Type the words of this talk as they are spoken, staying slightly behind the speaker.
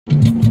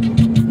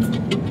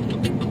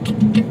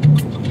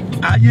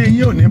ayé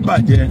yín ò ní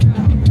bàjẹ́.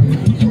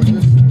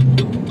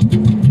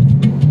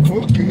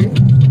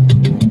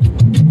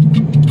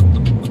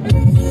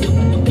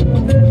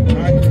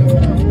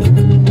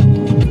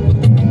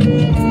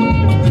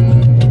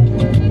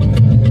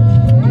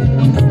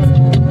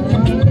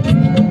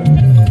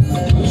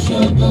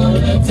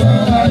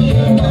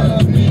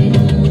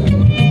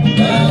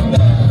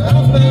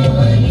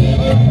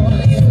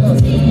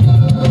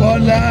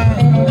 Bọ́lá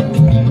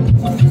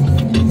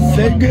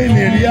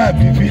ṣégèlè rí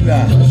àbí fìlà.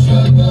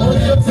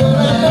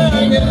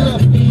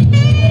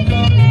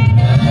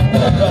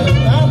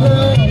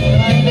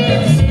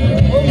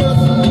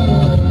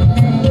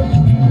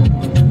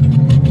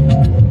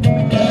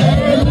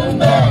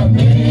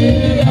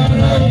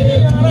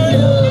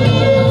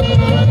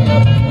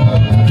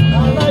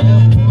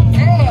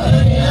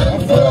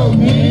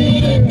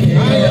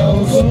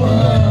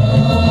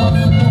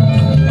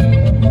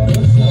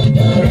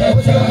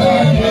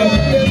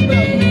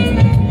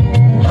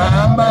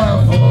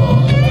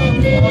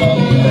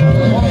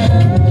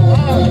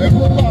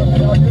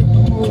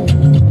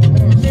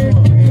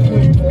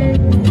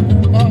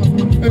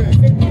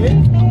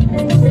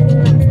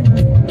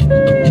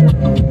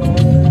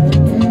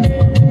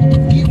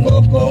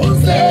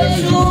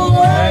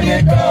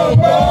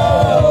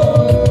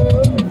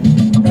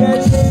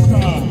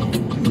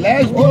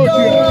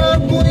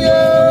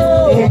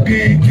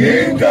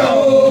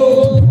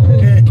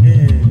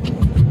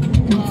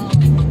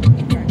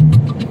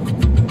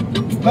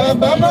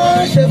 Bàbá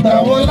máa ṣe gbà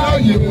wọ́n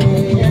láàyè o.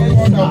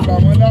 Ọ̀nà gbà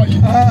wọ́n láàyè.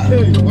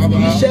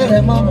 Iṣẹ́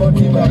rẹ̀ máa mọ̀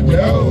ní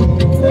bàjẹ́ o.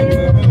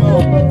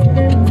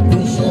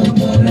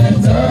 Ìṣòro rẹ̀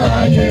tá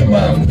ayé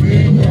máa ń gbé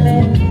lọ.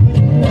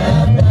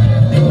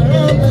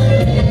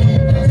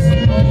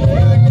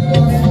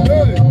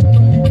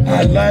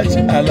 Aláìsí.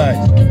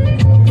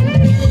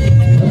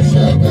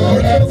 Ìṣòro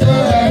rẹ̀ tá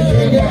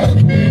ayé máa ń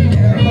gbé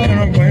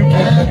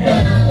lọ.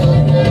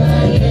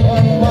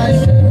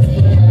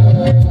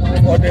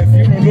 Ọ̀dẹ̀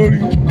fírun lórí.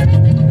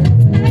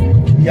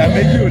 Ìyá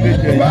méjì ò lè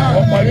jẹ yìí,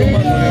 ọ̀pá ló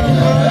máa ń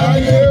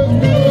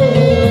lọ.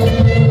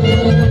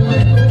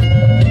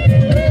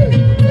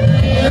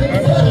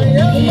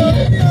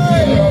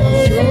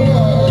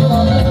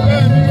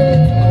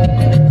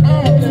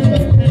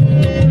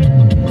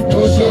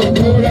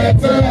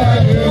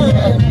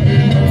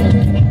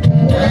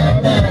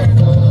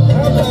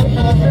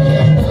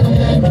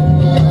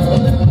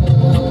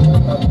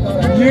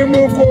 Yín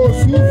mú kó o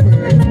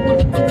súfèé,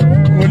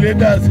 kò lè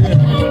dá sí ẹ.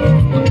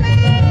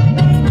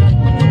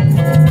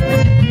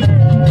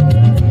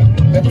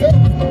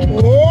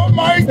 Oh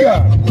my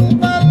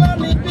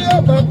God!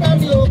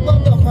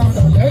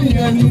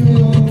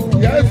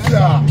 Yes,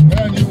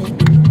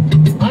 sir.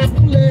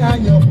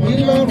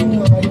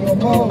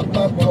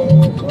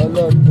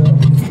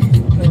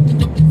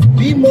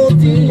 Bí mo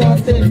ti yàn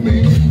tèmi,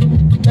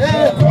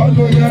 Ẹ̀kọ́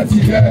ló yẹ ti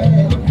rẹ̀.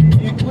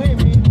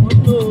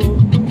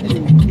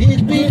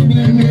 ìpín mi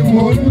Ni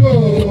mo lò.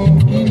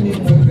 kí ni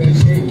mo lè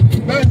ṣe.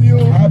 Bẹ́ẹ̀ni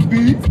o,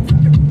 àbí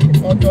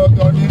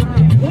ọ̀tọ̀ọ̀tọ̀ ni.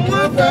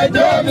 Wọ́n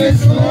fẹjọ́ mi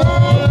sùn.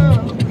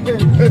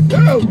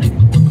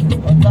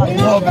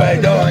 Wọ́n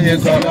fẹjọ́ yẹn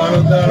sọ̀rọ̀ ló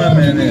tẹ́rẹ̀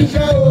mi ni.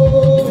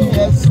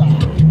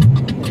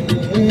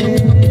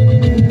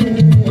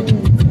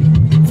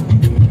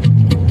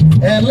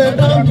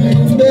 Ẹlẹ́dàá mi ń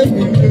gbé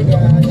mi nígbà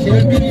ṣe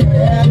bí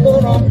ẹ tó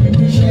rán mi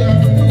níṣẹ́.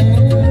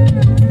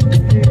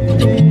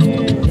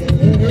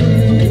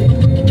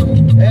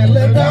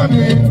 Ẹlẹ́dàá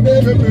mi ń gbé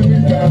mi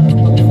nígbà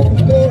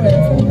òkú rẹ̀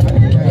ò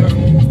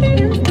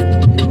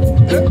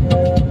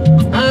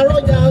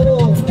Àròjà o,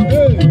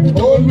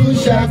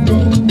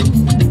 Olúṣẹ́gun.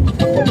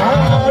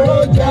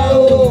 àròjà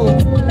o,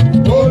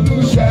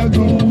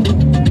 Olúṣẹ́gun.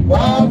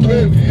 Wá pè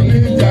mí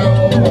níjà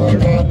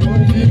ọ̀rọ̀ ló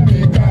yí mi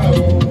ká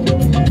o.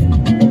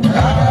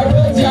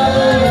 àròjà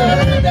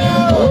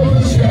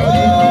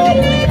Olúṣẹ́gun.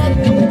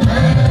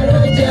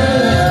 àròjà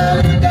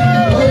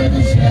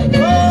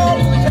Olúṣẹ́gun.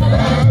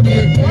 Wá pè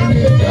mí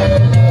níjà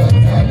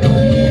ọ̀rọ̀ ló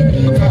yí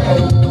mi ká o.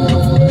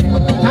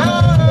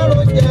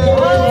 àròjà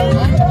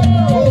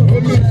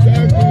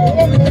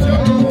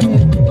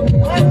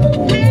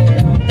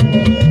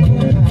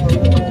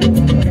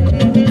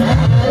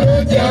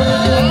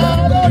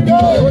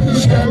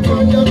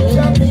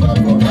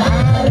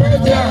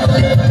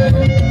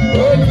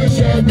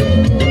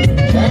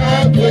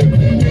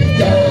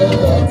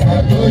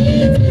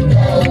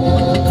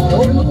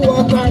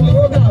olúwọta ni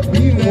ó dàbí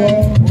ìwọ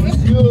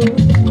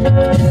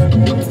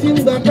tí ń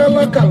gba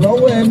tálákà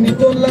lọ́wọ́ ẹni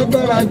tó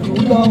lágbára jù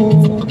lọ o.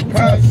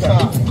 Kàṣà.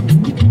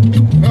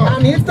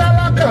 Àní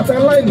tálákà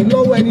táláìní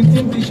lọ́wọ́ ẹni tí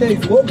ń fi ṣe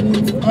ìfowópamọ́.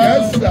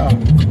 Kàṣà.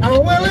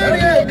 Àwọn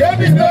ẹlẹ́rìí ẹ̀gẹ́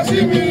dìde sí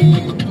mi.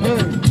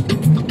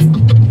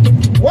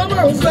 Wọ́n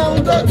máa ń sa ohun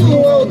tọ́jú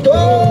wọn ò tó.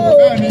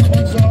 Bẹ́ẹ̀ni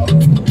wọ́n sọ.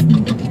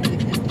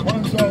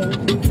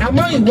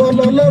 Àmọ́ ìwọ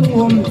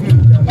lọ́lọ́run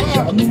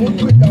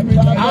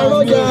olùgbèjà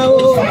àròjà o.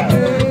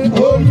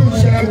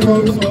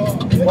 Olúṣẹ́gun sọ.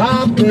 Wá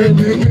pè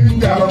mí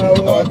Níjà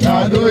ọ̀tá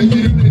ló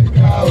yí mi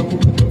ká o.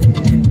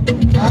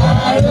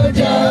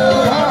 àròjà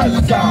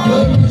Kàṣà.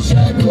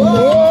 Olúṣẹ́gun.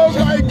 Oh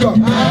my God.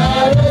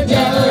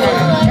 Àròjà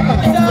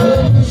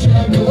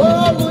Olúṣẹ́gun.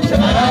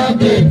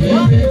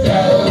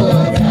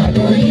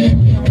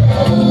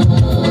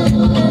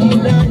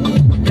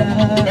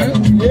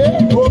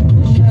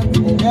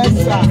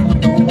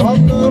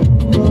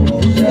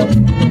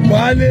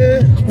 Wálé.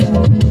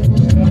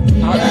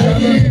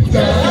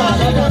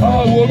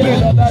 Ọ̀wọ́ mi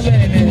lọ́dá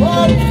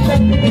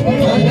lẹ́yìn.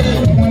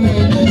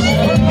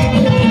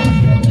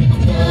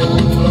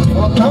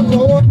 Ọ̀tá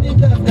fọwọ́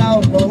nígbà ká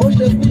ọ̀pọ̀ ó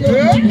ṣe bí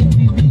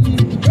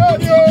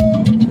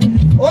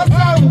ó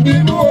sáà ń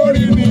bínú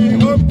orí mi,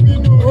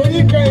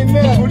 oríkẹ́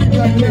iná,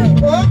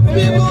 ó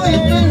bínú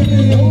ìlú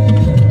yìí.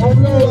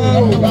 Olúwa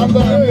ò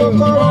bàbá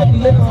kọ́kọ́rọ́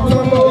ilé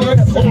ọlọ́wọ́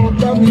ẹ̀sán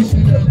bá mi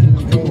sílẹ̀.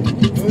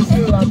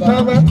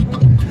 Bàbá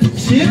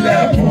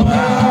sílẹ̀kùn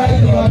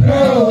ayọ̀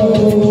náà o,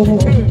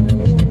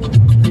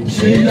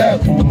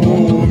 sílẹ̀kùn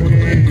orí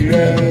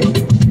rẹ̀.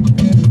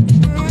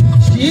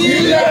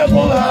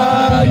 Sílẹ̀kùn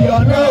ayọ̀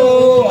náà o,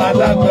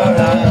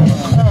 alágbára,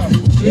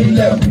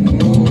 sílẹ̀kùn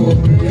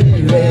orí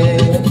rẹ̀.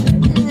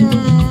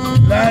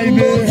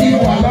 Láìdé tí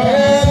wà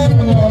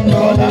lẹ́nu ọ̀nà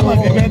ọ̀nà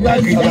ti fẹ́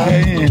gbàgìdì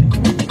lẹ́yìn.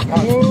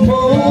 Mo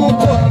ń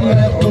kọ́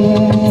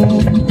lẹ́kùn,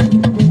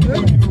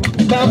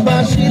 bàbá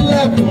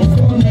sílẹ̀kùn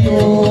fún mi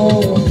o.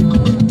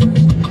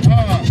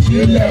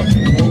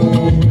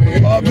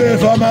 Ọbẹ̀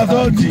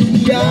sọmasọ́ọ̀tì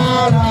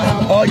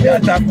ọjà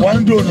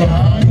tàkwáńdò nù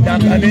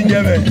jàǹkà ní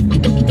jẹ́bẹ̀.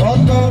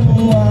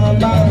 Ọlọ́run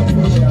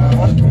aláàbò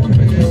ṣàánú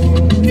mi o.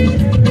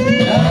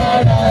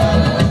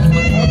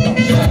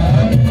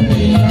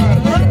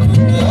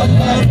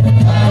 Ọlọ́run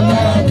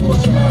aláàbò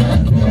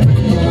ṣàánú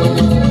mi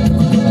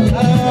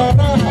o.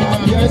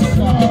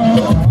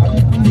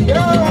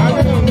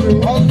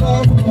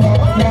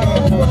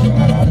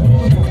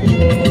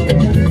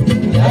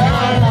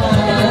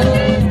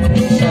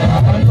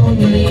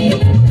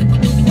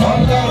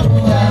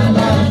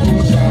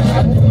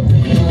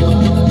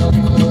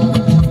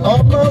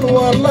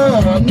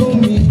 Aláàánú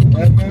mi,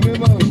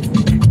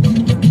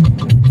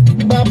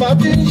 bàbá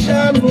tí ń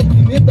ṣàánú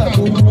nígbà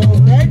gbogbo.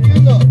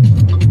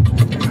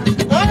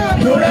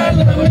 Àánú rẹ̀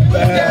ló ń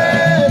jẹ́.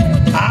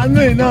 Àánú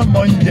iná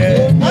mọ̀ ń jẹ.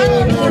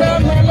 Àánú rẹ̀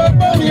máa lọ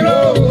gbé mi ró.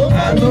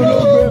 Àánú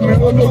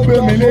ló gbé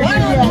mi lékè.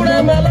 Àánú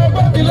rẹ̀ máa lọ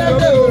gbé mi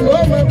lékè. Ló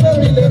máa gbé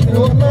mi lékè.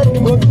 Ọlọ́run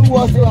mo tún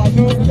wọ sí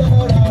àánú.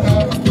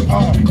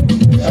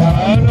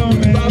 Ṣàánú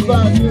mi. Bàbá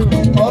mi ò.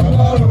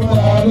 Ọlọ́run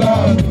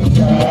aláàánú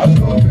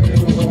ṣàánú mi.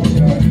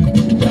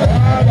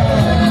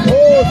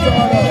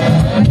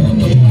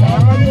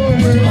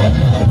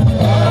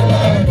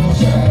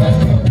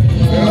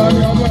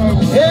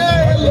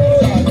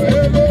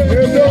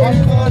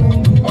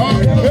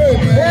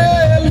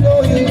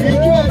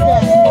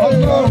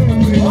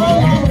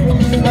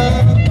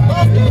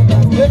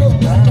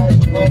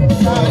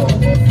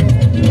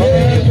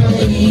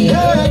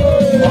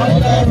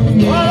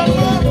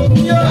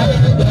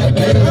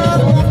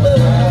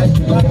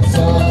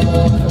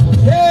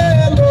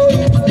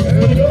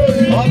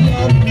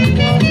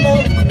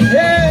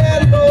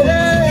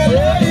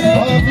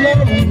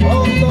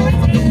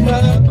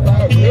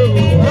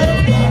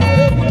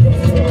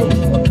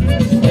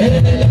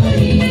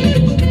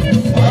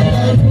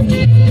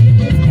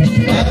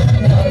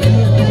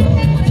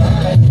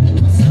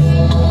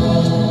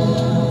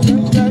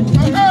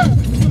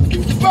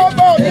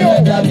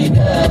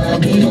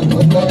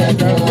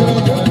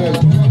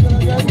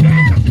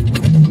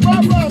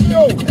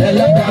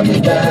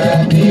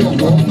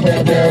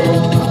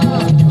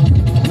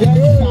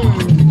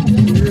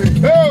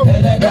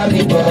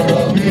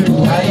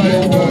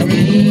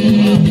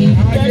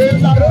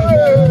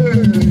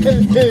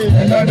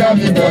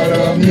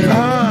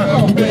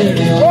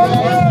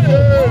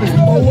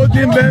 Owó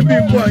tí ń bẹ́ bí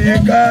pọ̀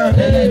yẹn ká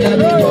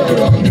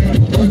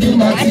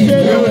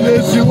yóò lè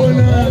ṣíwó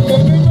náà.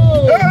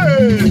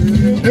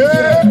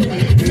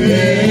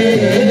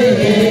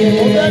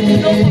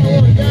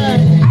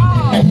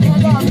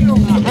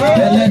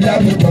 Ẹlẹ́dàá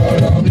mi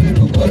bọ̀rọ̀ mi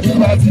ojú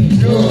máa ti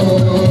yó.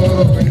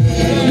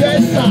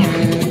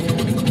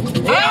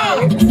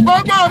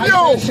 Gbogbo mi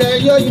o,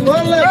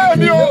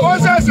 bẹ́ẹ̀ni o, ó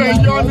ṣẹ̀ṣẹ̀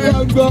yọ ni,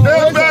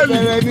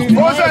 ebéèlì,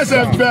 ó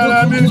ṣẹ̀ṣẹ̀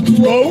bẹ̀rẹ̀ ni,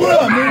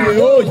 òwúrọ̀ mi rè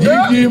ó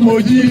jí mo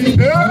jí.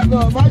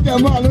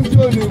 Májèmọ́ àlójú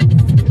òní.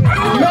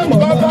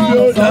 Bàbá mi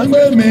ò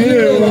dáńgbé mi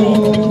rè o.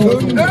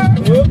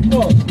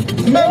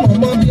 Mẹ́mọ̀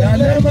mọ́ bí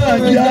alẹ́ máa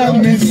já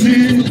mi sí.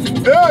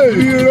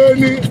 Ire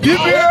ni,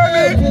 ibi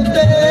ẹni,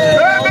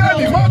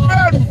 ebéèlì mọ́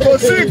bẹ̀rù kò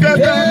sí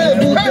kẹ̀kẹ́.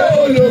 Ẹ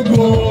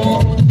ológo.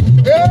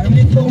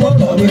 Èmi tó wọ́n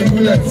kọ̀ mí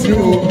gúnlẹ̀ sí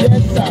o.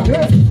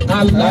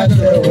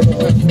 Aláṣẹ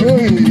ọ̀rọ̀.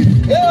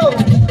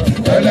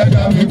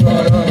 Ẹlẹ́dàá mi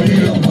bọ̀rọ̀ mi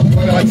ò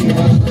mọ̀ láti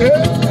mọ̀.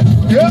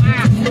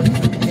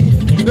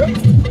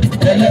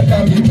 Ẹlẹ́dàá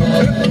mi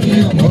bọ̀rọ̀ mi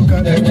ò mọ̀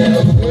kẹ́kẹ́.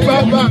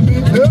 Bàbá mi.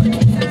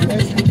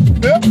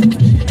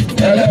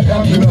 Ẹlẹ́dàá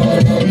mi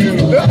bọ̀rọ̀ mi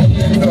ò mọ̀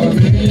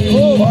kẹ́kẹ́.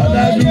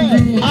 Bọ́lá dúdú.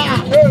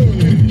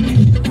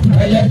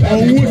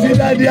 Òun sí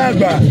dádì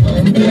àgbà.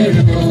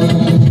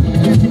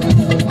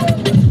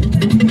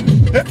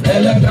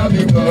 Ẹlẹ́dàá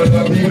mi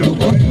bọ̀rọ̀ mi ò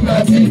mọ̀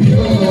láti mọ̀.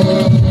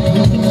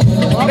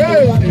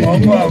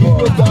 Ọmọ àbọ̀.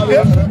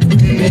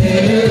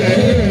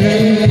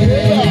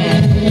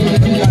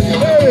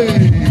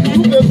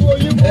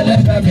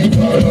 Ẹlẹ́dàá mi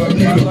bọ̀rọ̀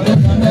mi ò mọ̀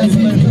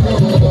láti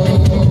mọ̀.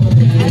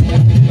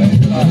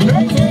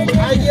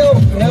 Ayé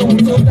òfin ẹ̀wù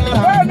tó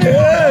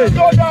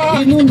dára.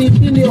 Inú mi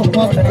bí ní ọ̀pọ̀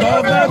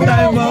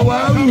táìmọ̀ wá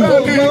rù.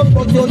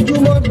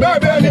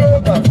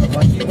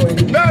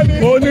 Bẹ́ẹ̀ni.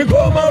 Òní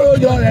kó má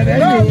rojọ́ rẹ̀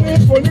lẹ́yìn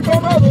o.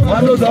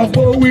 Wọ́n ló sọ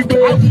pé ó wí pé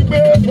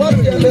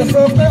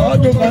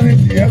ọdún kan ní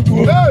tiẹ̀ kú.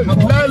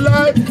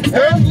 Láíláí.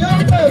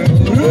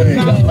 Ìlú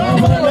ìgbà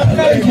ọmọ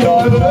aláṣẹ ìjọ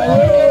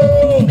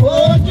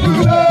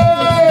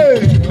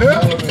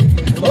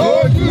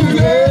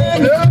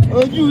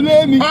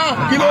ojúlé mi.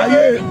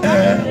 ayé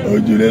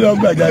ojúlé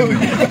lọ́gbà jáde.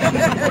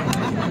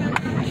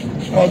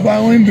 Ọgbà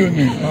wíńdò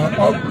ni.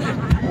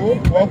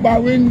 Ọgbà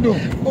wíńdò.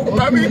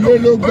 Ojúlé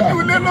ló gbà.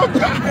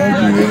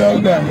 Ojúlé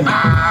lọ́gbà ni.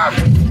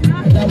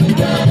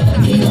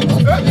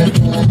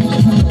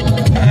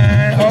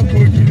 Ọkọ̀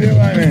ojúlé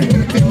wà ní.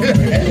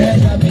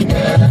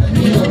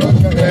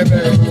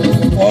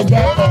 Ọgbà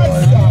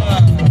kọ̀ọ̀sà.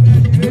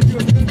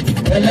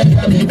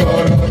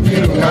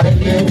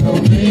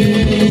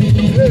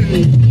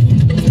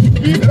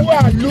 People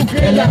are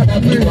looking at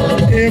me.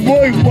 Èbó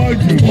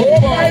ìpọ̀jù. Oh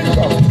my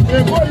God.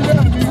 Èbó ilé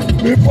mi.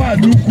 People are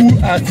looking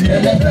at you.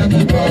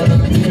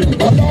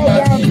 Ọlọ́wọ́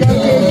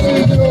àgbàdo sí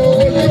ni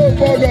ojú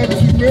gbọ́dọ̀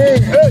tì mí.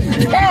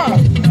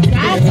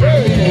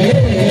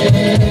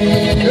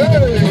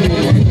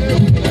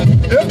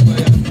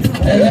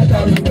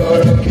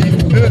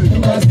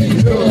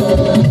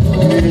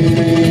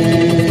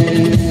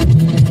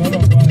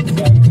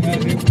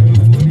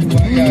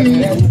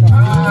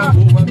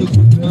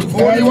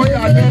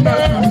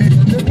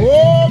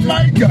 Oh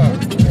my God.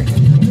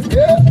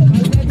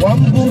 Wọ́n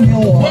ń bú mi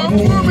o. Wọ́n ń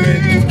bú mi.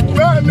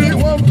 Bẹ́ẹ̀ni,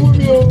 wọ́n ń bú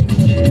mi o.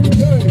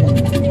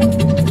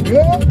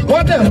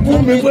 Wọ́n dẹ̀ bú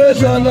mi pé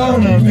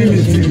sọ́lọ́run mi lè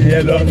ti yẹ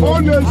lọ. Ó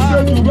lè ṣe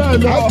jù bẹ́ẹ̀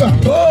lọ.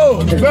 Ó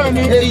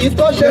Bẹ́ẹ̀ni. Èyí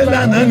tó ṣé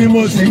lánàá ni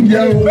mo sì ń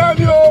jẹ́ o.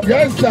 Bẹ́ẹ̀ni o.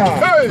 Yes sir.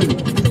 Hey.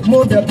 mo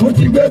dẹ̀ tún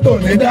Ti gbé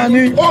tòní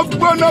dání. Ó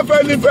gbóná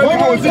fẹ́lifẹ́li Wọ́n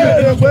kò sí.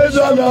 béèrè pé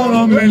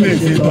sọ́lọ́run mi lè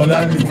ti tọ̀lá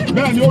ni.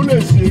 Bẹ́ẹ̀ni ó lè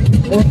ṣe.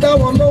 kò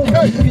táwọn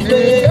lóhùn sí pé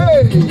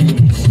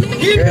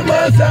Kí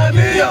máa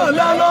ṣàníyàn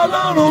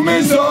lọ́lọ́run mi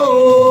sọ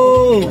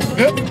o.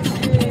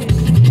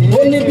 ó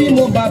ní bí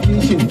mo bá fi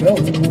ṣèfẹ́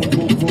òun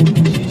gbogbo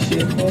ṣíṣe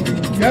fún mi.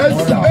 Yes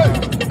sir.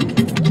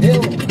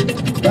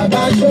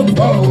 Bàbá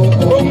ṣògbọ́ o.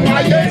 Ohun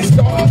ayé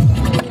sọ.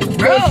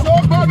 Èso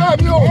gbọ́dọ̀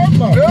mi ò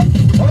mọ̀.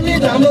 Wọ́n ní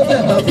ìdá ló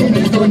tẹ̀bà fún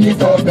mi tó ní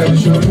tọ́bẹ̀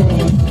ìṣòro.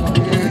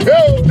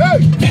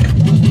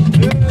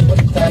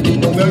 Ta ni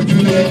mo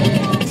Lójúlé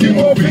tí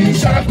mo fi ń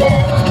ṣakọ.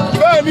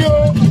 Bẹ́ẹ̀ni o.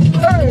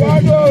 Wọ́n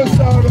ló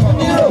sọ̀rọ̀.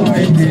 nírò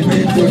méje ní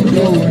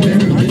tójó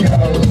nínú ìyá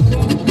o.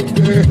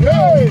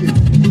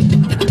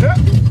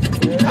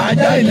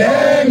 Ajá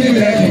ilẹ̀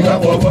nílẹ̀ ìgbà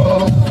bọ̀bọ̀.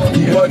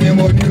 Ìwọ ni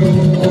mo ní o.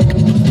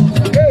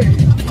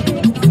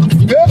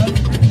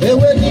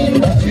 Ewé ní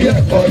ìgbà Tí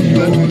ẹ̀kọ́ ni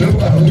òun ló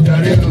wà ó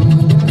darí o.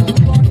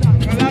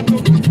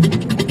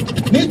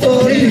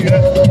 nítorí ìwọ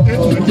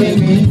òde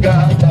mi ga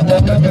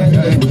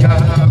Bẹ́ẹ̀ ìjà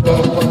bọ̀.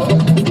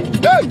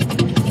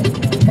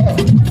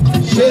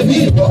 ṣe bí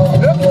ìwọ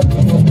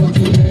ọmọ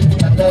ojúlé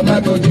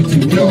Lágbójú tì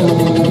mí o.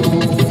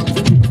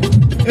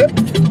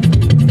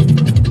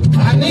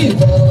 a ní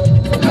ìwọ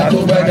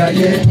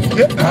Àtúbàdáyé,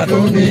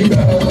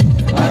 àtúndìgbà,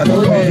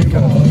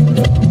 àtúndìgbà.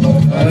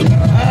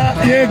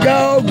 Yínká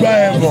ó gba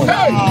ẹ̀bùn.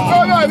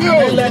 Gbọ́dọ̀ mi ò.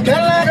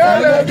 kẹlẹkẹlẹ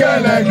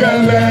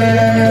Gẹ́lẹ́gẹ́lẹ́gẹ́lẹ́.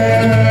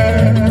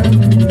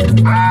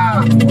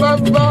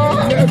 Bàbá.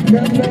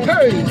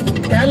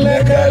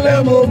 Gẹ́lẹ́gẹ́lẹ́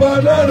mo bá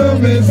lọ́rùn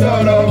mi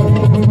sọ̀rọ̀.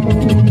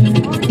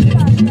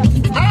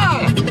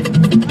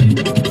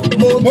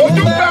 Mo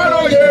dúpẹ́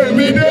lóye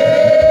mi dé.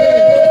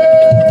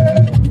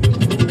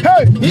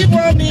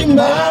 ìwọ ni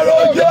màá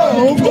Àròjọ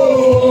òun kò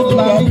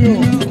bàbí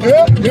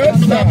o.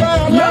 Bàbá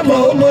alámọ̀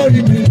ó mọ̀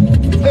rí mi.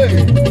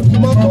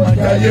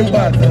 Mọ̀mọ́jáyé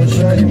bàtàn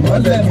ṣọ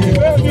ìmọ́lẹ̀ mi.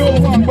 Bẹ́ẹ̀ni o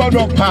wà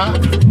gbọ́dọ̀ pa.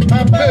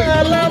 bàbá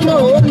alámọ̀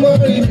ó mọ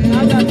ìlú.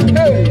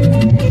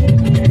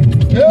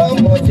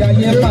 ọmọ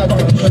jayé bàbá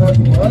sọ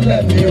ìmọ́lẹ̀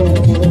mi o.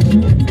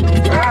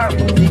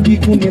 igi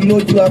kún ni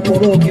lójú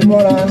akoro ògì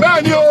mọ́ra.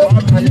 Bẹ́ẹ̀ni o.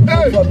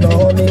 àyíkọ́dọ̀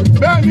wọn ni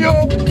Bẹ́ẹ̀ni o.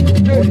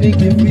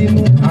 onígi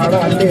bínú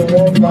ara lé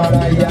wọn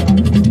fara ya.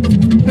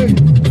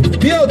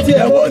 bí o tiẹ̀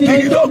Ẹ̀wọ́ wọ́n ti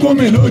ti dógún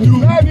mi lójú.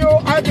 Bẹ́ẹ̀ni o.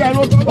 Ajá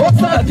ló tọ́. Ó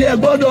sàtì ẹ̀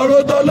gbọ́dọ̀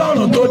rótọ́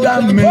lọ́rùn tó dá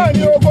mi.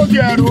 Bẹ́ẹ̀ni o kò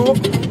tiẹ̀ rò.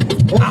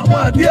 Àwọn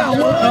àti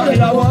àwọn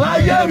ìràwọ̀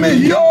ayé mi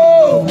yóò.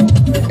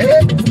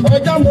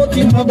 ọjọ́ mo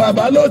ti mọ bàbá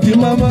Bàbá ló ti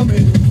mọ́mọ́ mi.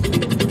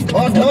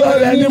 ọ̀dọ́ Ọ̀dọ́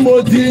rẹ̀ ni mo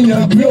ti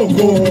yàn bí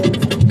ògo.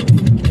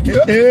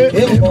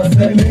 èèmọ̀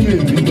sẹ́ni Ẹni lè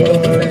mi lọ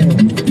rẹ̀.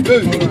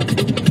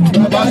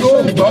 Bàbá tó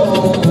gbọ́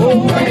ohun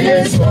ayé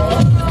sọ.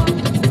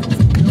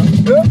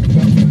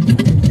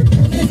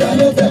 ìdá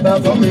ló tẹ̀bà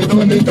fún mi Tó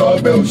ní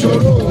tọ́gbẹ́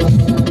òṣòro.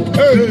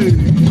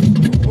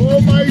 Oh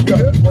my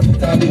God. wọ́n ní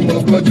ta ni mo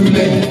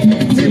Gbójúlé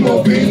tí mo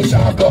fi ń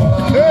ṣakọ.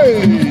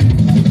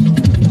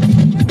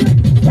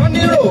 wọ́n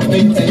nírò mi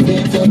tèmi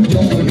tó ń jó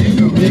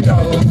Onílù mi kà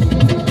ó.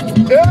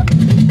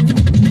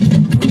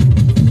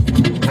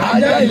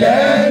 Ajá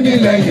ilẹ̀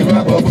nílẹ̀ ìwà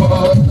bọ̀bọ̀.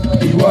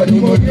 Ìwọ ni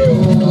mo ní o.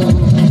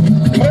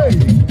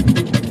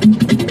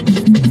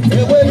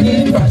 ewé ní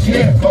Bàṣí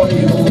ẹ̀kọ́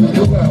ìhòòhò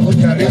ló wà ó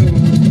jàre o.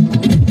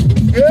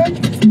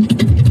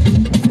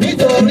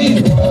 nítorí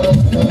ìwọ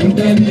Òun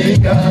tẹ́ mi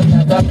ká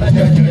bàbá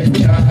jẹjẹrẹ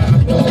ìjà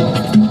bọ̀.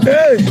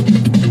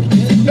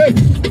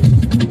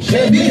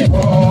 ṣé bí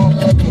ìbọn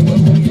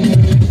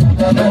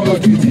bàbá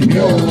lójú tì mí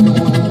o.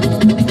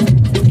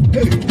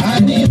 a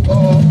ní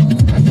ìbọn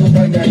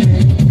àtúntàjà yìí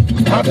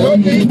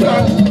àtúntìgbà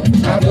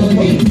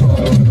àtúntìgbà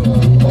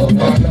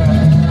ọ̀gbọ̀nà.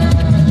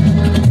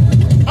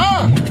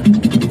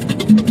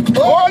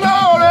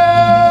 Olóore!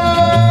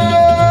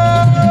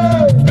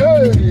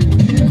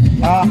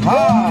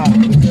 Aha!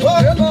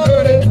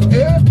 Olóore!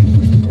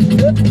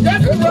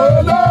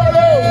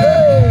 Olóore!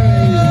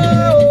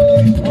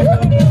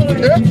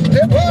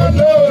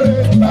 Olóore!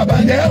 Bàbá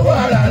jẹ́wọ́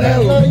ara rẹ̀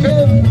o.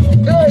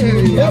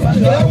 Bàbá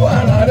jẹ́wọ́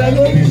ara rẹ̀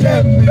lórí iṣẹ́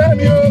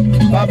mi o.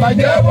 Bàbá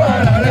jẹ́wọ́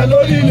ara rẹ̀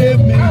lórí ilé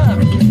mi.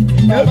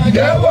 Bàbá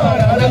jẹ́wọ́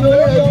ara rẹ̀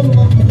lórí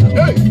ọmọ.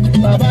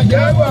 Bàbá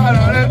jẹ́wọ́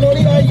ara rẹ̀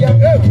lórí ayé.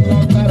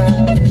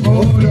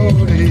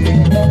 Olóore!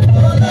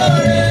 Olóore!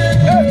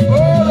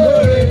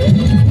 Olóore!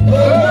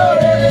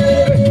 Olóore!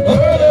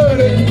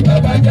 Olóore!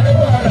 Bàbá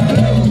jẹ́wọ́ ara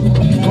rẹ̀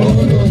o.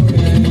 Olóore!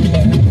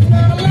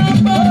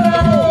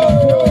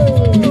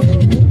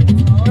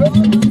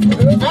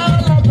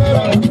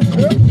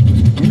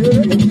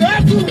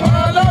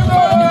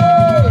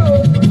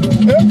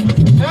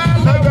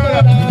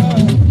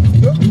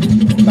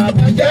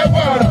 Bàbá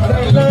jẹ́wọ́ ara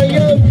rẹ̀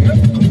láyé mi.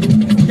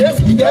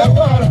 Jésù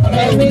jẹ́wọ́ ara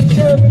rẹ̀ ní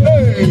iṣẹ́ mi.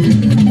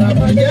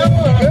 Bàbá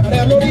jẹ́wọ́ ara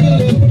rẹ̀ lórí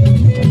ilé mi.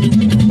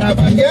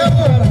 Bàbá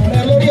jẹ́wọ́ ara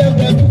rẹ̀ lórí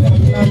ẹgbẹ́ mi.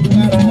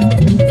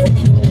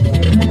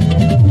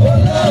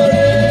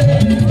 Olóore,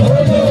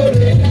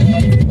 olóore,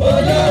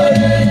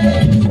 olóore,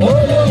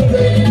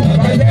 olóore.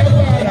 Bàbá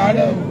jẹ́wọ́ ara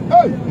rẹ̀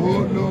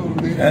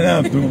olóore. Ẹ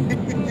náà tó.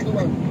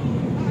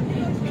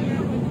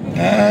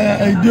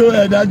 Ijó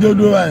ẹ̀dájọ́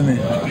dó wà ní.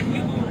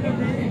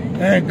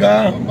 Ẹ̀ka.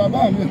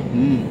 Bàbá mi.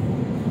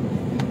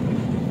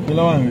 Kí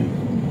ló wà ní?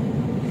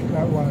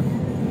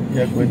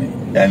 Yẹ̀pẹ̀ ni.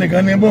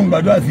 Ẹnìkan ní bóun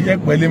gbàdúrà sí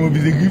yẹ̀pẹ̀ lé mo fi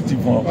ṣe gift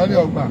fún ọ. Wọ́n ní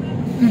ọgbà.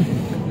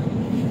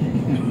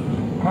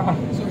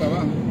 Ṣé bàbá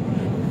mi?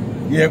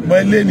 Yẹ̀pẹ̀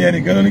lé ni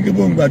ẹnìkan ló ní kí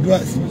bóun gbàdúrà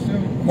sí.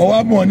 Mo wá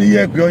bọ̀ ní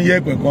yẹ̀pẹ̀ ọ̀n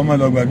yẹ̀pẹ̀ kan máa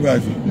lọ gbàdúrà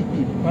sí.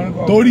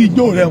 Torí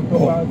ijó rẹ̀ ń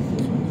pọ̀.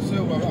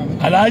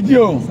 Àlájì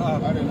o,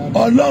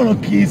 Ọlọ́run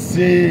kì í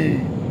ṣe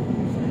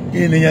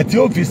ènìyàn tí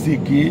ó fi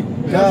ṣèké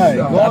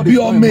tàbí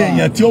ọmọ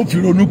èèyàn tí ó fi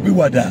ronú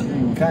pìwàdà.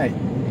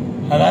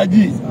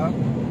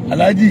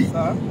 Àlájì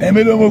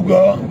ẹ̀mí ló mú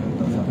gbọ́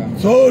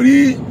sórí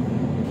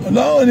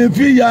Ọlọ́run ní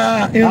fi ya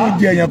irun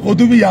jẹ èèyàn kó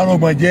tó fi ya arun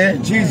ọgbọ̀n jẹ.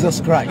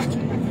 Jesus Christ.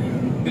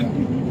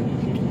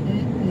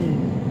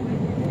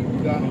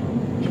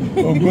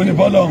 Ògo ni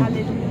fọ́lọ́run.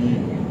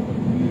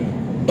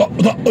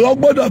 Ọ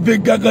gbọ́dọ̀ fi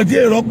kankan tí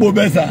èrò pò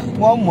bẹ́ẹ̀ sà.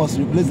 One must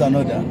replace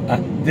another.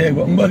 Jẹ́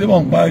ń gbọ́ sí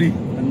mọ̀ ń parí.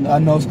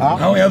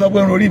 Àwọn èèyàn sọ pé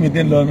orí mi ti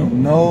ń lọ nú.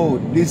 No,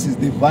 this is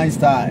divine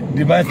style.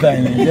 Divine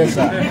style ni. Yes,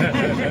 sir.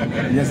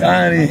 Yes, sir.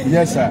 Sáàrin.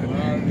 Yes, sir.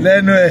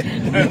 Lẹ́nu ẹ̀.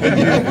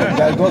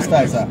 That's God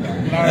style, sir.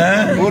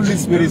 Holy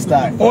Spirit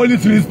style. Holy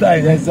Spirit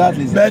style.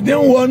 Exactly, sir. Bẹ̀ẹ̀dì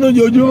ń wọnú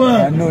ojoojúmọ́.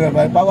 I know,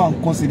 by power and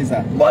consent,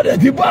 sir. Bọ́dẹ̀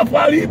tí bá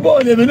parí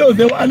bọ́ọ̀lù èmi náà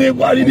ṣe wá ní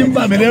parí ní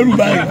bà mí lẹ́rù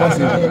báyìí.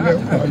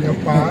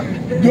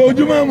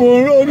 Ojoojúmọ́ mo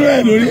ń ronú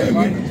ẹ̀ lórí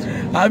ẹ̀mí.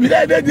 Àbí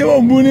Láìdé tí mò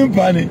ń bú ní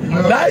nfààní.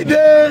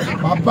 Láìdé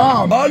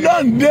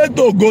Ọlọ́ǹdé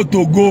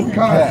tògótògó.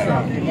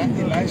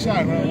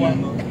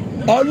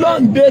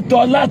 Ọlọ́ǹdé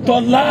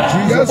tọ́látọ́lá.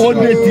 Ó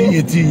dé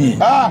tìyìntìyìn.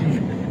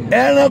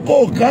 Ẹranko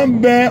kan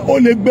bẹ ó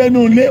lè gbénú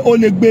ilé ó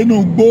lè gbénú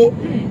igbó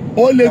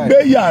ó lè gbé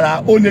yàrá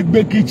ó lè gbé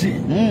kíchìn.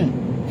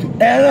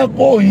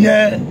 Ẹranko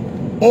yẹn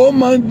ó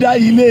máa ń dá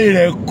ilé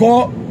rẹ̀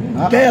kọ́.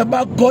 Tẹ́ ẹ bá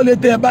kọ́lé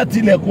tẹ́ ẹ bá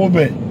tilẹ̀kùn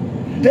bẹ̀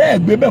tẹ́ ẹ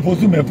gbé bẹ̀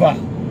fóṣù mẹ́fà.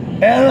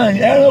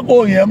 Ẹranko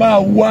yẹn máa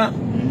wá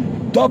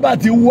tó bá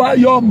ti wá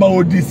yóò mọ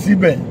òdì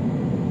síbẹ̀.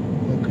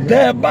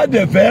 Tẹ́ ẹ bá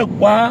dẹ̀ fẹ́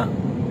pa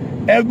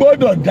ẹ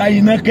gbọ́dọ̀ dá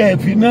iná kẹ́ ẹ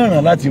fi náà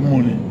ràn láti mú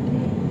ni.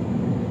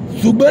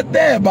 Ṣùgbọ́n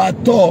tẹ́ ẹ bá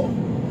tọ̀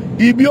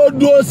ibi ó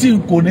dúró sí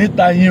kò ní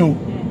ta yín o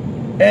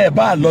ẹ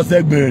bá lọ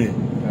sẹ́gbẹ̀ẹ́ rẹ̀.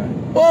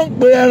 Wọ́n ń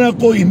pe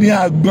ẹranko yìí ní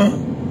agbọ́n.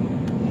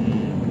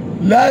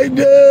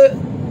 Láìdé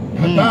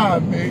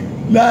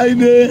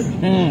Láìdé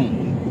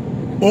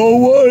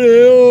owó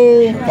rèé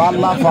o.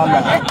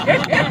 Falafala.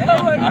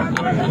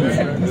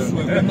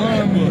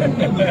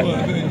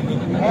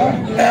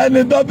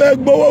 Ẹni tó fẹ́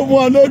gbowó fún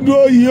ọ ló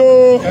dúró yìí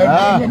o.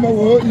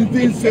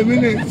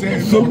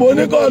 Ṣùgbọ́n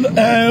oníkọ́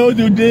ó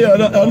ti dé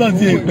Ọlọ́run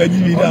ti pẹ́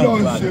jíbi náà.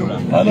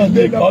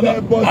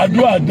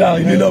 Àdúrà dá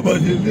ilé lọ́bọ̀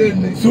sí.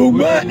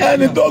 Ṣùgbọ́n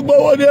ẹni tó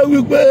gbowó dé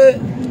wípé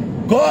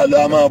kọ́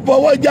lọ́mọ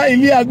fọwọ́ já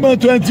ilé agbọ́n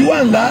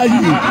 21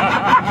 láàyè.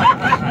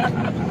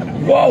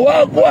 Kọ́ wá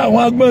kó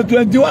àwọn agbọ́n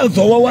 21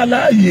 sọ́wọ́ wá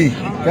láàyè.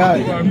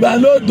 Gbà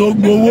ló tó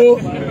gbowó.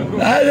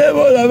 Láyé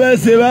bó lọ fẹ́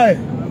ṣe báyìí.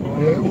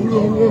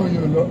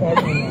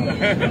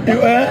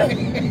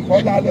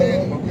 Kọ́lá lọ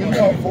èmi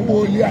ọ̀fọwọ́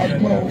ilé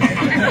agbọ́n o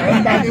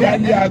nígbà tí a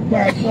lé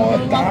agbọ́n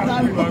ọ̀tá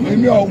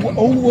èmi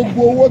owó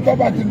gbogbo owó tó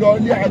bá ti lọ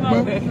ilé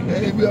agbọ́n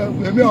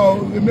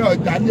èmi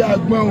ọ̀jà lé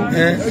agbọ́n o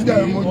ẹ̀jẹ̀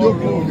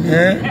ìmọ̀jókòó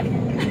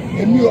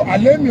mi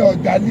alẹ́ mi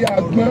ọ̀jà lé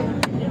agbọ́n.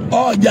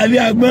 Ọ̀jà lé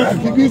agbọ́n.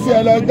 Àti bí ṣe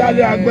lọ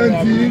jálé agbọ́n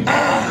ti.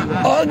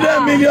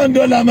 $100 million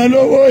mọ́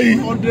lówó yìí.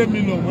 100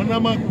 million mọ́ náà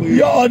máa pè é.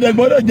 Yọ ọ̀dẹ̀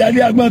gbọ́dọ̀ jálé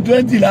agbọ́n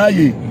 20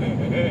 láàyè.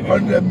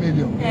 100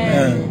 million.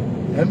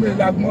 Èmi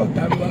làgbọ́n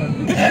ọ̀tá lọ.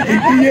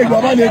 Iye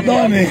bàbá lè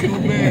tán ni.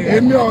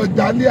 Èmi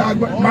ọ̀jà ní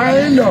agbọ́n.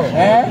 Minor.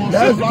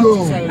 Let's go.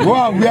 Go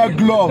and wear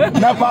glove.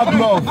 Never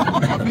glove.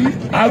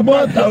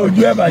 Agbọ́n ta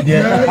ojú ẹ̀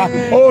bàjẹ́.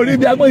 Ó rí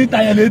bí agbọ́n ti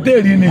tàyàn létè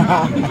rí ni.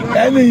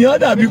 Ẹni yẹn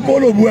dàbí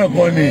kólòbù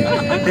ẹ̀kọ́ ni.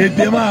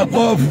 Ètè máa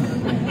kọ́ọ̀fù.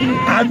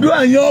 Àdúrà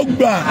yẹn ó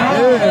gbà.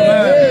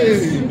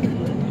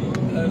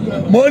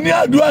 Mo ní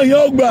àdúrà yẹn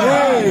ó gbà.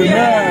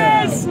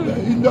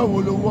 Ìjọ wo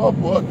ló wọ́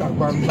bọ́ ọ̀tà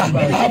gbangba?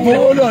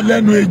 Àfọwọ́lọ̀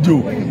lẹ́nu ejò.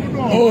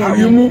 Ó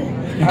rí mú.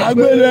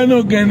 Agbé lẹ́nu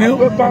kìnìún.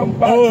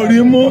 Ó rí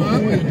mú.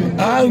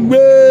 Agbé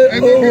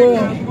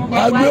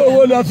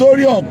owó lọ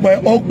sórí ọ̀pẹ.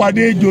 Ó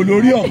pàdé ejò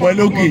lórí ọ̀pẹ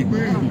lókè.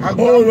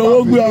 Ó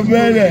rówó gbé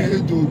ọ̀bẹ rẹ̀.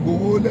 Ejò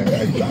gbowó lẹ̀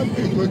ẹja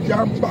ejò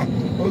jámbà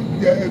ó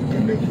jẹ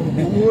kíní kò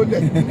gbowó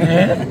lẹ̀.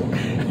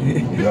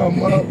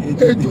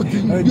 Ejò ti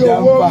gbé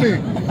owó mi.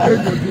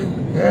 Ejò ti.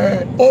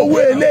 Owó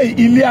eléyìí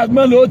ilé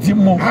agbọ́n ló ti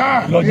mú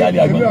lọ jáde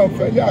agbọ́n. Èmi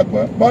ọ̀fẹ́ ilé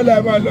agbọ́n bọ́lá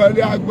ẹ máa lọ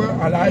ilé agbọ́n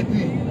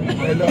aláàjì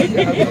ẹ lọ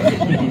ilé agbọ́n.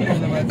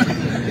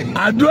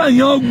 Àdúrà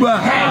yẹn ó gbà.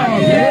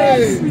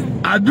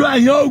 Àdúrà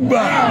yẹn ó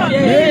gbà.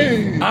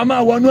 A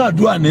máa wọnú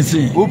àdúrà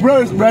nísìn. We'll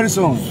pray very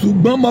soon.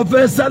 Ṣùgbọ́n mo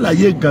fẹ́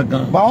ṣàlàyé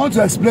kankan. But I want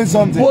to explain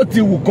something. Bó ti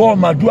wù kọ́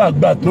ọmọ àdúrà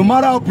gbà tó. No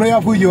matter how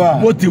prayerful you are.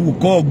 Bó ti wù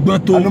kọ́ ọgbọ́n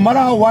tó. And no matter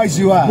how wise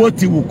you are. Bó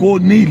ti wù kó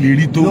ní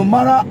ìlérí tó. No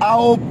matter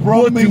how Bó ti wù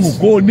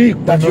promised kó ní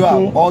ìpinnu that you are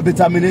tó. or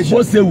determination.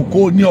 Bó ṣe wù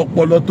kó ní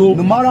ọpọlọ tó.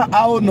 No matter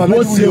how Bó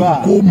knowledgeable ṣe you wù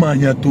are. kó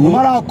màyàn tó. No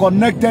matter how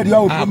connected you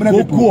are with prominent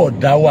Àkókò people.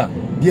 ọ̀dá wà.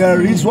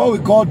 There is what we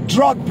call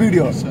drought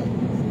period.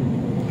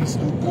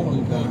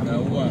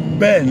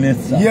 Bẹ́ẹ̀ ni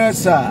sà. Yes,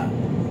 sir.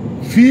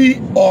 Fi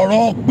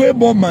ọ̀rọ̀ pé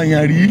bọ́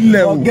màyàn rí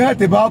lẹ̀ o.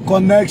 Forget about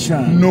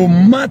connection. No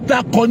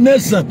matter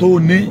connection tó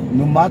ní.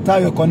 No matter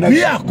your Bí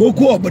connection.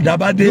 àkókò ọ̀dà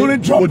bá dé, During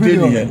ó drought dé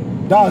nìyẹn. period.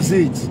 That's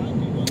it.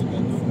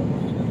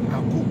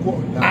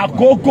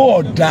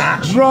 Àkókò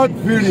ọ̀dà. Drought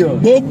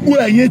period. Gbogbo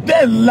ẹ̀yin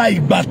tẹ́ ń la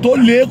ìgbà tó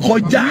lè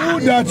kọjá. You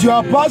that you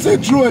are passing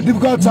through a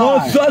difficult Mo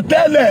time. sọ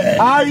tẹ́lẹ̀.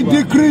 I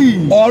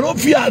decree. Ọ̀run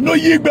fi àánú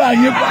yí gbà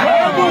yín pa.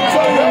 Heaven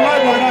turn your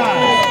life around.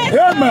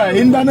 Amen.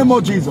 In the name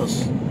of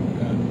Jesus.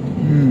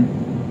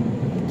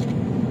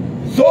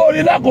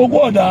 Sórí lákòókò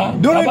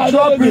ọ̀dà. During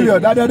drought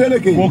period, that Kò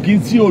delegate. kí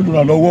n sí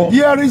olùrànlọ́wọ́.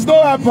 There is no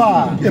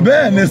helper.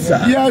 Bẹ́ẹ̀ ni sà.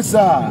 Yes,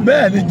 sir.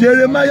 Bẹ́ẹ̀ ni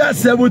Jeremiah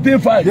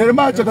 17:5.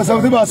 Jeremiah chapter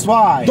 17 verse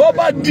 5. Tó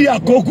bá di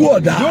àkókò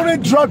ọ̀dà.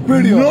 During drought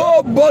period.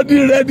 Nobody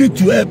ready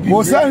to help you.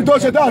 Kò sẹ́ni tó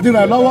ṣe tá àti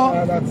rẹ̀ lọ́wọ́.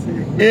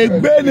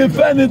 Ègbé ni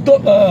fẹ́ni tó.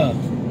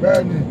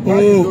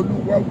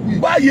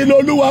 Báyìí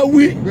lolúwa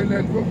wí.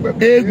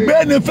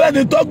 Ègbé ni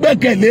fẹ́ni tó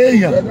gbẹ́kẹ̀lé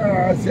èèyàn.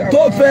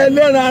 Tó fẹ́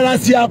lẹ́ran ara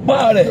sí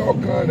apá rẹ̀.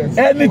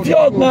 Ẹni tí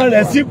ọkàn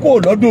rẹ̀ sì kò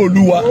lọ́dọ̀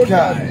Olúwa.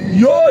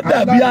 Yóò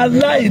dàbí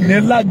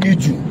aláìní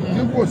lágijù.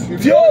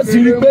 Tí ó sì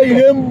rí pé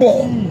ire ń bọ̀.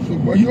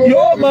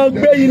 Yóò máa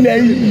gbé ilẹ̀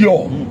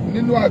iyọ̀.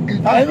 Nínú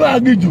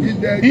agijù.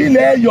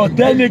 Ilẹ̀ iyọ̀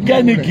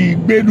tẹ́nikẹ́ni kì í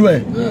gbénú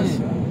ẹ̀.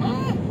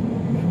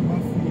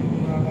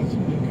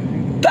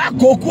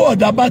 Tákòókò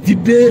ọ̀dà bá ti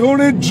dé.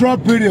 During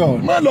drought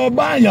period. Má lọ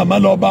bá àyàn, má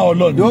lọ bá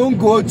Ọlọ́run. Don't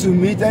go to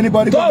meet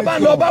anybody. Tó bá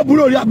lọ bá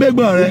búrò rí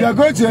abẹ́gbọ̀n rẹ̀. If you are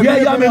going to a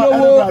Yẹ́yá mi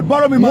lówó.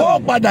 borrow me money.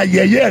 Wọ́n padà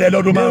yẹ̀yẹ́ rẹ̀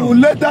lọ́dún They márùn-ún. will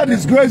later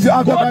disgrace you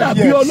after Kódà 5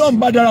 bí years. Ọlọ́run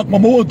bá darapọ̀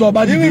mọ́ owó tó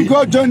bá dìde. Even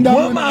God join that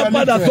Wọ́n money máa you are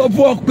padà lifted. sọ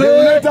fún ọ pé They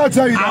will later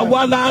tell you that.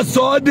 àwa la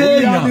sọ ọ́ dé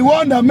We are the èèyàn.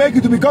 one that make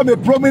you to become a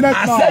prominent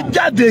man.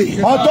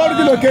 Àṣẹjáde.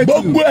 Authority locate you.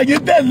 Gbogbo ẹ̀yin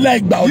tẹ̀ ń la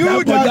ìgbà ọ̀dà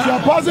You that you kọjá.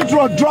 are passing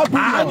through a drought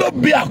Àánú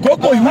period. bí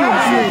àkókò ìwé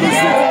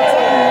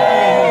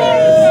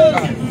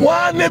wọ́n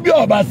á ní bí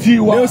ọba sí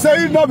wa. They will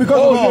say it not because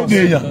Oh, of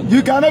yeah. us.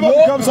 You can never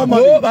become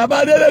somebody. Wo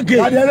bàbá Adélékè.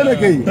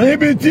 Adeleke.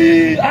 Ibi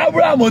tí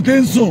Abraham ti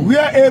ń sùn.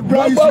 Where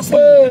Abraham Wọ́n used gbọ́ to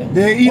pé sleep.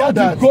 They hear wọ́n ti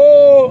that. kó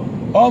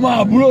ọmọ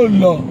àbúrò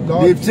lọ.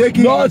 They've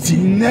taken Lọ́ọ̀tì.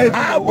 his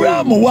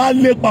Abraham wá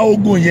lépa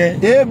ogun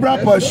yẹn. Abraham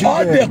pursued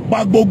Ó dẹ̀ them.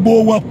 pa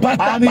gbogbo wọn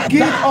And he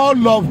killed pátápátá.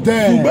 all of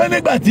them. Ṣùgbọ́n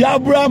nígbà tí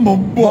Abraham ń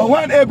But bọ̀,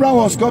 when Abraham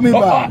was coming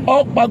back,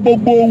 ó pa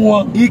gbogbo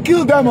wọn. he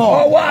killed them Ó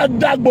all. wá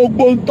dá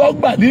gbogbo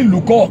ntọ́gbà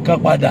nílùú kọ̀ọ̀kan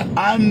padà.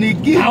 And he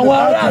killed Àwọn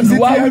the aráàlú city,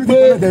 wá everything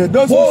wípé that they-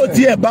 those bó who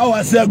tiẹ̀ bá wa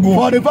ṣẹ́gun.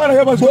 For the father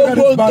of us to Gbogbo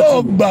this tó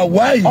battle. gbà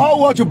wáyìí. All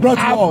what you brought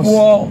to us.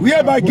 Àpò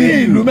Whereby bí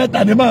give ìlú you.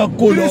 mẹ́ta ni máa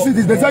kó 3 lọ.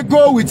 cities, they said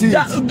go with it.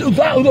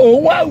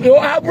 Òun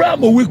wá Abraham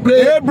wí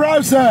pé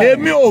Abraham said,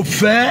 èmi ò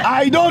fẹ́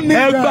I don't need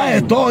ẹ gba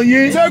them. ẹ̀tọ́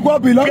yín. Take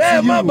what belongs Kẹ́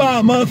ẹ to má you.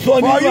 bàa máa sọ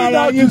For nínú you ara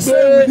not yín to pé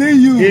say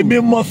within you. èmi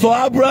mọ̀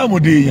sọ Abraham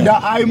dèèyàn.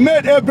 That I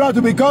made Abraham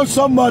to become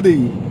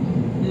somebody.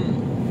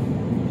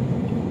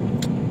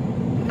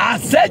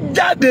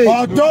 Àṣẹjáde.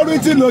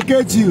 Authority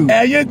locate you.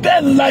 Ẹ̀yin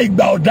tẹ́ ń la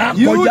ìgbà ọ̀dà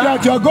You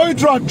that you kọjá. are going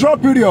through a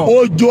drought period.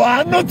 Òjò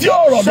àánú tí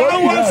ò rọ̀ lórí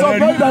Someone ìyá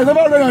somebody rẹ̀ rí. that has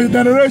never read on your Ta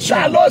generation.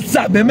 ló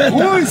sàmì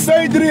mẹ́ta? Who is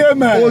saying 3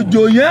 amen?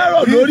 Òjò yẹn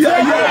rọ̀ lórí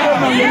ayé rẹ̀.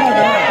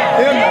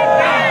 Amen.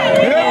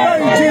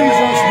 Amen in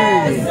Jesus'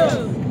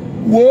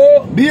 name.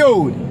 Wo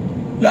Behold,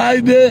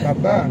 Láìdé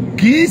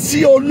kì í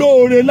sí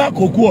olóore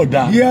lákòókò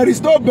ọ̀dà. there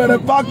is no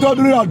benefactor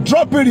during a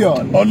drought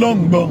period.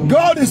 Ọlọ́ngbọ́n.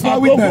 God is my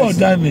Àkókò witness.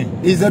 ọ̀dà ni.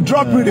 It's a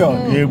drought period.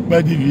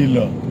 Èèpẹ́ ti fi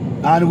lọ.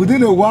 And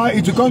within a while,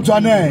 it will come to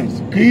an end.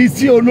 Kì í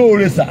sí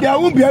olóore sà. There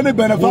won't be any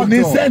benefactor. Kò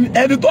ní sẹ́ni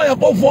ẹni tó yẹ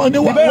kó fún ọ ní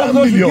The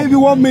benefactor should give you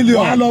 1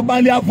 million. Wà á lọ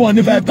bá lé fún ọ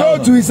ní 5,000. Go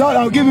to his house,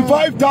 I'll give you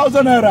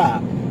 5,000 naira.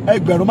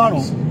 Ẹgbẹ̀rún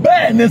márùn-ún.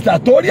 Bẹ́ẹ̀ ni sà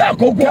torí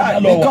àkókò ọ̀dà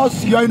lọ wà.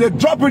 Because you are in a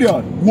drop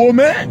period. Wò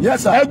mẹ́.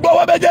 Yes, sir. Ẹ gbọ́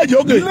wọ́n méjèèjì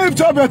òkè.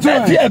 Lift up your two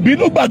hands. Ẹ ti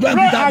ẹ̀bínú gbàdúrà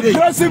mi jáde. Pray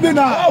aggressively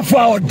now.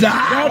 Ọ̀fà ọ̀dà.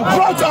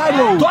 Drop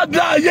arrow. Tó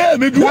dá ayé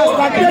mi dúró. That's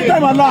my great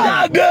time alive.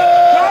 Jáde.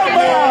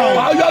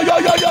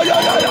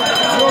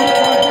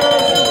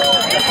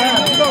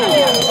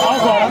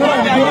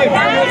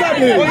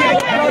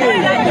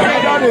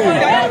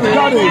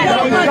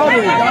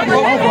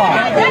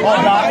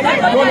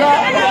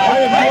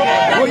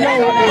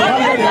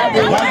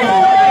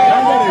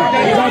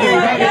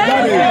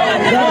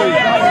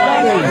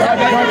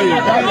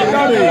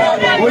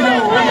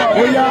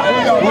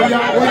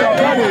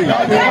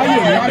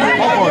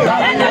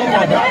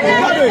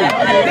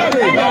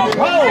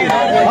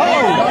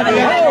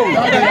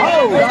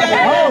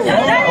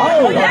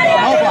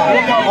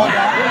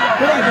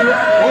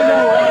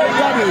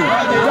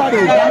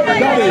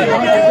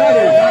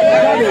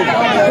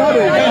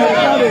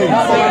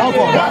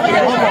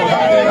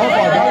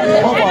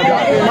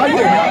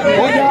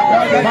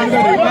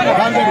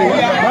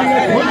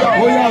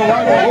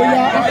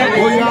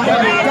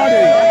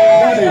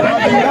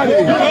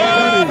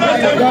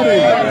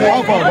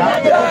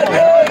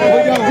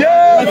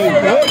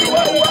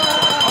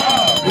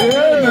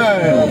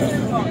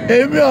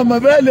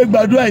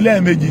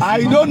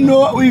 I don't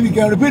know if we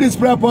can repeat this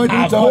prayer point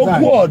each other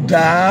time.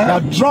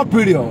 That drop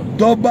period.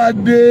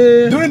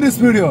 During this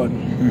period.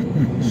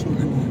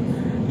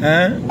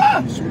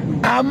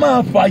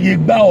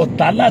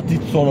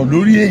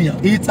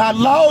 It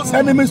allows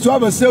enemies to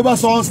have a silver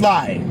sworn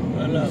slide.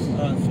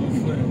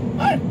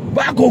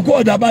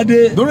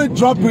 During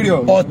drop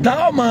period,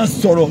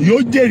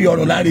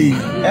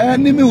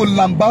 enemy will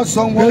lambast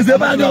someone. We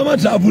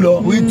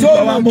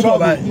told him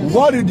trouble.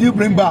 What did you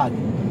bring back?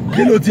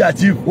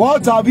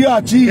 What have you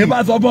achieved?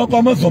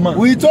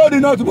 We told you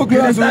not to book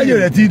class.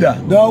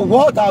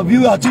 What have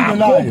you achieved in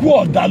life?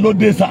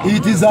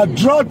 It is a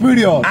drought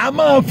period.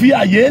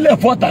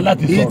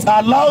 It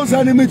allows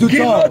enemy to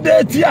talk.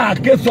 But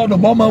the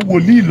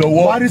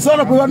son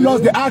of God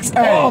lost the axe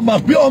head.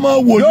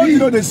 Don't you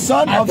know the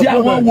son of the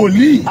prophet?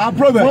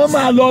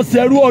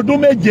 They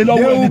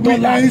will be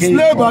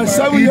enslaved by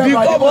 7 years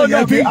by the owner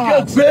of the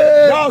axe.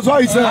 That's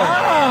what he said.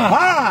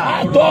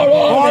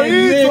 For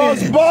it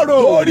was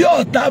borrowed.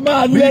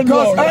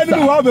 Because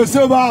enemy will have a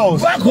silver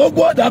house. During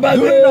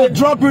the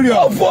drop period,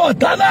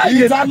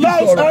 it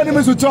allows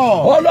enemies to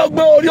talk. A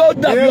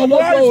wise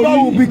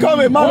man will become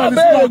a man of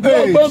his own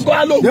age.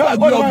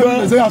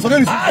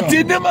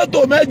 He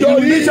will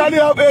literally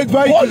have 8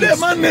 vehicles.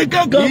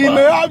 He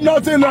may have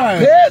nothing left.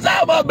 He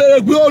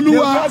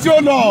will ask you,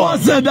 Lord,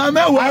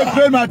 I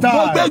pray my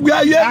time.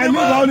 I live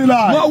only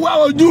life.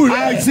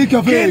 I seek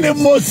your face.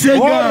 What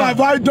have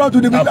I done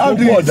to the without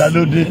this?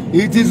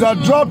 It is a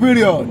drop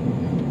period.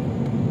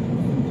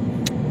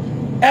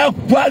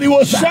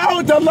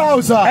 Shout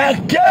aloud, sir.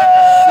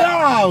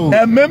 Shout.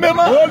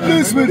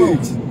 Holy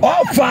Spirit.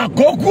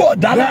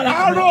 The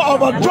arrow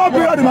of a drop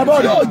period in my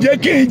body that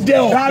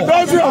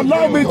doesn't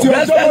allow me to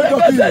enjoy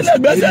your things.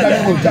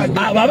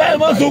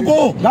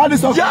 That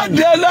is okay.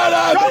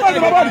 Come on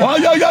in my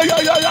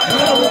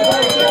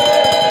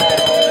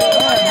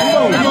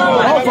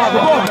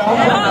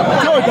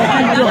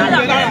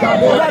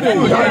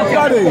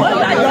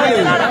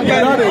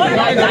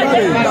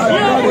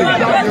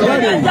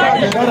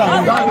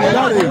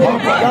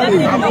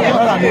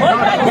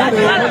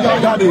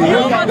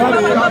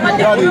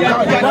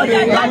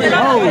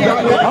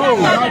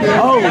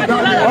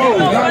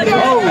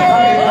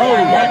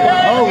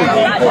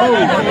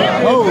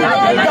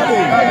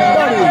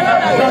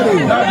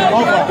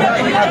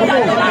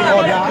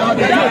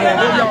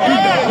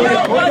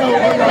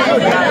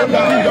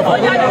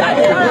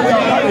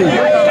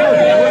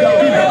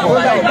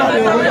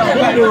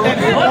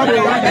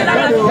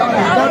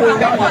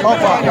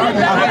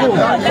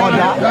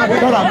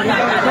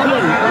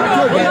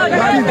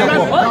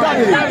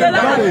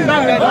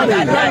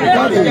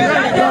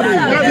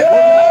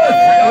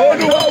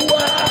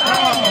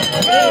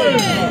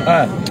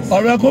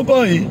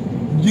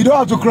You don't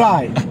have to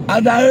cry.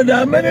 And there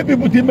are many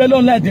people who are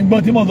online.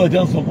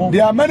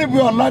 There are many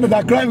people online that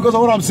are crying because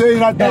of what I'm saying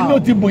right now.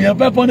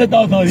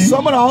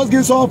 Someone has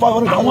given someone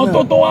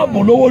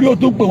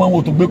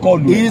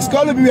 500,000. He is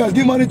calling people he has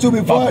given money to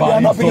before they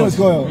are not picking his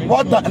call.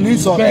 What an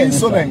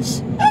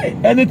insolence.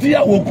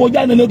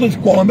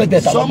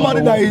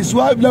 Somebody that his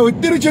wife left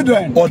with 3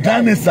 children.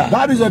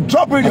 That is a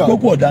drop period.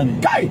 Someone that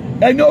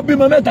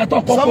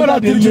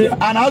 3 children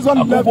and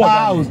husband left the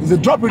house is a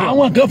drop period. Some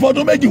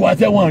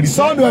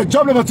were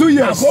job for 2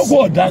 years.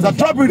 It's a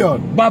drop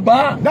period.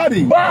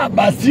 Daddy, if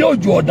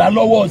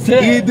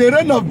the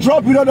reign of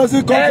drop period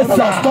doesn't come from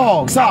the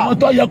store, sir,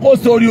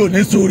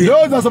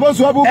 those are supposed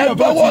to have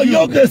open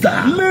your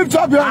lift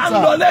up your hands. We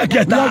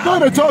are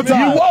going to talk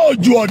time.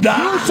 You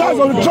shout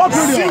on the drop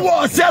period.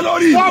 ṣiṣẹ́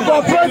lórí. Stop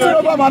operating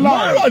over my life.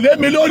 Má rọ̀ lé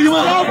mi lórí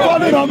mọ́. Stop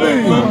falling on me.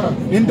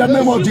 In the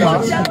name of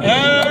Jesus.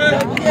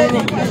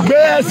 Gbé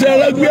ẹsẹ̀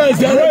rẹ, gbé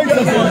ẹsẹ̀ rẹ, gbé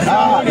ẹsẹ̀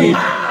rẹ.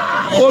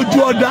 Ojú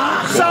ọ̀dá.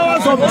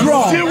 Showers of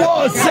drought. Tí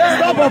wọ́n ṣe.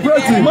 Stop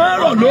operating. Má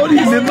rọ̀ lórí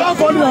mi. Stop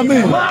falling on me.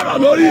 Má rọ̀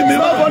lórí mi.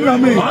 Stop falling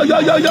on me.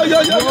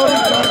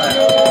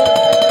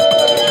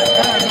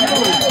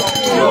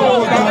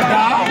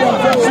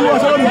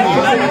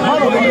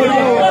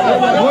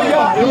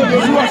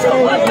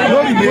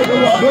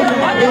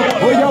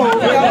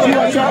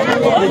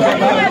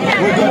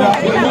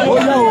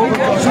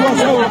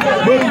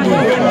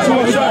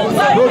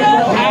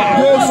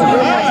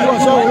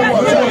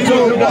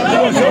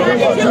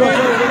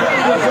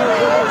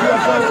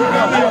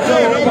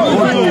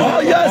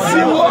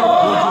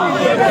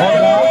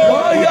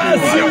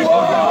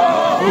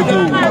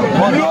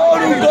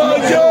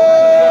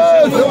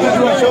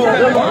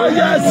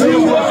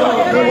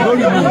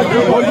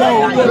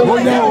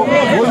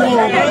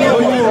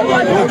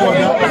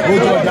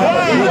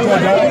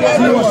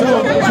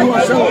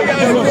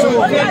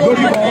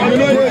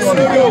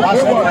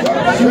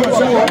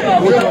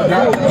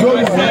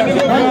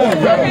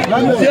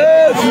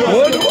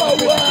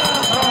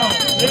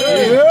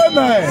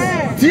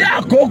 Tí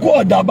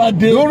àkókò ọ̀dà bá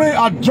dé, during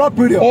a drought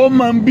period, ó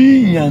máa ń bí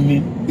ìyàn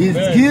ni. It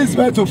gives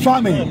birth to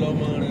famine.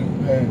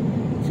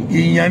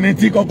 Ìyàn ni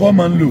tí kọ́kọ́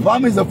máa ń lò.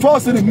 Famine is the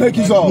first thing it makes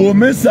use of. Wò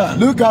mí sà.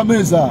 Look at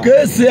me, sir.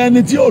 Kéèsì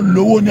ẹni tí ò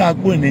lówó ní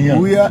àpò ènìyàn.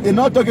 We are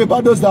not talking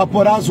about those that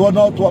poor as well,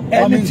 not what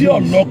famine is. Ẹni tí ò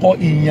lọ́kọ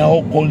ìyàn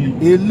ọkọ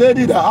ni. A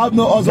lady that have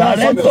no husband.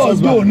 Director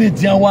ọdún òní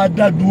tí wọ́n á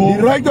dá dúró.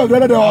 Director of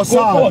the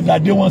hospital. Àkókò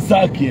ọ̀dàdé wọn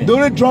sáàkì ẹ̀.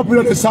 During drop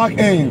period they sack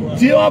him.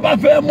 Tí wọ́n bá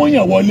fẹ́ mú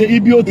yàn wọlé,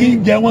 ibi ó ti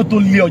ń jẹ wọ́n tó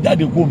lé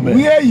ọ̀jáde kó mẹ́.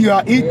 Where you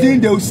are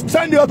eating, they will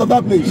send you out of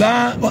that place.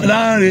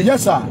 Láàrin.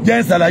 Yes, sir. Jẹ́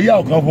ìsàlàyé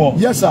ọ̀kan fún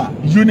ọ. Yes, sir.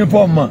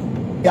 Uniform man.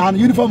 An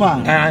uniform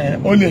man.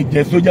 Ó lè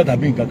jẹ́ sójà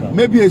tàbí nǹkan kan.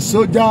 Maybe a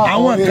soldier.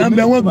 Àwọn kan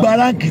bẹ wọ́n gba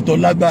ránkì tó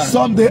lágbára.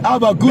 Some they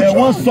have a good. Bẹ̀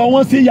wọ́n sọ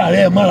wọ́n sí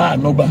yàrá ẹ̀ mọ́ra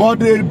ànúgbà. But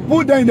they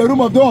put them in the room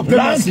of those of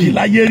ránkì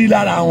láyé rí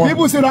lára wọn.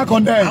 People say rank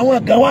on them.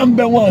 Àwọn kan wá ń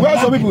bẹ wọn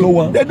ránkì tó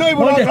wọn. They don't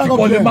even have rank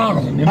on them.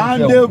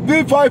 And they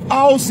build 5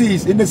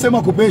 houses in the same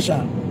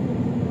occupation.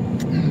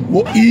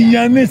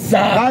 Ìyẹn ní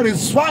sá. That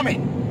is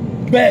famine.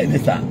 Bẹ́ẹ̀ ni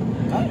sá.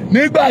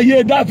 Nígbà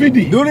ayé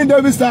Dáfídì. During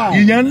David's time.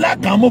 Ìyẹn ńlá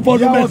kan mú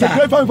fọdún mẹ́ta. There was a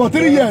great famine for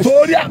 3 years.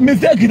 Torí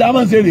mistake dá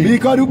máa ń ṣe rè.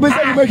 Because the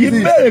mistake you make is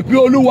this. Kì í béèrè pé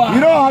Olúwa.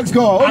 You don't ask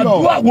God. Oh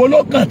Lord. Àdúrà wo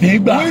ló kàn tí ń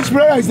gbà? Which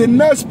prayer is the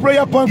next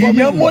prayer point for me?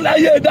 Ìyẹn mú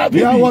láyé Dáfídì.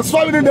 There was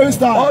famine in David's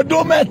time.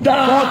 Ọdún mẹ́ta.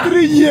 For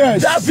 3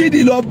 years.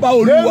 Dáfídì lọ bá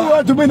Olúwa. David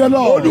went to meet the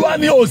Lord. Olúwa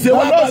ní òsè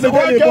wá bá mi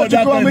kọ́ lè bọ̀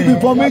dákẹ́ni.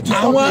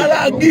 Àwọn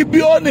ará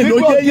Gíbíónì ló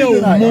jẹ́ yẹn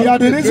ò mú.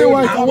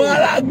 Àwọn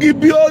ará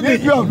Gíbíónì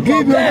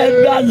ẹ̀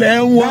dalẹ̀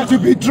wọn. That you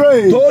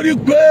betray. Torí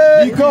pé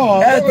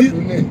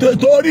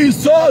torí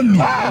Sọ́ọ̀lù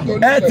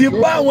ẹ ti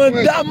bá wọn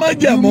dá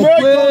májẹ̀mú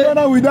pé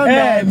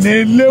ẹ ní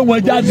lé wọn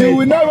jáde.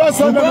 Ṣùgbọ́n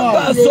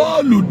bá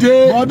Sọ́ọ̀lù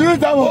dé ó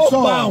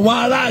pa àwọn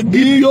ará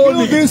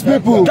Gíbíónì.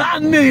 Ta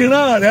ni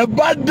ìran rẹ̀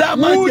bá dá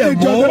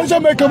májẹ̀mú?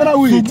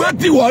 Ṣùgbọ́n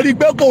tí wọ́n rí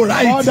pé kò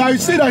ráìtì.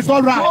 Tó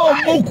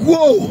mú kú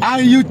o.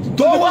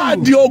 Tó wá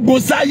di ogun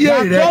sáyé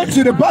rẹ̀.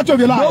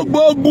 Gbogbo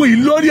ogun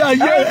yìí lórí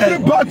ayé rẹ̀.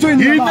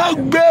 Iná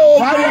gbé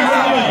ogun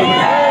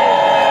rẹ̀.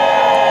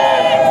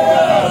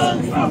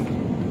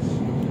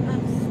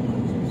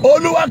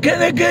 Olúwa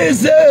kéréké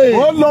ṣe.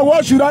 Oh Lord,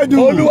 what should I do?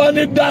 Olúwa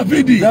ní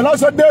Dáfídì. The Lord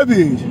said,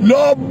 David.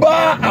 Lọ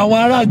bá àwọn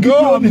ará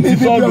Gíbíónì tí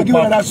Sọ́ọ̀lù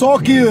pa.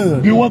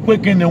 Bí wọ́n pé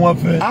kí ni wọ́n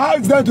fẹ́.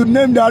 Ask them to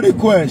name their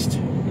request.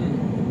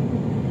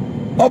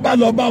 Ọba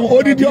lọ bá wọn,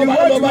 odidi ọba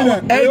lọ bá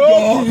wọn. Ẹ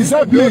jọ̀ọ́. He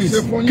said, please.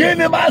 Kí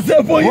ni máa ṣe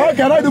fún yín? What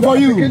can I do for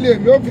you?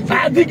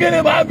 Àti kí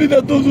ni máa fi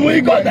tètò sùn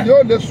yín kọ́dà?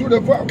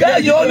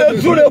 Kẹ́yìn ó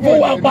lè súre fún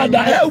wa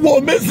padà. Ẹ wo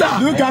mi sà.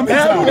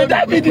 Ẹrú ni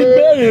Dáfídì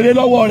béèrè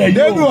lọ́wọ́ rẹ̀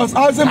yìí o.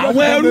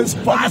 Àwọn ẹrú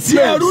àti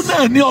ẹrú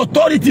náà ní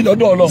authority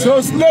lọ́dọ̀ Ọlọ́run.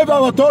 So slave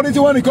have authority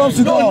when it comes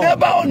to God. No,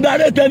 never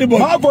underrate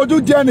anybody. Má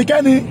fojú jẹ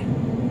ẹnikẹ́ni.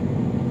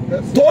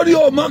 Torí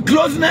o mọ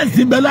closeness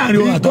ń bẹ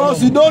láàrin wa.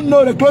 Because you don't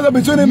know the closeness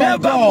between him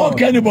and God. Never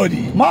mock anybody.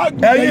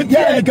 Ẹyin tí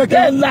tẹ́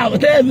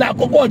ẹ̀ la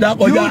kókó ọ̀dà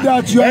kọjá.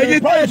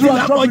 Ẹyin tẹ́ ẹ̀ ti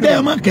la kọjá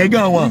ẹ̀ má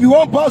kẹ́gàn wọn. If you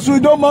won't pass through,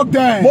 don't mock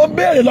them. Mo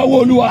béèrè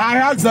lọ́wọ́ Olúwa. I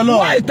ask the Lord.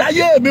 Why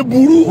ìtayé mi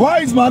burú? Why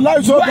is my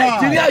life so bad? Why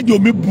ìtìrí àjò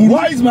mi burú?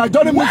 Why is my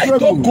journey miserable?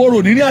 Why ìtọ́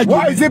korò nínú àjò mi?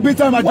 Why is it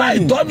bitter in my Why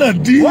journey?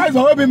 ìtọ́nà dí? Why is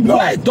my way being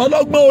blocked? Why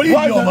ìtọ́lọ́gbọ́n orí mi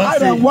ọ̀mọ́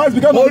sí?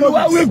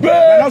 Olúwa wípé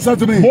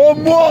mo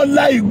mú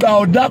ọ̀la ìgbà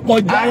ọ̀dà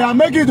kọjá. I am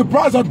making the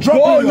price of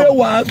dropping you. Kó lè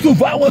wàásù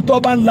fáwọn tó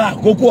bá ńlá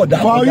àkókò ọ̀dà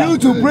kọjá. For you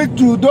to bring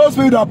to those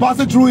people that are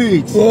passing through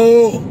it.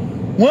 Oh.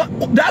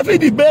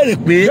 Dáfídì béèrè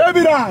pé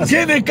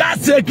kí ni ká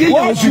ṣe kí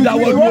yóò fi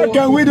dáwọ́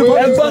dúró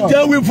ẹgbọ́n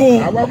tẹ́ wí fún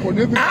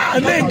a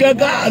ní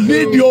kankan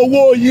nídìí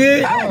owó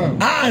yín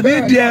a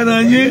nídìí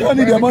ẹran yín a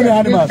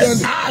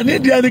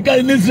nídìí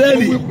ẹnikẹ́ni ní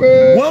Ísírẹ́lì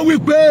wọ́n wí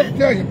pé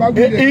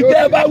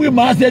ìtẹ́ bá wí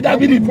máa ṣe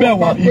Dáfídì bẹ̀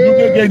wọ́n ìlú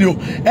kékeré ni o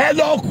ẹ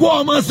lọ kó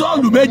ọmọ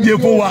Sọ́ọ̀lù méje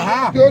fún wa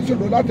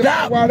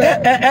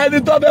ẹni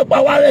tó fẹ́ pa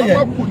wá rẹ̀ yẹn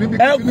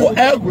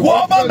ẹ kó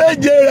ọmọ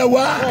méje rẹ̀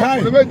wá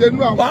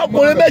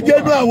ọkùnrin méje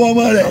nú àwọn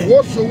ọmọ rẹ̀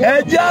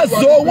ẹ jẹ́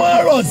àṣọ wọn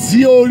rọ̀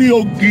sí orí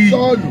ògì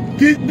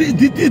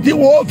tí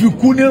wọ́n fi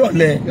kú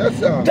nírọ̀lẹ́.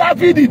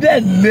 Dáfídì dẹ̀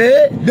lé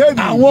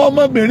àwọn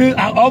ọmọbìnrin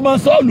ọmọ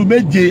Sọ́ọ̀lù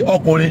méje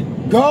ọkùnrin.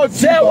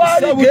 Ṣé wá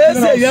rí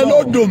kéésì yẹn ló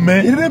dùn mí?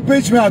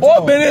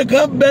 Obìnrin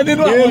kan bẹ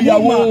nínú àwọn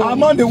ìyàwó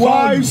among the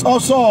wives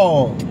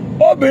also.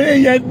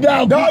 Obìnrin yẹn dá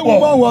púpọ̀. That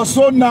woman was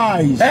so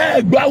nice.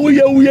 Gba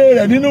wúyewúye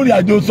rẹ̀ nínú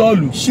ìrìnàjò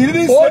Sọ́ọ̀lù. She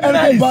didn't say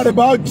anything bad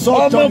about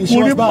Saul's journey.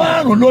 Ọmọkùnrin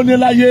márùn-ún ló ní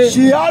láyé.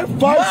 She had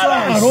 5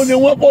 sons. Márùn-ún ni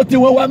wọ́n kó tí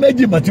wọ́n wá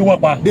méjì mọ̀ tí wọ́n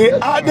pa. They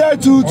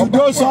added 2 to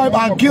those wives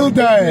and killed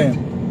them.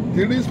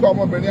 Tìrísìkò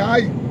ọmọbìnrin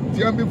Áì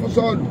tí wọ́n bí fún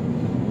Sọ́ọ̀lù.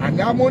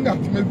 Àní Ámónì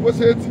àti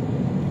Mèfíbóṣẹ́tì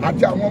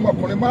àti àwọn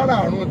ọmọkùnrin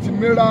márùn-ún ti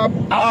Mérábù.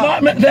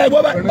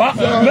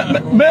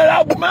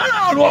 Mérábù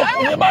márùn-ún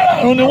ọkùnrin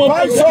márùn-ún ni wọ́n pa.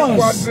 5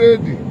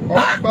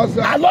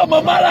 sons. Alọ́mọ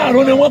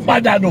márùn-ún ni wọ́n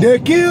padà nù. They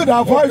killed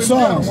our 5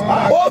 sons.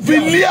 Ó fi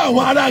lé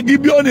àwọn ará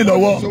Gíbíónì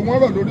lọ́wọ́.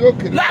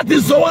 Láti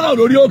sọ wọ́n náà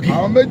lórí òkè.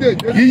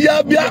 Ìyá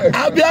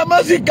abiyamọ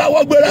sì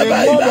káwọ́ gbéra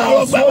báyìí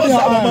láàárọ̀ pé wọ́n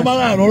sábà ọmọ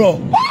márùn-ún rọ̀.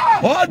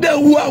 Wọ́n dẹ̀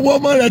wu àwọn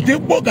ọmọ rẹ̀ tí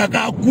ń pò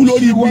kàkà kú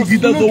lórí ibi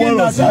ìgídẹ́ tó wọ́n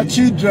rọ̀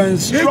sí.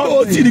 Nígbà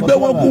ó ti rí pé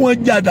wọ́n kú wọn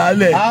jà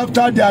dálẹ̀.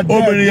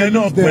 Obìnrin yẹn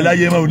náà pẹ̀lú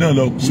ayé máa náà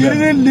lọ kú. She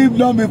didn't live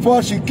long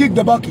before she kicked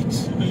the bucket.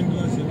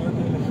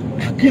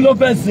 Kí ló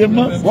fẹ́ ṣe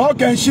mọ́? What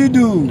can she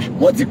do?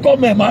 Wọ́n ti kọ́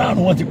mẹ́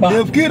márùn-ún wọ́n ti pa.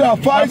 They've killed her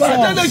 5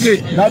 sons.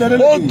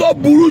 Ohun tó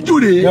burú jù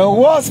rèé. The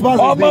worst part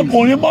of this.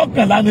 Ọmọkùnrin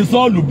mọ́kànlá ni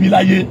Sọ́ọ̀lù bí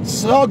láyé.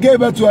 Saul gave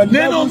birth to 11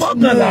 nínú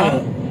mọ́kànlá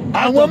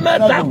àwọn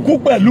mẹ́ta kú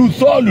pẹ̀lú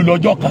Sọ́ọ̀lù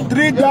lọ́jọ́ kan.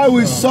 3 died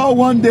with Saul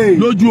one day.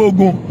 Lójú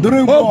ogun.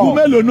 During war. Ogun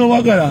mélòó ní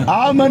mọ́kànlá?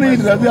 How many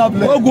did they have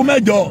left? Ogun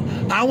mẹ́jọ.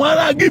 Àwọn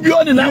ará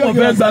Gíbíónì láwọn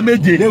fẹ́ gba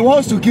méje. They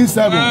want to kill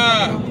 7.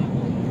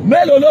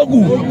 Mélòó ló kù?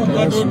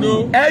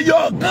 Ẹyọ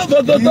kan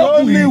ṣoṣo tó kù yìí. The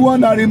only one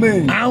that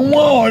remains. Àwọn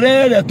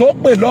ọ̀rẹ́ rẹ̀ tó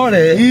pè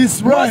lọ́rẹ̀ẹ́.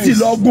 His friends. Wọ́n sì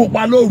lọ gún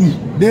pa lóru.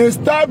 They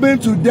stabbed him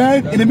to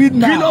death in the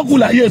midnight. Kí ló kù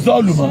láyé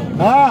Sọ́ọ̀lù mọ́?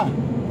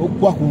 Ó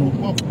kú àkùrọ̀.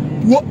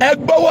 Ẹ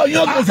gbọ́wọ́ yín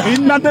ọ̀gbìn sá.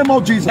 In the name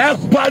of Jesus. Ẹ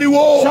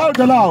pariwo. Shout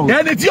aloud.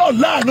 Ẹni tí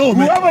ọ̀la àánú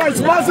mi. Whoever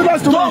is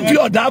merciless to me. Tó fi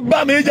ọ̀dà bá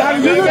mi jà.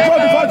 And you try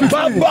to fight with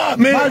me. Bàbá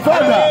mi. My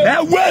father. Ẹ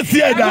wé sí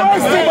ẹ̀dá.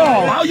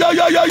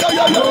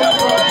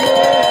 Ayọ̀yọ̀yọ̀yọ̀yọ̀.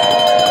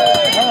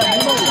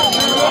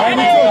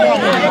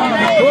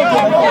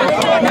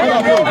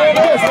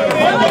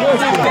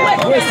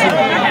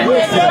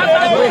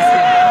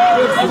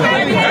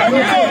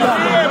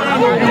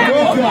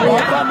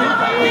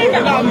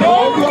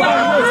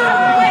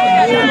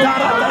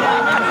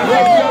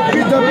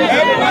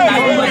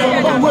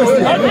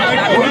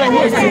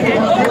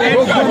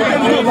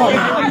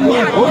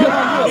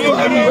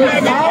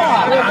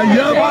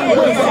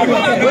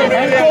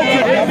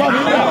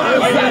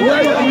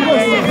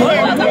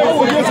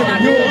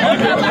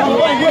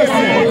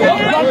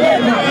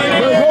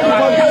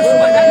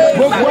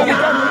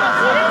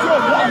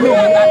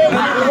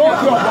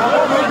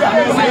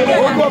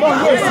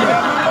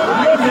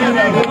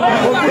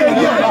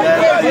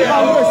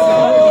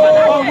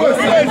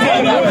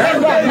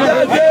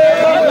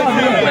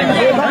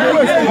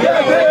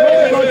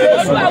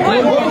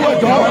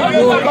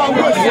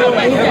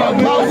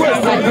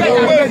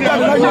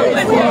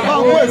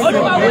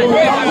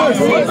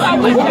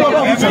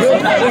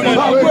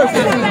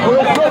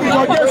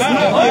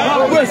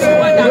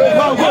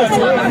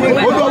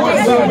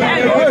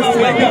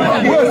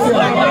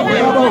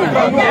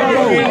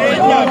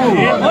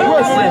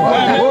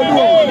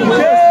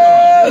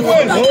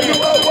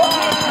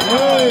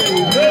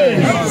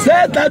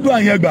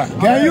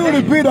 Can you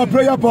repeat the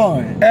prayer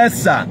point?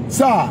 Sir.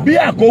 Bí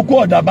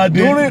àkókò ọ̀dà bá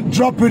dé. During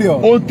drop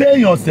period. Ohun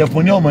téèyàn ṣẹ̀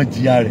fún ní ọmọ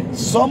jìyà rẹ̀.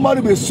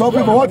 Somebody be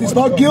suffering for what is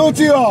not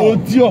guilty of. Ohun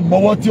tí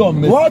ọmọwọ́ tí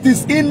ọmọ. What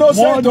is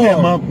innocent of. Wọ́n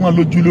dẹ̀ máa pọ́n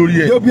lójú lórí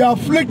ẹ̀. They will be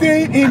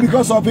afflicting him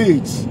because of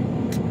it.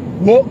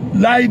 Wo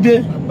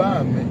Láìdé.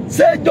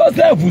 Ṣé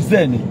Joseph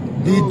ṣẹ̀ ni?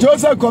 Did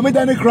Joseph commit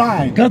any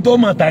crime? Kán tó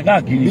máa ta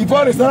káàkiri.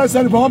 Before they started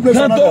selling from one place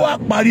to another. Kán tó wá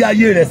parí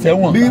ayé rẹ̀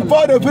sẹ́wọ̀n.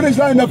 Before they finished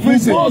life in the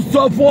prison. Wọ́n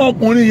sọ fún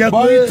ọkùnrin yẹn pé.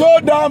 But he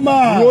told that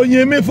man.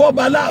 Ròyìn mi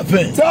fọ́ba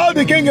láàfin. Tell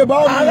the king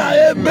about me. Ara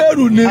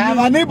Ebéèrù ni mi. I am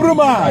an Hebrew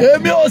man.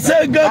 Èmi ò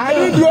ṣe gángan. I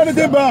didn't do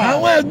anything bad.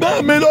 Àwọn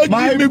ẹ̀gbọ́n mi ló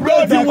jí mi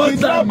gbé tí wọ́n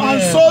tà mí.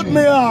 And sold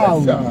me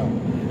out.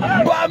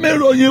 Bá mi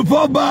ròyìn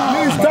fọ́ba.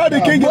 Please tell the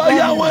king about me.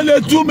 Bóyá wọ́n lè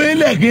tú mi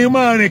ilẹ̀ kí n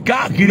máa rìn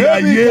káàkiri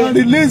ayé. Maybe he can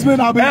release me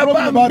and I'll be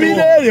broken about the world.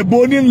 Ẹ bá ń bí léèrè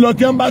bo ní lọ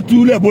tí wọ́n bá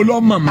tú ilẹ̀ bó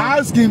lọ́ mọ̀ mọ́.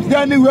 Ask him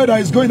anywhere that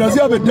he's going. Does he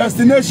have a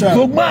destination?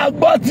 Ṣùgbọ́n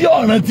agbọ́ tí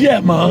ọ̀ràn tí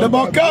ẹ̀ mọ́. The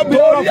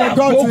vocabulary of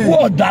forgotten. Àkókò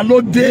ọ̀dà ló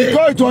dé.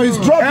 Because it was his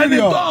drop Ẹni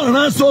period. tó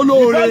rán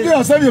sólóore.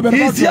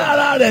 Iṣẹ́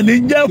ara rẹ̀ ní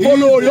jẹ́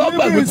fólóore. Ó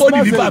gbàgbé kó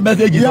deliver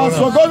message He has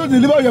forgotten to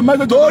deliver your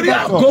message to the torí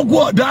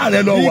àkókò ọ̀dà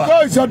rẹ̀ lọ wà.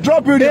 Because it's your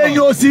drop period. Èyí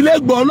ò sì lè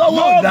gbọ́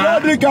lọ́wọ́ ọ̀dà.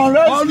 Nobody can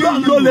rescue you.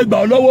 Ọlọ́run ló lè gbà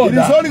ọ́ lọ́wọ́ ọ̀dà. It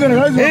is only going to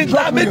rescue you.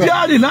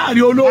 Intermediary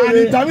láàrin olóore.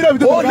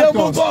 Ó lè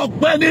mú kó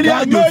pẹ́ nílé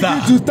àjòsà.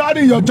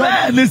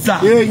 Bẹ́ẹ̀ ni sà.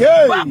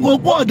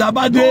 Bákòókò ọ̀dà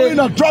bá dé.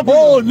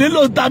 Ó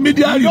nílò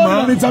intermediary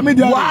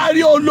mọ́. Wà á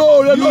rí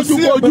olóore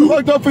lójúkojú.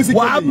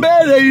 Wà á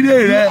béèrè ire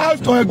rẹ̀.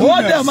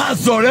 Ó dẹ̀ máa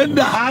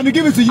surrender. A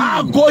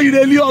kó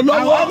ire lé ọ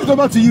lọ́wọ́.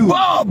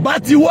 Bọ́ọ̀ bá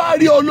ti wá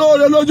rí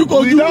olóore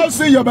lójúkojú.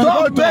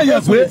 Tó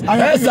bẹ̀yẹ̀ pé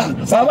ẹ̀sà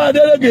bàbá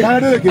Adélékè.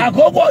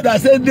 Àkókò ọ̀dà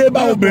ṣe ń dé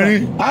bá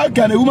obìnrin.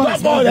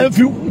 Bàbá rẹ̀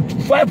fi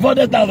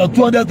 500,000,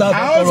 200,000.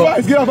 Her husband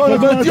is giving her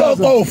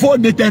 500,000.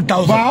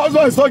 10,000. But her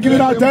husband is not giving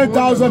her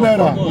 10,000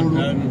 naira.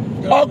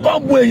 Ọkọ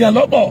bu èèyàn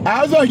lọ́pọ̀. Her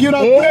husband is giving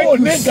her breakfast.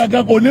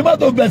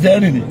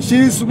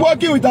 She's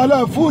working with her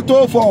love, food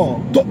to for.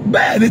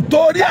 Bẹ́ẹ̀ni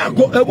torí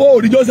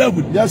àkókò Joseph.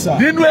 Yes, sir.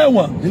 Nínú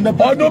ẹ̀wọ̀n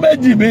ọdún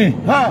méjì mi.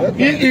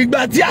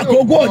 Ìgbà tí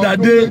àkókò ọ̀dà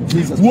dé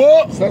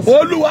wo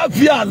Olúwa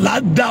fi àlá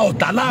da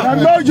ọ̀tá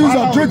láàmú.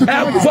 Ẹ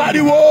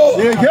pariwo.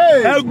 Ẹ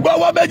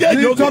gbọ́wọ́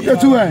méjèèjì òkè.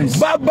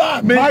 Bàbá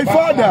mi. My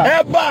father. Ẹ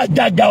bá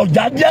àjàgà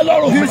ọ̀jà díẹ̀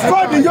lọ́rùn.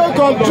 Destroy the yoke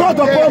of drought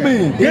upon me.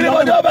 Kí ni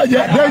wọ́n jẹ́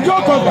bẹ̀jẹ̀? The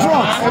yoke of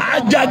drought.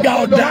 Àjàgà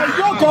ọ̀dà. The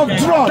yoke of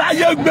drought.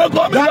 Táyé gbé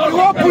kọ́ mi lọ́rùn.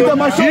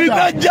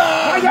 Iná já.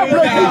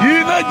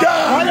 Iná já.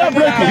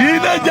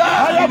 Iná já.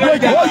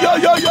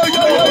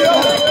 Yo.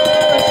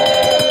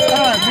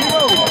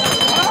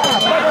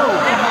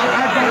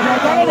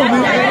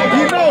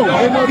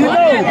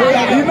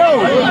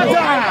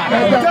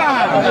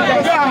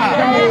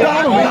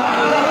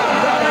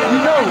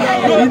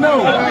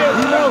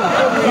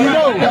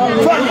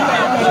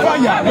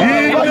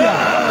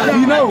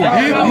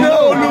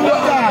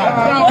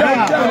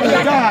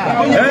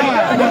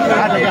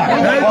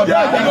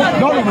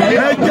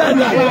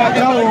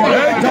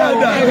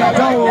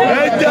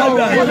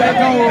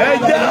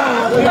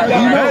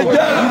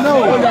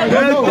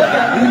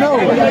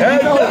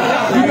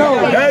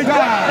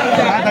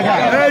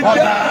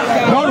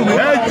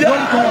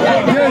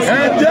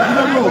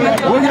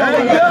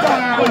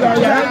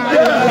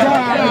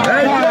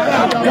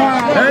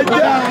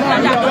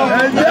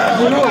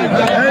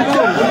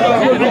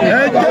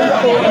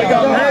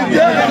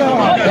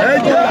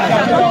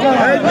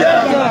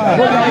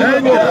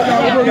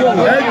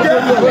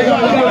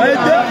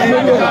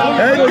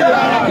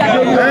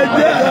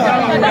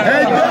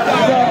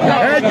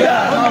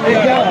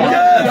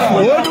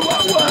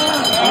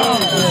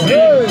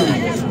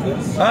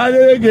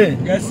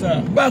 Yes,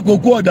 sir.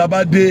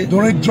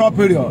 During drought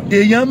period,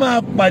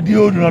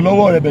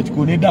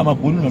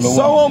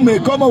 someone may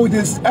come up with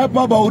his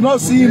helper but will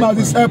not see him as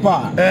his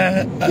helper.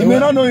 He may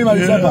not know him as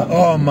his helper.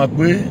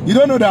 You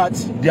don't know that?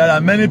 There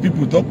are many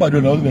people talk about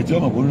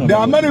There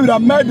are many who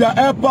have met their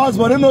helpers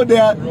but don't know they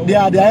are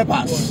their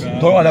helpers.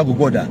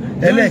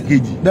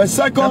 The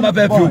second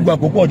point,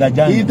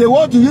 if they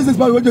want to use this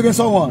power against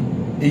someone,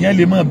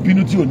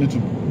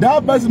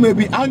 that person may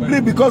be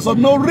angry because of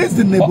no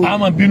reasonable.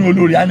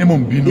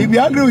 If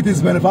you're angry with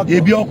his benefactor,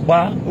 don't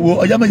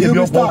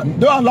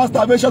allow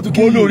starvation to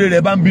kill you.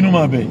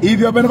 If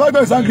your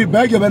benefactor is angry,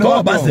 beg your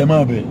benefactor.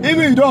 Even if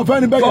you don't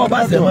offend him, beg your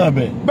benefactor.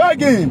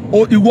 Beg him.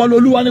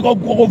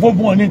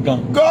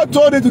 God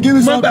told him to give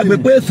you something.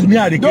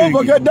 Don't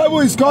forget, devil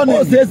is cunning.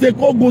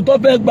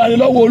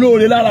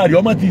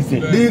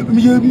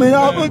 You may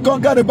have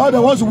conquered the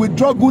battle once you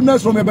withdraw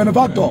goodness from your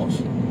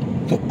benefactors.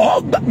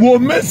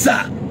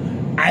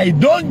 I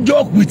don't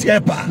joke with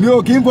helper.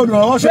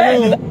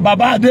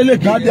 Baba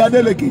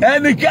Adeleke.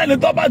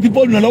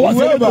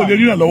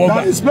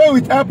 That is playing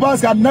with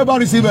helpers can never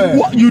receive it.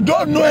 You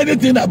don't know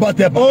anything about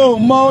helper. Oh,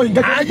 more. A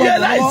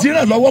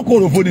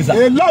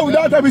law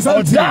without help is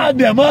empty. And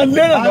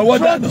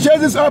chase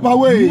this help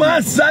away. In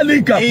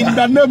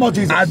the name of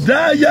Jesus. Our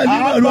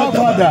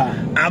Father.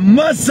 In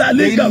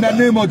the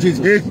name of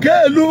Jesus.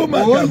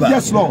 Oh,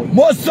 yes, Lord.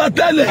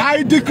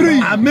 I decree.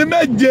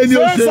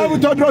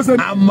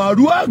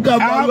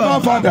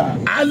 Our Father.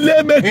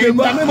 In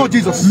the name of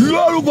Jesus. In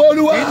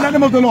the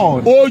name of the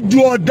Lord.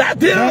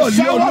 The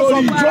showers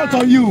of drought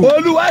on you.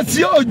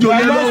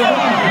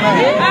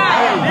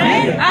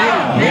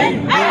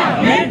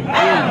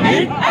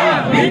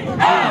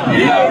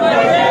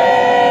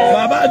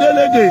 Baba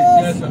Adeleke.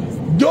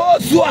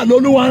 Joshua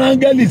lolúwa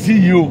áńgẹ́lì sí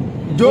yìí o.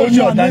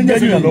 Joshua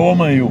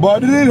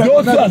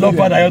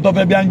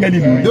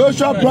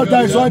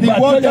brother is what he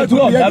wanted to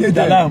be educated.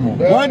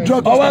 One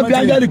drug was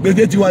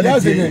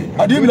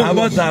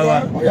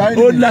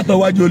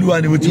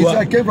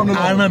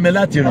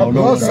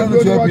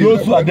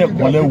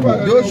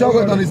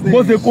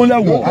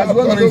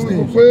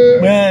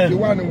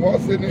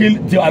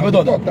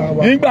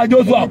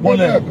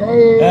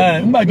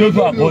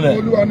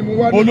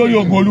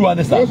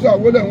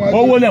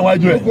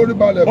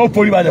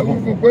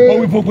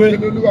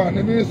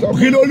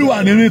kí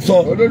lolúwa ní sọ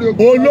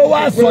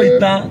olówó sọ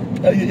ìtàn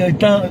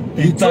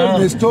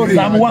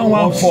Psalm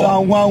 114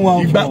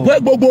 ìgbà pé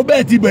gbogbo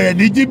bẹ́ẹ̀ ti bẹ̀rẹ̀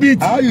ní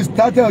Íjíbítì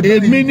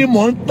èmi ni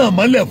mò ń tàn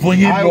mọ́lẹ̀ fún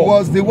yín lọ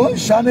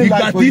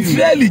ìgbà tí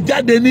Ísírẹ́lì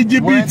jáde ní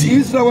Íjíbítì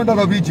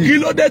kí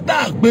ló dé tá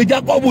a pè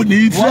Jákọ́bù ní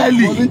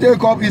Ísírẹ́lì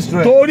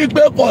torí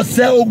pé kò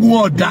ṣẹ́ ogun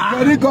ọ̀dá.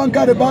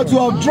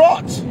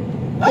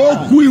 Ó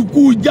kú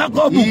ikú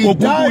Jacob kò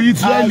kúkú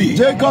Israeli.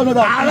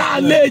 Ará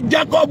ilé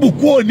Jacob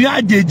kú ní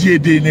àjèjì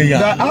èdè ènìyàn.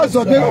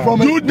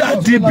 Júdà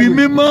di bí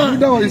mímọ́.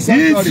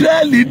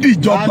 Israeli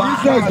dìjọba.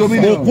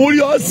 Òkúri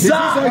ọ̀sá.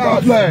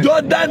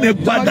 Jọ́dánì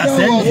padà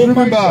sẹ́yìn.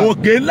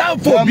 Òkè ńlá ń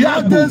fò bí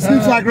àgbò.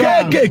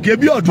 Kéékèèké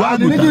bí ọ̀dọ́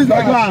àgùntàn.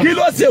 Kí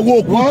ló ṣe wo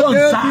òkú tó ń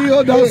sá?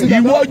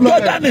 Ìwọ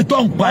Jọ́dánì tó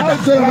ń padà.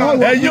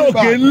 Ẹ̀yin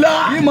òkè ńlá.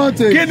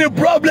 Kí ni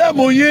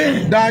pírọ́blẹ́mù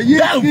yín? Dá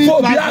ń fò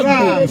bí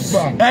àgbò.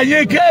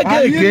 Ẹ̀yin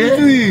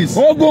kéékèèké. this?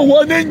 Ogun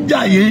wo ni ń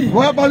jà yìí?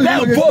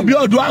 Lẹ́yìn fún òbí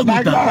ọ̀dọ́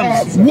àgùntàn.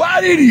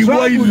 Wárìrì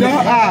ìwọ ilẹ̀.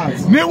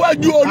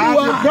 Níwájú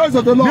Olúwa.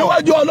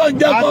 Níwájú Ọlọ́run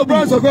Jákọ́bù.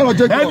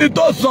 Ẹni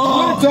tó sọ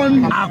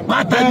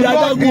àpáta di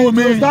adágún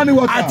omi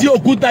àti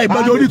òkúta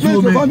ìbọ̀dọ̀ orísun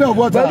omi.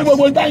 Pẹ̀lú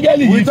gbogbo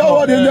tángẹ́lì yìí sọ.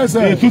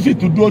 Èṣù sì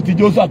tún dúró ti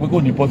Jóṣúà pé kò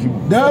ní possible.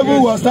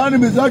 Devil was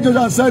standing beside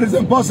Joshua and said it's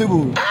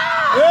impossible.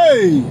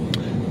 Hey!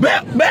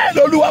 Bẹ́ẹ̀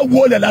lolúwa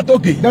wọlé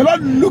látòkè.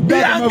 Bí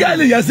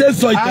áńgẹ́lì yẹn ṣe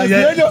sọ ìtàn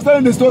yẹn,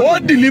 ó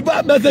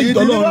deliver message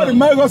tọ́lọ́run.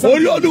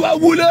 Orí Olúwa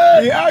wúlé.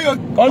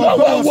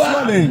 Ọlọ́wọ́ wá.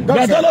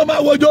 Gbàtọ́lọ́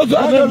máa wo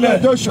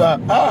Joshua.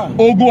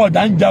 Ogun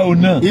ọ̀dà ń ja òun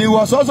náà. He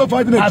was also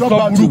fighting a drug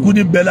battle. Aṣọ burúkú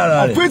ní bẹ́ẹ̀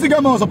lára rẹ̀. A filthy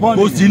garment was upon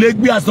him. Kò sì lè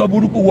gbé aṣọ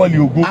burúkú wọlé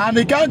ogun. And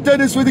he can't take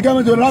this filthy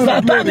garment to the land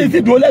of glory. Sátánì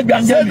sì dúró lẹ́gbẹ̀ẹ́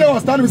áńgẹ́lì. Satan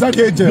was standing beside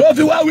the angel. Ló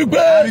fi wá wípé.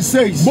 And he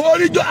says.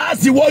 Boríjọ́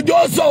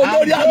àsìwọ́jọ́ sọ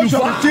olórí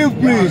àlùfáà.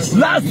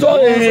 Lásọ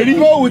èrì.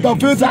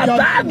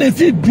 Sátánì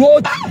sì dúró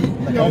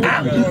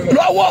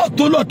lọ́wọ́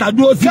tó lọ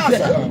tàdúró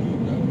síbẹ̀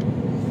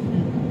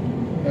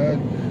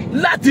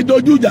láti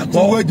dojú ìjà kọ.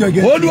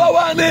 Olúwa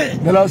wá ní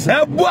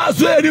ẹ bú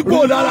aṣọ èrì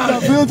kúrò lára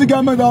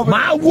rẹ̀.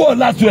 Màá wọ̀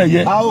láṣọ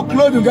ẹ̀yẹ. I will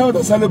clothe him with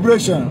a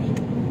celebration.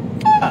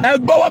 Ẹ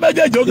gbọ́wọ́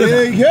méjèèjì ó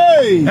kẹsàn.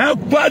 Ẹ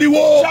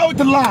pariwo.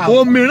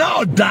 Òmìnira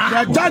ọ̀dà.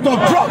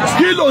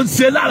 Kí ló ń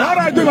ṣe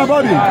lára?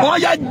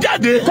 Ọ̀yá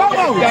jáde.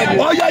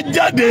 Ọ̀yá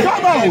jáde.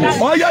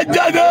 Ọ̀yá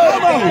jáde.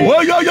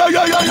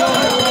 Oyoyoyoyoyo.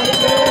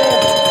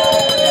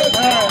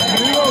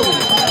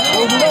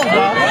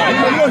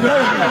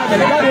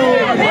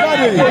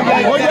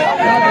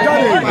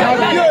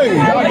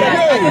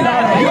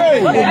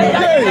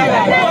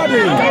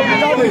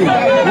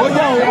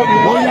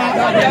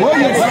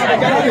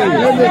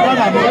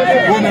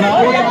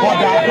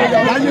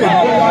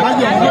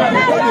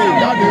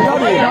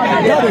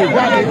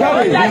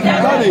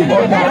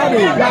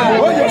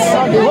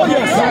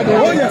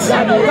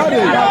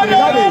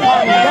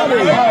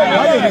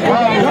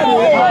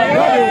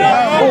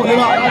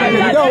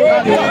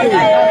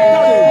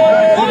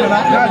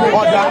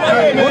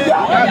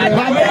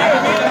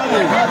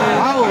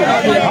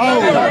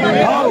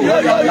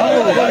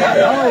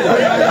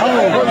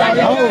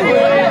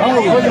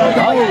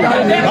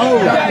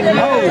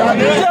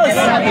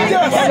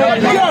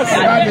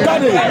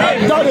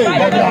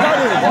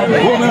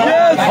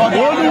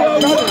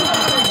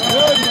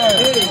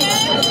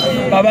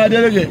 Baba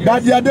Adeleke.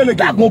 Daddy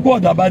Adeleke. Àkókò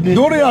ọ̀dà bá dé.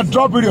 During a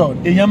drought period,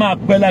 èèyàn máa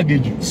pẹ́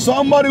lágejù.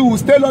 Somebody will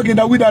stay long in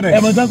the wilderness. Ẹ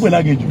mọ̀ tán pé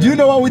lágejù. Do you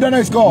know what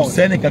wilderness is called?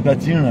 Sẹ́ni kankan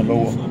tí ń ràn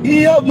lọ́wọ́.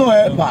 He have no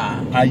helper.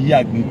 Ayé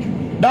àgbejù.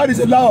 That is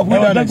a law of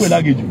wilderness.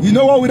 You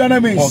know what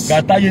wilderness means?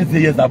 Ọ̀gá táyé ń ṣe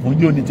yẹsà fún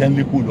jẹ́ òní tẹ́ ń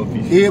lé kó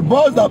lọ́fíìsì. A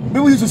boss that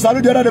people used to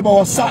salute the other day but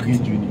was sacked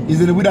is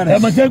in the wilderness. Ẹ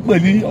mọ̀ tẹ́ pè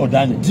ní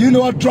ọ̀dà ni. Do you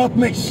know what drought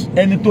means?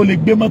 Ẹni tó lè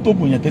gbé mọ́tò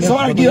bò yẹn tẹ́lẹ̀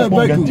Someone give a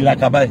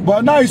vehicle,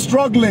 but now he's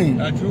struggling.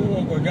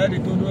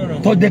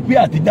 Tọ́jẹ́ pé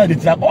àtijáde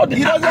ti àkọ́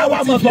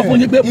àwa máa sọ fún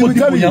yín pé mo ti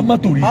bò yẹn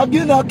mọ́tò rí. I've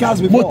given out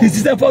cars before. Mo ti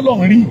ṣiṣẹ́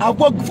fọ́lọ́run rí. I've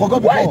worked for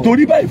God before. Why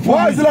torí báyìí fún mi?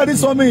 Why is it like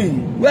this for me?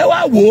 Wẹ́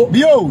wá wò ó.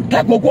 Behold.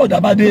 Kápọ̀kọ̀ ọ̀dà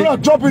bá dé.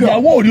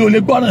 Ìyàwó òrí ò lè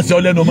gbọ́ràn sí ọ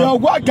lẹ́nu mọ́. Your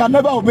wife can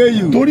never obey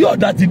you. Torí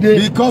ọ̀dà ti dé.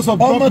 Because of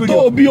drop period. Ọmọ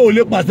tó bí ò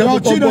lè pàṣẹ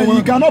fún children,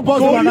 you cannot pass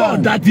torí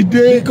ọ̀dà ti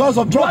dé. Because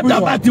of drop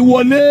period. Wọ́n dàbà ti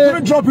wọlé.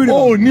 During drop period.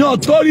 O ní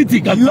authority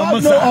kankan mọ́ sá. You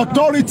have no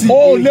authority.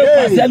 O lè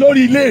pàṣẹ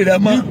lórí ilé rẹ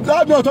mọ́. You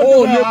have no authority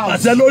over your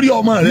house. O lè pàṣẹ lórí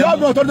ọmọ rẹ. You have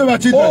no authority over your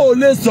children. O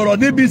lè sọ̀rọ̀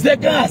níbi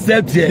iṣẹ́ kan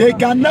accept yẹ. They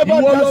can never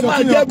ìwọ ló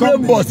máa jẹ́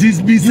brain boss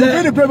ibi iṣẹ́. You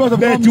be the brain boss of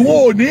the company. Bẹ̀ẹ̀ tí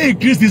wọ́n ò ní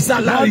increase the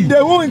salary.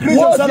 They won't increase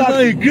your salary. Wọ́n ti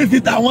máa increase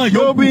it àwọn yòókù.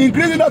 You'll be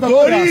increasing that of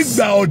others. Torí others.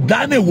 ìgbà ọ̀dá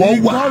ni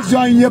wọ́n wà. Because you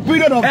are in a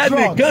period of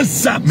drought. Ẹnìkan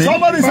sàmì.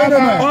 Somebody say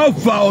that.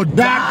 Ọfà ọ̀dá.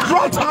 That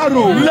drought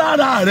arrow.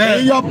 Lára rẹ̀.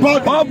 In your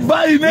body.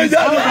 Ọba iná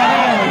jáde.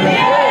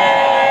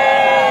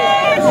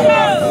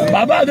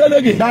 Bàbá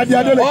Adeleke. Daddy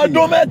Adeleke.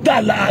 Ọdún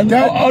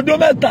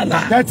mẹ́tàlá.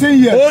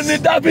 13 years. Ó ní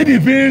Dáfídì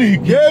fi ń rìn.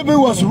 David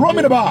was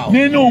roaming about.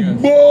 Nínú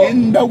gbó.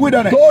 In the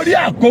wilderness. Torí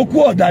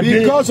àkókò ọ̀dà dé.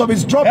 Because of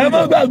his drop. Ẹ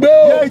má gbàgbé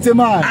o. Here is a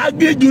man.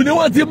 Aginjù ni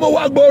wọ́n ti mú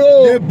wá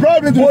gbòòrò. They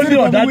brought him to the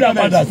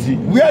wilderness.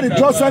 Where the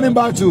drought sent him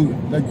back to?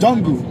 The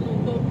jungle.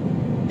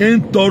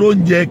 Ń tọrọ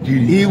oúnjẹ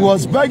kiri. He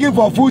was begging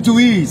for food to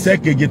eat. Iṣẹ́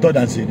keje tó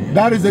dà sí ni.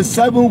 That is the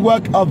 7th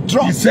work of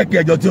drought. Iṣẹ́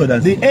kẹjọ tí o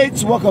dà sí. The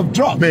 8th work of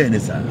drought. Bẹ́ẹ̀ ni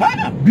sá.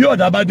 Bí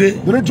ọ̀dà bá dé.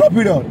 During drought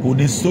period. Kò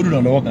ní sórí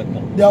ìrànlọ́wọ́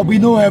kankan. There will be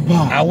no helper.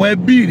 Àwọn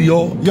ẹbí rí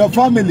ọ. Your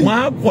family.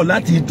 Wọ́n á kọ̀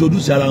láti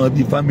introduce ara wọn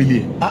bíi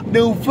family ẹ̀.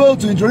 They will fail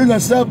to introduce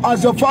themselves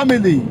as your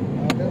family.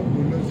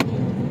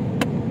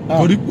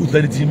 Torí kò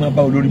sẹ́ni tí máa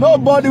bá olórí.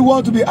 Nobody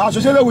wants to be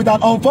associated with an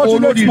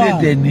unfortunate man. Olórí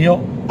rẹ̀ dẹ̀ ní ọ́.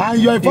 And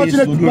you are a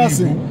fortunate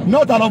person,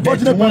 not an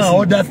unfortunate person.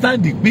 They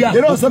understand the pé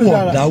àkókò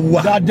ọ̀dà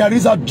wà. That there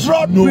is a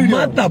drought period. No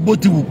matter bó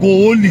ti wù kó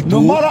holy tó.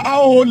 No matter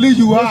how holy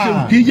you are.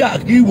 Bó ṣe kíyà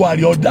kí ìwà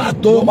rẹ̀ ọ̀dà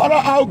tó. No matter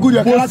how good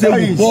your character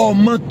is. Bó ṣe wù kó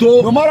ọmọ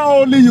tó. No matter how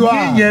holy you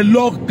are. Níyẹn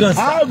lọ́kàn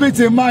sá. Have it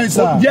in mind,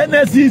 sir.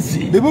 Genesis.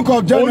 The book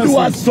of Genesis.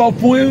 Olúwa sọ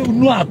fún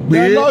Noah pé.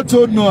 The Lord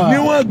told Noah.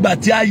 Níwọ̀n ìgbà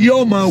tí ayé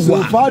ọmọ wà.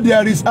 So far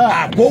there is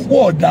earth.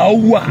 Àkókò ọ̀dà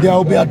wà. There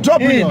will be a drought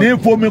period. Ìní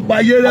fomi pa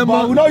ayé rẹ mọ́.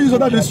 But we don't use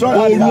that to destroy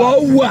our life.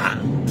 Òru wà.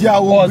 There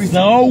will be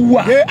ọ̀sán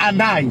wà. Day and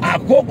night.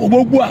 Àkókò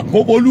gbogbo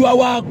àkókò Olúwa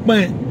wá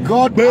pín.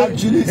 God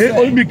actually said.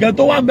 Olùbìkan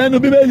tó wà mẹ́nu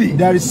Bíbélì.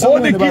 There is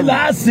someone in the Bible. Ó ní kí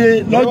la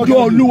ṣe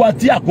lọ́jọ́ Olúwa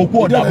tí àkókò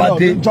ọ̀dà bá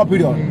dé. Drop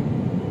it on.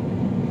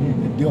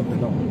 The day of the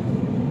Lord.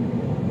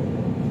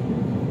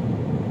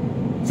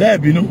 Ṣé ẹ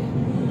bínú?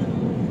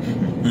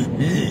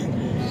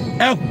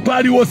 Ẹ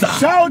pariwo sà.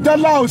 Shout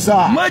aloud, sir.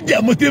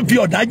 Májẹ̀mú tí ń fi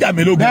ọ̀dà jà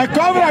mí lógun. The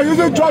covenant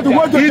using try to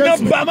wait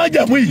against me. Iná bà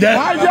májẹ̀mú yìí jẹ́.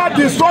 Fire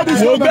destroy this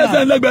covenant.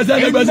 Gbẹ́sẹ̀ lẹ́gbẹ̀sẹ̀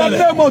In the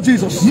name of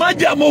Jesus.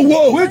 Májẹ̀mú wo?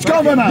 Which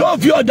covenant? Ló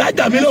fi ọ̀dà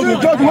jà mí lógun.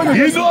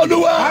 Inú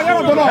Olúwa.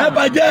 Ẹ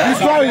bàjẹ́.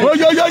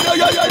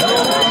 Oyoyoyoyoyoyo.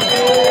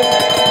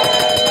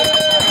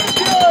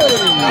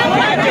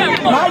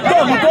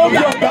 Májẹ̀mú tó fi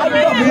ọ̀dà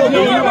jà mí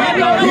lógun.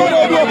 Inú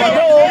Olúwa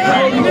bàjẹ́ o.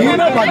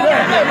 Inú bàjẹ́.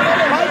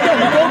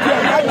 Májẹ̀mú tó fi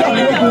ọ̀dà jà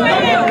mí lógun.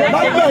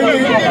 Májẹ̀mú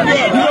inú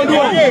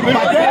Olúwa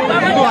bàjẹ́.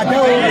 Bàjẹ́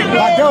o.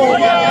 Bàjẹ́ o.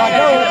 Bàjẹ́ o.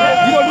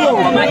 Inú Olúwa bàjẹ́ o.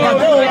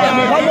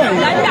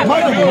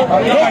 Májẹ̀mú tó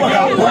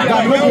padà ọ̀dà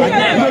mi lógun.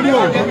 Inú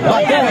Olúwa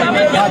bàjẹ́.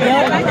 Bàjẹ́.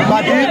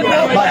 Bàjẹ́.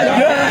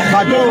 Bàjẹ́.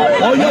 Bàjẹ́ o.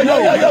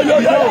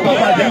 Oyoyoyoyoyo.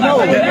 Bàjẹ́.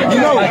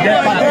 Inú bàjẹ́.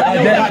 Bàjẹ́.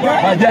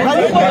 Bàjẹ́. Bàjẹ́.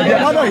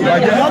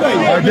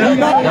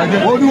 Bàjẹ́.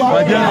 Olúwa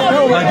bàjẹ́.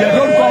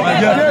 Lórúkọ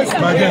Jésù.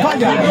 Fàyà.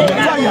 Fàyà.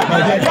 Fàyà.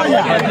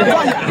 Fàyà.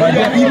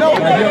 Iná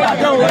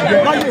bàjẹ́ o.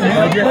 Láyé mi.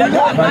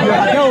 Olúwa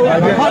bàjẹ́ o.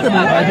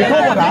 Májẹ̀mú tó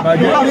padà.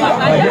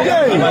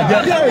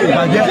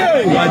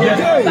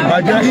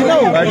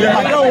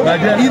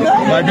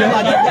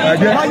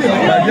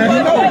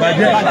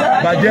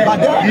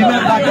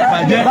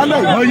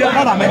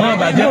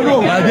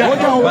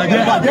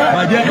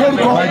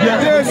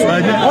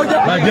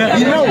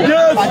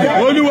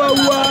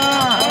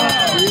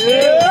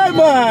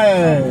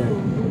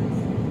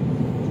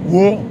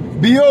 Wo,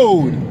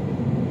 behold,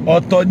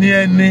 ọ̀tọ̀ ni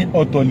ẹni,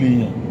 ọ̀tọ̀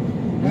lèèyàn.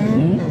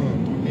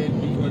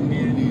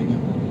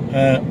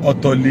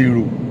 Ọ̀tọ̀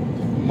lèrò.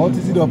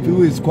 Multitude of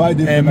people is quite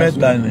different.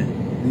 Mẹ́ta ni.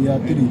 There are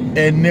three.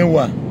 Ẹni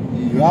wà.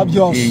 You have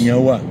yours. Èèyàn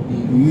wà.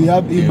 You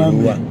have human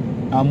Èrò wà.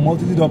 and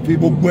multitude of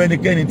people. Gbogbo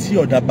ẹnikẹ́ni tí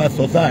ọ̀dà bá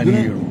sọ sáàrin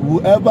èrò.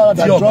 Whoever Tí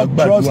that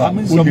ọ̀bá trust gbàdúrà,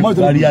 amidst ó of lè parí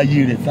multitude.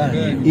 ayé rẹ̀ sáàrin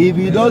èrò. If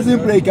he doesn't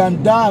pray, he can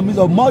die amidst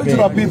of multitude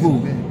of people.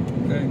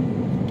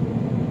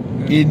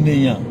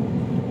 Ènìyàn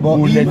But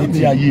ó lẹ́ni human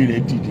tí ayé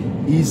rẹ̀ dìde.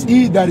 is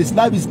he that his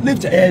life is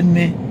lifted.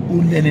 Ẹni ó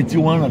lẹ́ni tí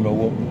wọ́n ràn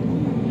lọ́wọ́.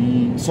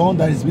 Son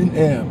that is being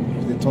helped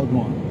is the third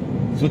one.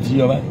 So ti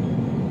yọ báyìí.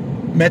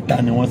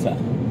 Mẹ́ta ni wọ́n sà.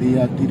 They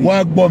are three. Wọ́n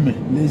á gbọ́ mi.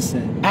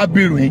 Listen.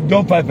 Abirin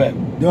John 5:5.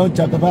 John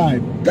chapter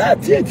 5.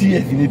 38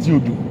 years ni tí o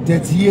dùn.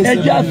 30 years. Ẹ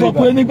jẹ́ àsọ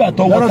pé nígbà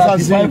tó wọ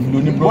 35 ló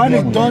ní When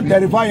problem. he turned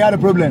 35, he had a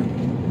problem.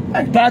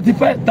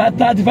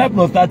 35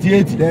 plus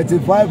 38.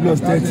 35 plus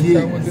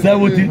 38.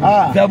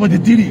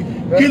 73.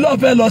 Kí ló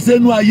fẹ́ lọ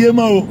sẹ́nu ayé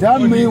mọ́ o? Tell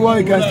me what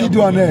he can still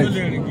do on earth.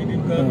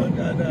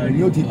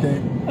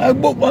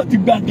 Ẹgbọ́n wọn ti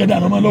gba kẹ́dà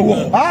náà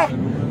lọ́wọ́.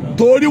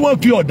 Torí wọ́n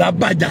fi ọ̀dà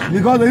bàjá.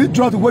 Because they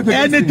try to wait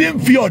against Ẹni tí ń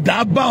fi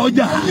ọ̀dà bá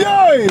ọjà.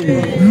 Yay!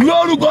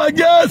 Lórúkọ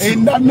Jésù.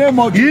 In the name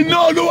of Jesus. Iná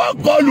Olúwa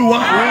kọlù wá.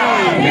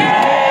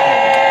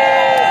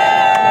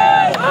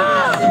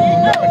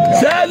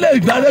 Sẹ́lẹ̀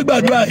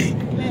ìgbàlẹ́gbàdúrà yìí.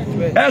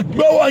 Ẹ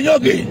gbọ́wọ́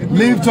yókè.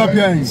 Lift up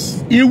your hands.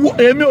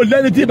 Èmi ò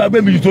lẹ́ni tí ìbágbé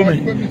mi tó mi.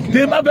 Tí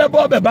má fẹ́ bọ́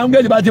ọbẹ̀ bá ń gbé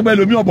ìbá ti pẹ́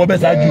lómi ọ̀bọ̀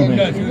bẹ́ẹ̀ ṣáájú mi.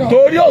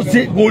 Torí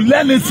òsì kò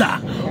lẹ́ni sà.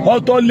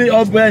 Ọ̀tọ̀ lé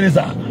ọbẹ̀ ẹni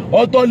sà.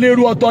 Ọ̀tọ̀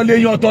lérú ọ̀tọ̀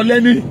léyìn ọ̀tọ̀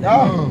lẹ́ni.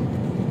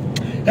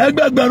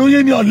 Ẹgbẹgbẹ̀rún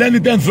yín ni ọ̀lẹ́ni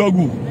tẹ́ ń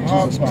sọ́gù.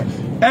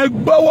 Ẹ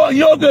gbọ́wọ́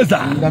yókè sà.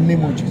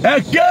 Ẹ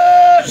ké.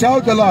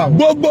 Shout aloud.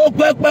 Gbogbo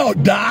pẹpẹ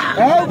ọ̀dà.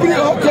 Every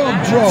altar of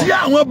drugs. Tí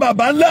àwọn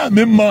baba ńlá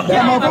mi mọ.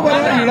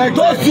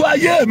 Tó sún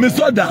ayé mi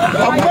sọ́dà.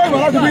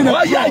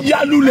 Ọ̀yà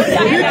yálulẹ̀.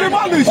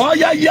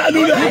 Ọ̀yà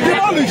yálulẹ̀.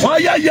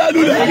 Ọ̀yà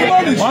yálulẹ̀.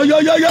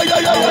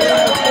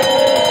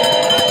 Ọ̀yọ̀yọ̀yọ̀yọ̀yọ̀.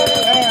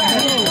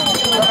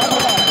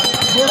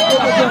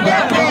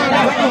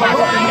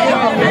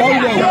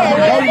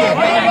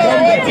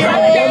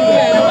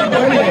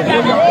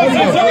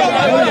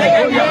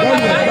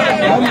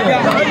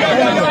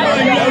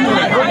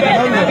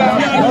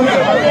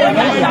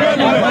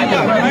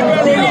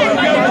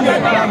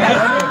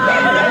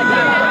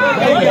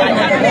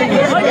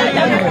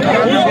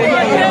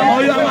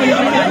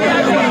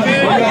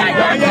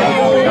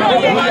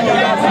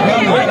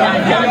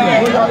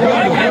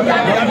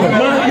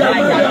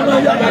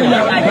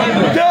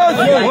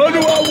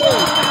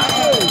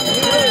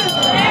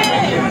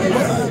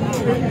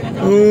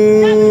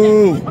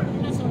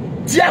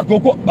 Tí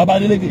àkókò baba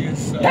Adeleke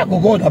tí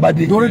àkókò ọ̀dà bá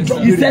dé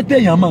iṣẹ́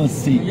téèyàn máa ń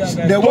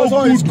ṣe There was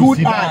always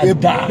good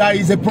art that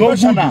is a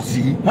professional.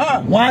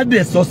 Wọ́n á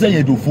dẹ̀ sọ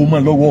sẹ́yìn èdòfó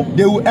mọ́ lọ́wọ́.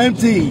 They will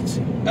empty it.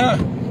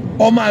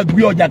 Ọmọ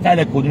àgbẹ̀ ọjà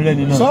kalẹ̀ kò ní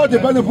rẹ́ni náà. So the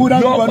person put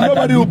down, but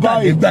nobody will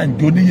buy it.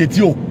 Gbàǹjo níye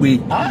tí ò pé.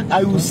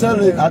 I will sell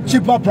it at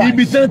cheaper price.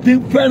 Ibi tí wọ́n ti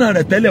ń fẹ́ràn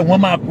rẹ̀ tẹ́lẹ̀ wọ́n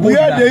máa kó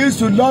Where they used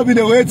to love it,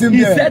 they wait him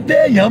there. Iṣẹ́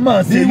téèyàn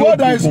máa ṣe The word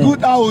that is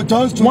good art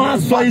turns to. Wọ́n á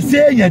sọ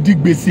iṣẹ́ èèyàn di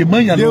gbèsè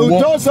mọ́yàn They will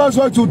lọ́wọ́. turn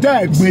such to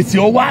debt. Gbèsè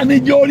ọwọ́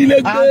aníjẹ́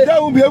orílẹ̀ gbé. And they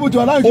will be able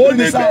to allow you to do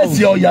this house.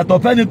 Onígbèsè ọ̀yàtọ̀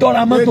fẹ́ni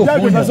tọ́ra mọ́tò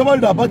fún They yàn.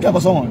 somebody that bought car for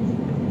someone.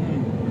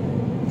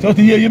 Ṣé o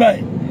ti yé yín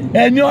báyìí?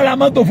 ẹni ọ̀ra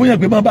mọ́tò fún yẹn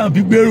pé máa bá ń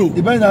fi gbèrò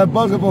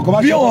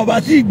bí wọn bá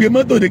tí ìgbé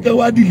mọ́tò nìkan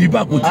wá dì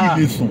líbà kò tí ì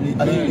lè sùn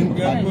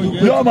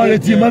yóò máa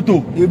retí mọ́tò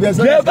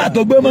dẹ́fà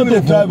tó gbé mọ́tò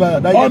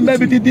fún ọmọ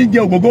ẹbí títí jẹ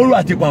ògógóró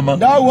àti pàmò.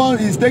 That one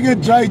is taking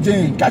dry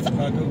gin.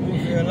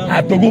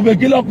 àtògùnfẹ́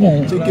kílọ̀kùn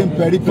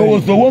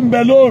tòwòsòwò ń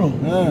bẹ lóòrùn.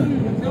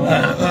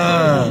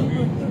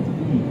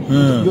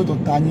 yóò tó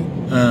ta yín.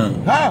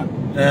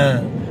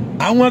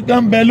 àwọn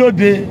kan bẹ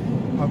lóde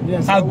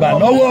àgbà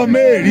lọ́wọ́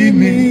mẹ́rin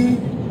ni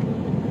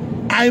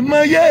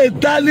àìmọye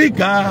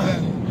tálíkà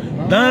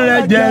tán rẹ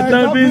jẹ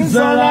tán fi ń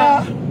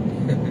sanra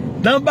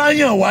tán bá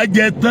yàn wá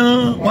jẹ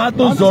tán wọn á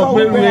tún sọ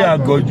pé wé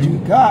àgọ̀jù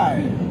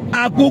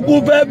àkúkú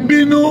fẹ́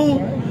bínú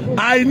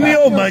àìní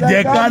òmàjẹ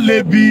ká lè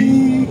bí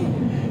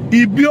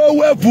ibi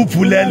owó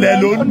ẹ̀fùfù lẹ̀lẹ̀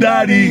ló ń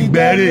darí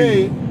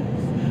ìgbẹ́rẹ́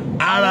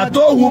àrà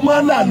tó hu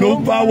mọ́là ló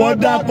ń fawọ́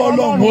dákọ́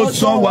lọ́hùn ó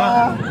sọ wa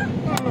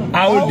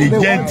a ò lè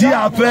jẹ tí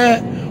a fẹ́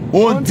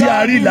ohun tí a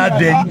rí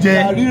ládẹ̀ ń jẹ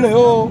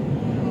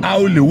a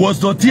ò lè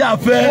wọṣọ tí a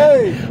fẹ́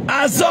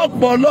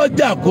asọ́pọ̀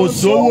lọ́jà kò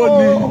sówó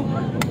ni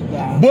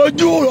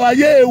bójú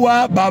ayé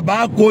wa bàbá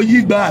kò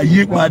yígbà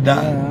àyípadà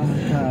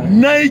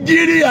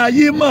Nàìjíríà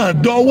yìí mà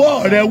dọwọ́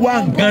rẹ̀ wá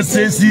nǹkan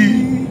ṣe sí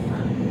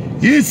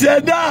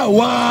ìṣẹ̀dá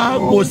wa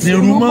kò sì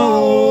rú mọ́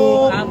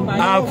o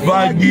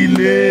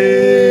àfagilé.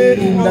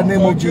 In the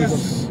name of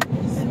Jesus.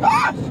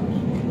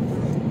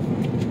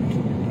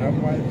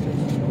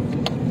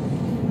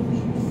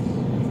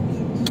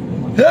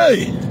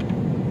 Hey!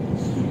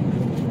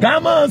 Ká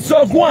máa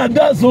sọkún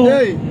àdásùn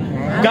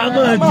ká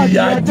máa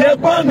jìyà jẹ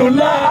pọ́nù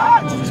ńlá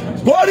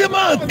kórí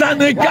máa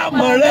tani ká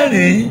mọ̀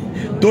rẹ́rìn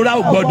tóra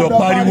ò gbọ́dọ̀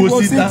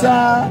pariwo síta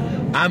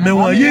àmì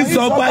wọ̀nyí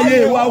sọ páyé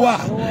wá wà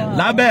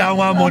lábẹ́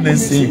àwọn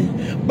amúnisìn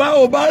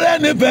báwo bá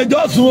rẹ́ni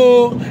fẹjọ́ sùn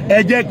o ẹ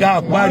jẹ́ ká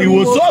pariwo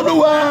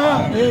sọ́lúwa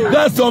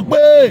ká sọ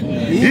pé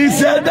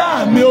ìṣẹ̀dá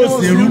mi ò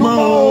sì rú mọ́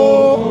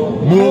o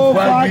mo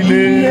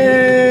fagilé.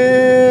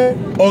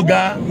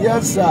 Ọ̀gá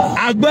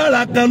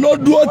agbára kan ló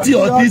dúró tí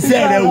ọtí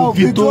sẹ́rẹ̀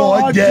òfin tó ọ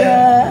jẹ́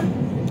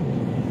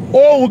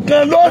ohun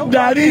kan ló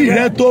darí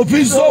rẹ tó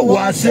fi ṣòwò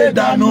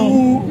àṣedànù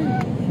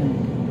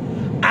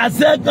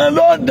àṣẹ kan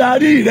ló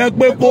darí rẹ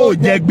pé kó o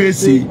jẹ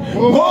gbèsè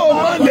kó o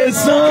má lè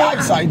san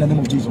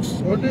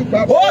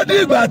ó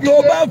dìgbà tó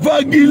bá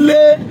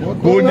fagilé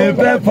kò ní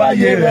fẹ́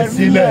fàyè rẹ̀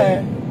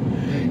sílẹ̀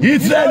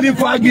Ísírẹ́lì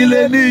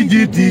fagilé ní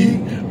Íjíbítì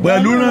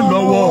pẹ̀lú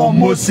ìrànlọ́wọ́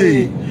Mósè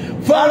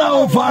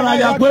Fáráò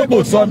faraya pé kò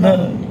sọ́nà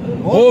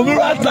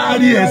òmíràn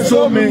tari ẹ̀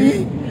sómi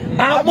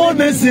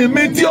amúnisìn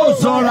mi tí ò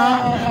ṣọ́ra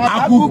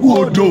àkúkú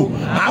odò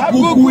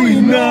àkúkú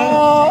iná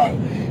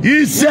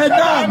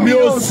ìṣẹ̀dá mi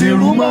ò sì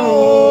rú mọ́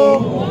o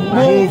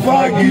mo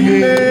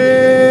fagilé.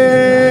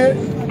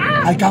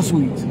 I cancel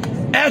it.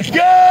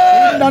 Ẹ̀kẹ́.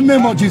 In the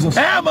name of Jesus.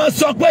 Ẹ máa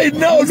sọ pé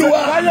iná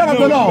Olúwa.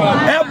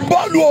 Ẹ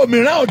bọ́ọ̀lù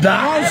òmìnira ọ̀dà.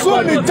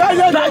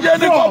 Táyé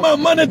ní kò máa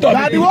mọ́nítọ̀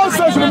mi.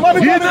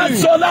 Iná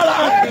sọ lára.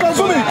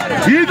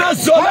 Iná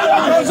sọ lára.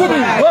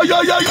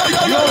 Oyoyoyoyo.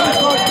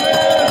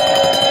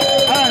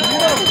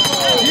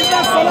 Iná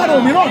sọ lára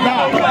òmìnira ọ̀dà.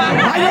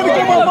 Táyé ní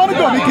kò máa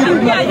mọ́nítọ̀ mi kiri.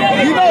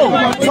 Iná o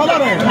sọ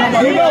lára.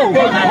 Iná o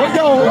ó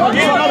jẹ́ o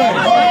sọ lára.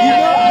 Iná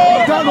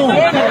dánù.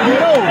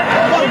 Iná o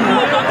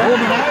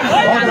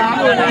ọ̀dà.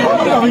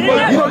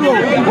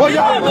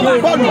 Oya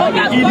bọ́ọ̀lù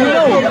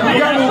iná o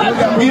gẹ́nu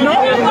iná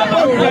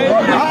bọ́ọ̀lù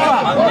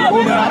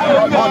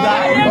ọ̀dà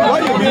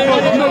wáyé mi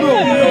iná o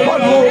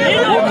bọ́ọ̀lù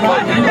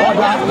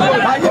ọ̀dà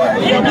ayé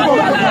iná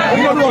o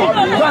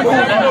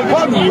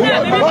bọ́ọ̀lù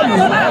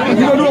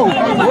iná o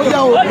oya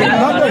o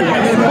lábẹ́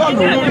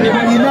bọ́ọ̀lù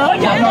iná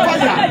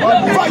fàyà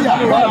fàyà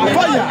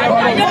fàyà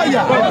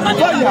fàyà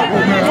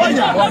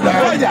fàyà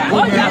fàyà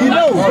fàyà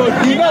iná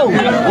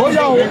o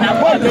oya o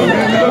bọ́ọ̀lù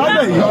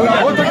lábẹ́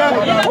o tó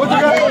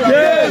kẹ́.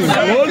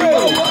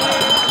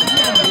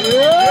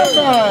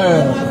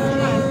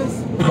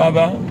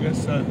 Baba,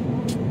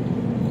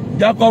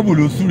 Jacob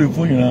ló súre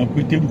fún ìran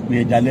Pétérù pé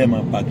ẹja lẹ́ẹ̀ma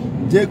pàkì.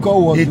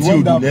 Jacob was the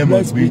one that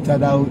blessed Peter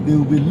that they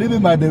will be living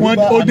by the river.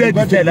 Ó dẹ̀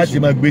decide láti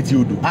máa gbé tí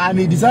odò. And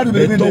he decided to be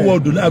living there. Tọwọ́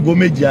odò láago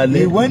méje alẹ́.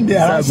 He went there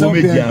around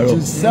 7 p.m.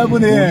 to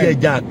 7 a.m. Orí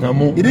ẹja kan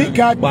mú. He didn't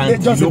catch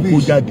just a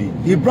fish. Jáde.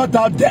 He brought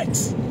out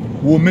decks.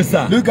 Wo mi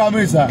sà. Look at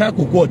me, sir.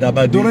 Kákòókò ọ̀dà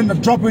bá dé. During the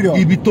drop period.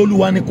 Ibi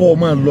t'Olúwa ní kó o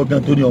máa lọ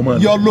gan tó ní o máa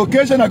lọ. Your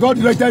location that God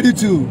directed you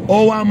to.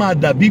 Ó wá máa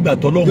dàbí ìgbà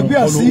t'Ọlọ́run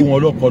kọ́ lóhùn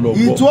ọlọ́kọlọ.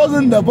 It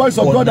wasn't the voice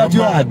of God that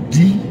you heard.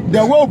 The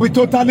way will be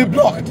totally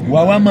blocked.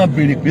 Wà wá máa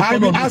béèrè pé tọ́lọ́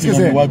ló ti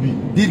rán mi wá bí.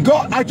 Did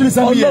God actually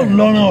send you here? Ọlọ́run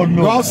lọ́rán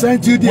ọlọ́. God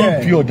sent you there.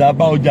 Wọ́n fi ọ̀dà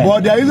bá ọjà.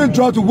 But there isn't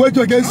trying to wait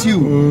against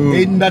you.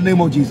 In the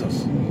name of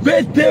Jesus.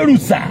 Pétérù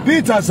sà.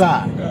 Peter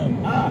sir.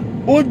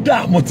 Ó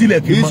dààmú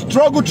tilẹ̀ fi mọ́. He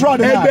struggled throughout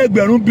the night.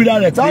 Ẹgbẹ̀rún bíra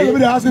rẹ̀ pé. Some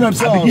people are asking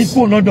themselves. Àbí kí n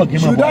kó London kí n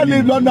máa should I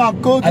leave London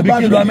and go to back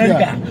to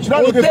America? Should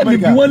I go to America? Ó tẹ̀mí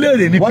bí wọ́n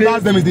léèrè ni What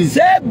asked them is this?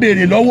 Ṣé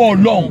béèrè lọ́wọ́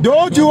Ọlọ́run?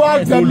 Don't you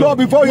ask the Lord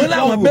before you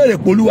travel? Wọ́n láwọn béèrè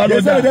polúwa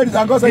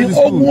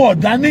lọ́jà. Ogun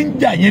ọ̀dá ní ń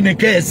jà yín ni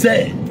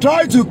kẹ́ẹ̀sẹ̀.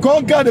 Try to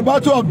conquer the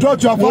battle of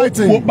drought you are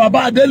fighting.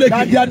 Bàbá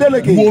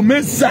Adélèké. Wò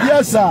mí sà.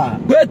 Yes sir.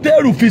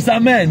 Pétérù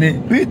fisherman ni.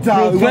 Peter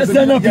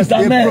professional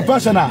fisherman.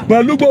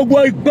 Pẹ̀lú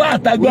gbogbo ipá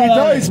àtagbára. with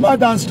all his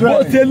might and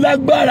strength. Bó ṣe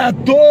lágbára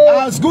tó.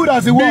 as good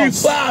as he was. Bí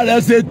ipá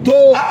rẹ̀ ṣe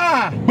tó.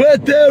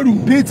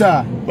 Pétérù.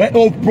 Peter.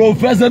 O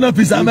professional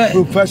fisherman.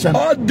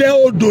 Professional. Ọdẹ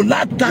odò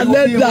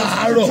látàlẹ́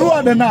dàárọ̀.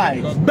 Throughout the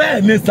night.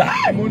 Bẹ́ẹ̀ ni sà.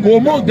 Kò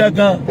mú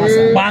kankan.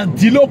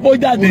 Pàǹtí ló kó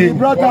jáde.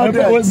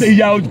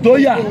 Ìyà tó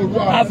yà.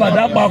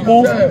 Àfàdá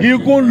pakún.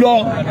 Ikú ń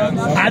lọ.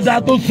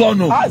 Ada tó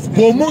sọnù.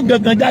 Kò mú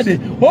kankan jáde.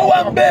 Ó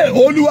wá ń bẹ̀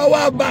Olúwa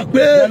wá bá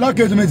pé.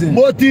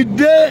 Mo ti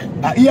dé.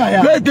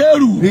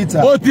 Pétérù.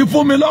 O ti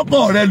fún mi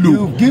lọ́kàn rẹ lò.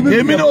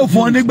 Èmi náà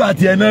fún ọ nígbà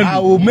tí ẹ náà lò. I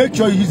will make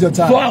sure you use your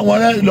time. Fọ́ àwọn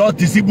rẹ lọ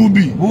ti sí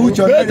búbì.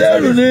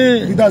 Pétérù ni.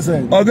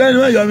 Ọ̀gbẹ́ni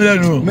wọ́n yọ mí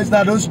lẹ́nu.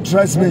 Mr. don't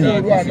stress me.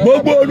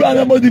 Gbogbo Olúwa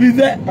ni mo ti fi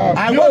sẹ́.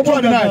 I went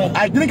through the night.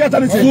 I didn't get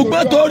anything.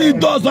 Ṣùgbọ́n torí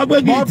tó sọ pé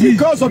kì í ti.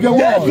 Because of your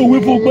word. Jésù wí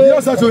fún pé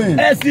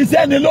ẹ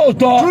ṣiṣẹ́ ni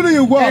lóòótọ́. Truly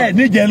you work. Ẹ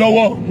níjẹ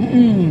lọ́wọ́.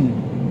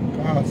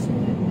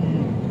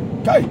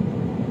 Kai.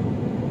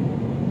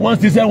 Wọ́n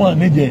ṣiṣẹ́ wọn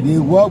níjẹ. They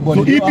work but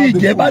they don't have the food. Ibi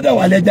ìjẹ bá dẹ̀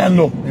wà lẹ́jà ń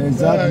lọ.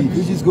 Exactly.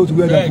 Fishes go to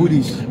where the food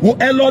is.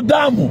 Ẹ lọ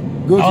dáàmù.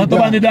 Àwọn tó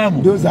bá ní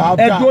dáàmù.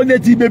 Ẹ dúró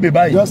létí bèbè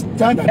báyìí. Just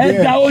stand at the end.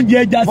 Ẹ da oúnjẹ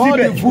ẹja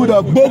síbẹ̀.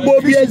 Gbogbo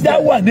bí ẹja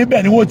wà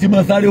níbẹ̀ ni wọ́n ti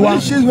máa sáré wá.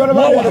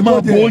 Wọ́n wà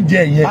máa bo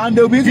oúnjẹ yẹn.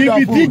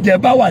 Ibi tí ìjẹ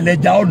bá wà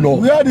lẹ́jà ọ lọ.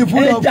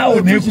 Ẹja ò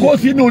ní kó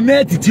sínú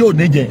nẹ́ẹ̀tì tí ò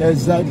ní jẹ.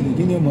 Exactly.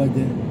 Kí ni mo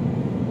jẹ?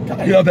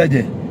 Kí ló fẹ́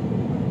jẹ?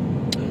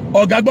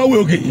 Ọ̀gá gbọ́wé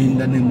òkè. In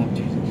the name of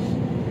Jesus.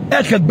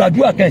 Ẹ kẹ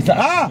gbàdúrà kẹsà.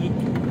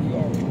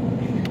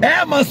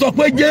 Ẹ máa sọ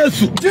pé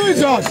Jésù.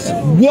 Jesus.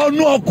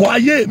 Wọnú ọkọ̀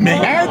ayé mi.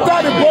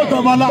 Enter the boat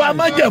of my life. Bá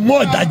má jẹ̀ mú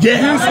ọ̀dàjẹ́.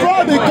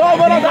 Destroy the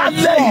covenant of God.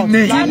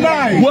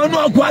 Tonight. Wọnú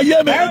ọkọ̀ ayé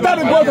mi. Enter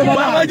the boat of my life.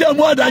 Bá má jẹ̀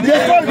mú ọ̀dàjẹ́.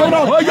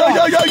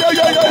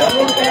 Oyoyoyoyoyoyo.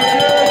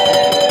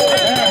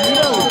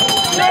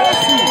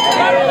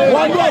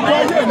 Wọnú ọkọ̀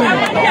ayé mi.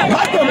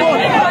 Má jẹ̀ mú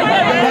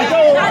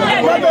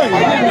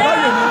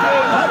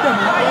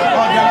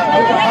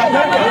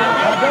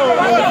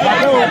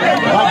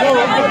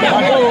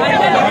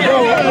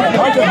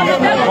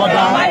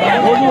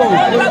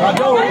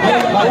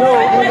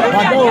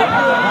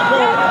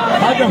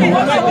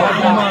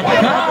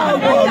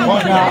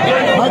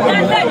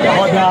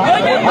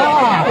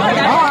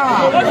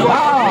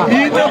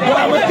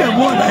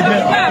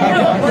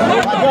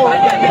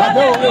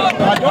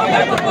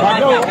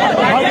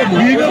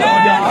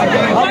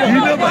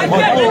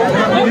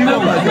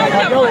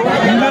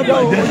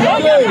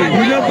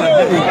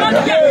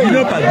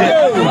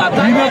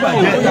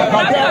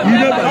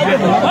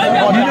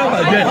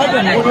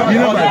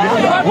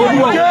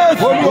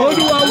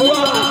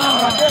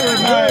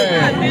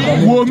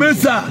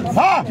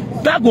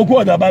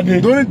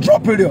During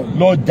drop period,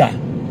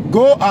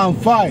 go and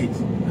fight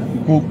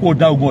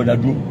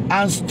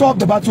and stop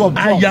the battle of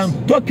drugs. I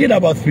am talking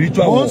about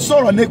spiritual war. Go and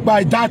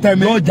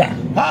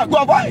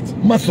fight.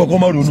 Stop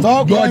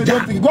go and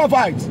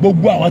fight.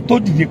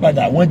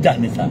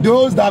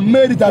 Those that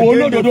made it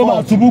again,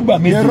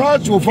 the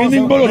rush will fall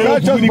seven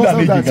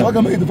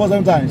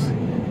times.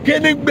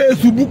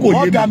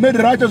 What can make the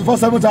righteous fall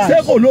 7 times?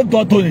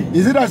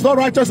 Is it that's not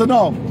righteous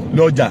enough?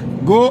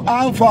 Go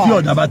and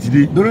fight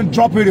during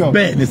drop period.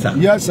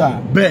 Yes, sir.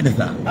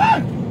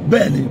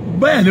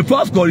 Bẹ́ẹ̀ni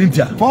 1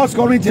 Corinthians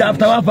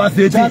chapter 1 verse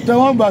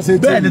 18.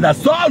 Bẹ́ẹ̀ni da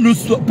Paul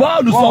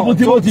sọ fún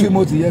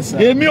Timothy. Yes, sir.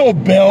 Èmi ò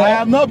bẹ̀ ọ́. I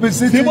am not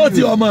beseeching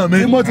Timothy ọmọ mi.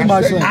 Timothy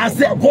my son.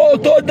 Àṣẹ kó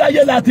tó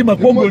dáyé láti mọ̀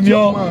kóńgò ni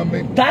ọ́.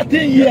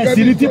 13 years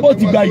ni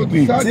Timothy gba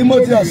ìpè.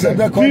 Timothy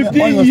accepted calling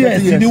 15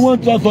 years ni wọ́n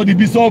tọ́ sọ di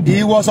bishop.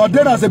 He was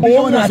ordained as a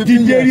bishop when 15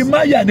 years.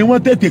 Jeremiah ni wọ́n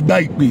tètè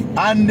gba ìpè.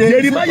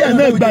 Jeremiah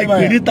náà gba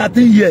ìpè ní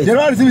 13 years. Ó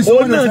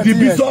náà di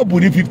bishop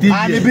ní 15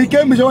 years. And he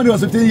became bishop when he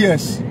was 15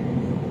 years.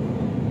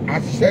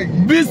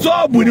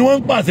 Bíṣọ́ọ̀bù ni wọ́n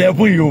ń pàṣẹ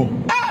fún yìí o.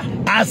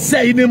 Àṣẹ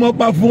yìí ni mo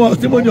pa fún ọ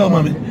tí mo ní ọmọ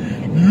mi.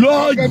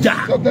 Lọ́jà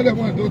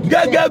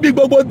gẹ́gẹ́ bí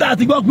gbogbo tá a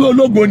ti gbọ́ pé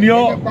ológo ni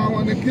ọ́.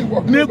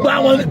 Nípa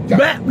wọn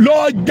bẹ́ẹ̀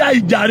lọ́jà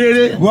ìjà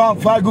rere.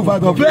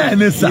 Bẹ́ẹ̀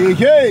ni sà.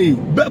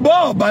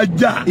 Bọ́ọ̀ bá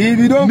jà.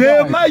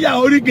 Nehemiah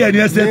oríkèé ni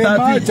ẹsẹ̀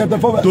 13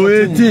 to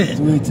 18.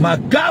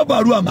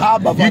 Màkàbàrú àmà.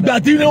 Ìgbà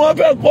tí ni wọ́n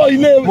fẹ́ kọ́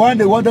ilé.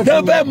 Tẹ́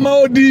fẹ́ mọ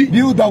odi.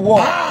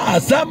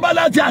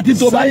 Sanbalati àti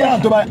Tòbáyà.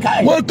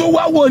 Wọ́n tó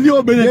wá wò ní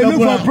obìnrin kan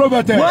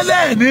fúnra. Wọ́n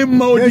lẹ́ẹ̀ni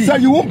mọ odi.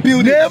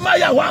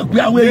 Nehemiah wà pé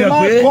àwọn èèyàn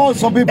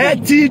pé ẹ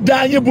ti da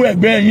yín bo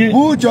ẹgbẹ́ yín.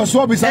 Put your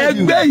sword beside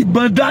you. Ẹgbẹ́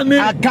ìbọn dání.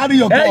 Carry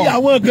your gun. Ẹ yà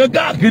àwọn kan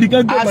káàkiri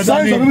kan gbé ìbọn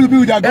dání.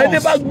 Ẹni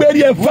bá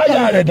gbérí ẹ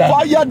fáyà rẹ̀ dà.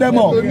 Fire them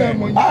all.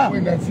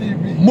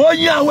 Mo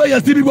yín àwọn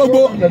èèyàn síbi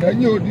gbogbo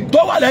tó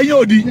wà lẹ́yìn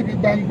odi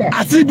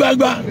àti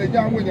gbangba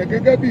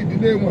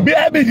bí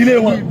ẹbí ìdílé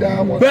wọn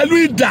pẹ̀lú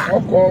idà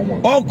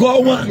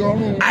ọkọ̀ wọn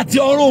àti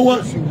ọrùn wọn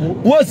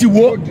wọ́n sì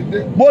wó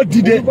mo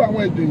dìde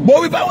mo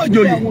wí fáwọn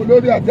ìjòyè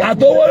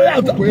àtọwọ́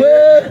rẹ̀ pé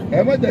ẹ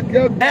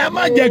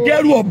má jẹ́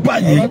kẹ́rù ọba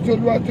yìí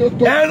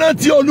ẹ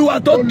rántí Olúwa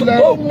tó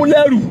mú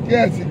lẹ́rù ẹ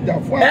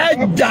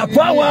jà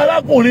fún àwọn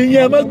arákùnrin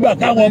yẹn ẹ má gbà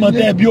káwọn ọmọ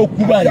tẹ́ bí ó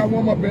kú báyìí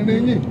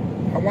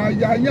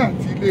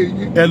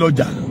ẹ lọ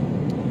jà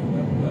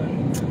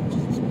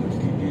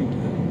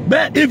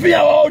bẹ́ẹ̀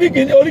ìfihàn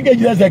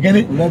oríkejì ẹsẹ̀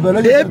kìíní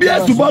ebi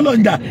ẹ̀sùn bọ́ọ̀lù ń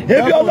jà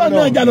ebi ọlọ́run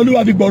náà jà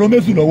lọ́lúwa fi gbọ̀rọ̀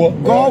mẹ́sùn lọ́wọ́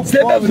ṣé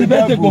bẹ́ẹ̀ sì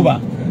fẹ́ẹ́ take over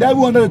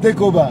devil wanted to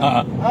take over.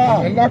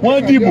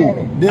 Wọ́n dìbò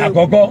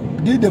àkọ́kọ́.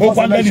 Did the ó first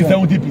panel election.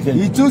 70%.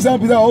 He took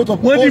 70% out of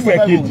wọ́n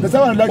dìbò the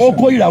second election. ó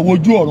kó ìràwọ̀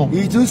ojú ọ̀run.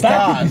 He took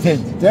stars.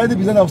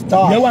 30% of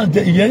stars.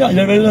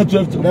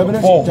 Revelation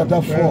 12:4.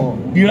 Chapter 4.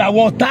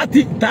 ìràwọ̀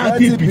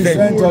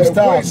 30% of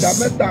stars.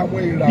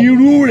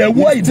 irú rẹ̀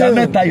wọ́ ìdá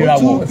mẹ́ta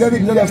ìràwọ̀.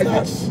 30% of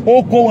stars.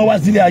 ó kó wọn wá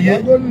sílé ayé.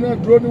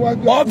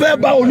 ó fẹ́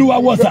bá Olúwa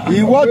wọ̀ sà.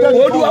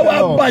 Olúwa wá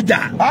bàjà.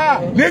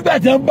 nígbà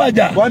tí wọ́n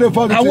bàjà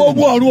àwọn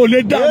ogun ọ̀run ò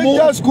lè dààmú.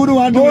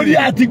 torí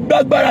àti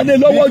gbàgbára lé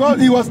lọ́wọ́ jù.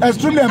 He was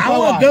extremely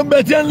empowered. àwọn kan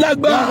bẹ tí ń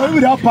lágbára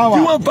tí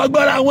wọ́n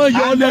fagbára àwọn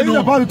yọ lẹ́nu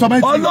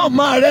Ọlọ́run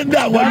máa rẹ̀ ń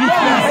dà wọ́n ní.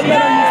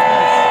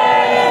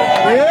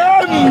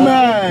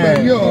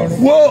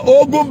 wo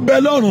ogun bẹ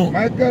lọ́run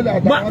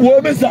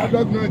wo mísà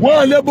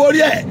wọ́n lè borí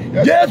ẹ̀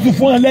Jésù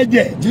fún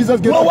ẹlẹ́jẹ̀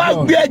wọ́n wá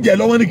gbé ẹ̀jẹ̀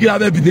lọ́wọ́ ní kí a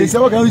bẹ fìdí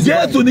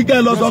Jésù ní kẹ́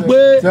ẹ lọ sọ pé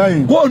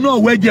kó náà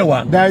wẹ́jẹ̀ wá.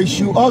 That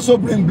should also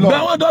bring blood.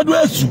 bẹ́ẹ̀ wọ́n dọ́dún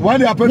èṣù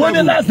wọ́n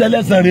ní láti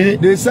ẹlẹ́sàn rè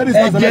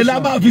ẹ̀jẹ̀ la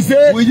máa fi ṣe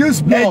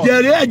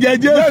ẹ̀jẹ̀ rè ẹ̀jẹ̀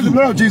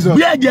Jésù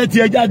bí ẹ̀jẹ̀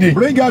tiẹ̀ jáde.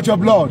 Bring out your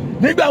blood.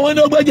 nígbà wọn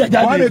ní ó gbẹ́jẹ̀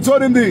jáde. When they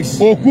told him this,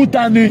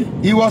 òkúta ni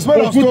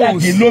òkúta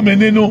kì í lómi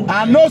nínú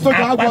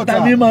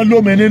àpáta ní máa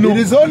lómi nínú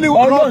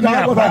Ọlọ́run ní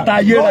àpáta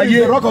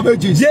ayérayé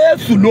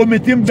Jésù lómi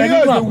tí ń bẹ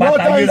nínú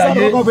àpáta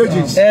ayérayé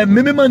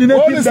ẹ̀mí mímọ́ ni tí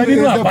ń bẹ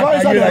nínú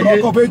àpáta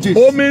ayérayé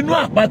omi inú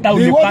àpáta ò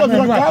lè pa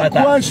nínú àpáta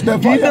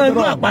iná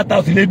inú àpáta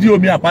ò sì lè dí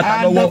omi àpáta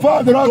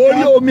lọ́wọ́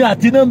torí omi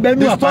àti iná ń bẹ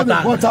nínú àpáta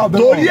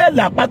torí ẹ̀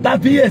làpáta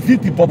fi yẹ̀ sí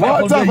ti pọ̀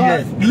pọ̀ tó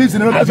yẹ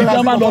àti tí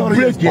wọ́n máa lọ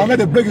bírèkì ẹ̀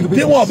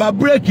tí wọ́n bá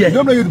bírèkì ẹ̀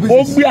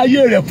ó gbé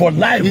ayé rẹ̀ for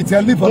life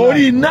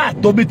torí iná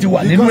àtòbí ti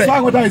wà nínú ẹ̀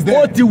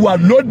ó ti wà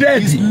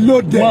loaded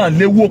wọ́n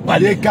lè wó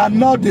palẹ̀. They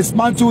cannot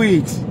dismantle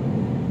it.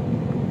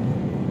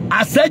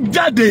 Àṣẹ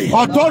jáde.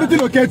 Authority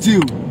locate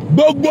you.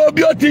 Gbogbo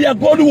bí ó ti yẹ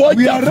kó Olúwa jà fún.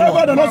 We are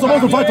never the not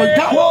supposed to fight for you.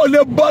 Kó o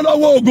lè bọ́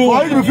lọ́wọ́ ogun.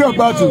 For you to be free of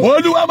battle.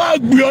 Olúwa máa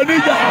gbé ọ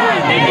níjà.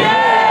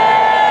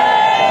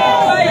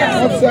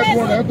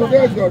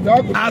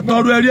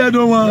 Àtọ̀rọ̀ ẹ̀rí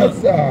ẹnu wọn.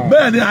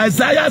 Bẹ́ẹ̀ ni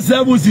Isaiah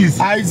 7:6.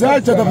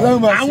 Isaiah chapter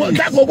 7. Àwọn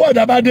kákòókò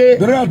ìdàbàdé.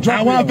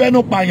 Àwọn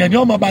afẹnupààyàn ni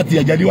wọ́n máa bá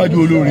tiẹ̀ jẹ́ níwájú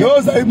olórí.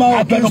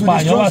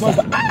 Afẹnupààyàn wà sọ.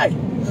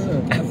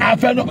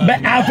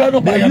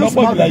 Afẹnupààyàn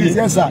lọ́pọ̀ jù láyé.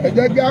 Ẹ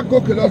jẹ́ kí a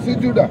gòkè lọ sí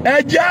Júdà. Ẹ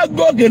jẹ́ a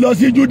gòkè lọ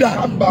sí Júdà.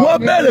 Wọ́n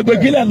béèrè pé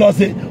kílẹ̀ lọ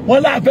sí.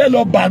 Wọ́n láfẹ́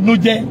lọ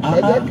bànújẹ́. Ẹ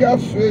jẹ́ kí a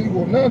ṣe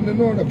ìwò náà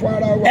nínú rẹ̀ fún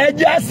ara wa. Ẹ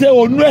jẹ́ a ṣe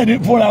òun ẹ̀ ní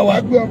fúnra wa.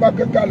 Ká gbé ọba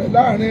kankanlẹ̀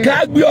láàrin. Ká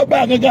gbé ọba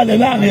kankanlẹ̀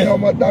láàrin.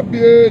 Ọmọ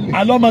Tábíélì.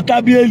 Àlọ́mọ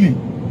Tábíélì.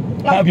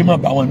 Káfí máa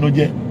bà wọn nú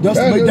jẹ́.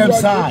 Just make them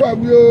sad.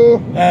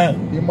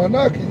 Ìmọ̀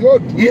náà kì yóò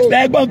dúró.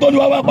 Ẹgbọ́n tó ní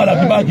wá wá padà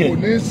bí bákẹ́.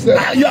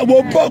 Àyàwó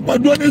bọ́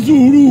pẹ̀lú ní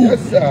sùúrù.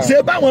 Ṣé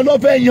báwọn lọ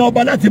fẹ́ yan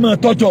ọba láti máa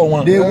tọ́jọ́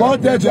wọn? They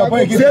wanted to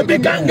appoint him. Ṣé bí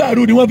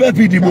kangaroo ni wọ́n fẹ́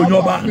fi ìdìbò yan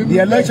ọba? The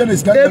election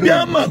is kangaroo. Ebi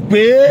á mọ̀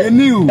pé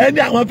ẹni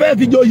àwọn fẹ́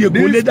fi joyè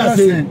kò lè dá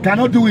sí.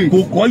 Cannot do it.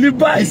 Kò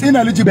qualify. It's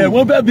ineligible. Bẹ́ẹ̀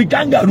wọ́n fẹ́ fi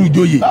kangaroo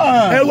joyè.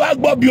 Ẹ wá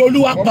gbọ́ bí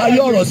Olúwa parí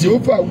ọ̀rọ̀ sí.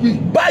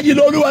 Báyìí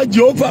lolúwa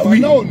Jèhófà wí.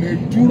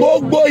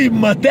 Gbogbo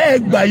ìmọ̀ tẹ́ ẹ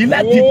gbà yìí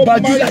láti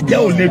bájú jẹ́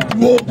ò lè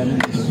dúró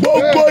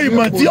gbogbo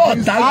ìmọ̀ tí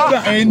ọ̀tá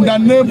gbà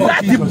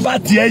láti bá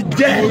tiẹ̀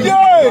jẹ́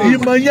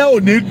ìmọ̀ yẹn ò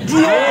ní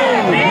dúró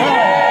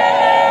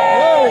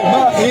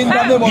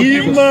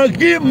ìmọ̀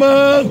kí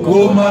mọ̀ kò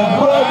mọ̀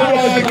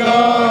gbọ́dọ̀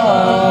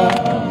gan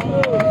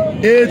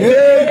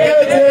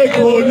ètekéte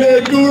kò lè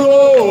dúró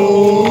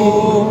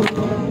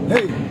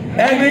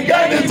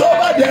ẹnikẹ́ni tó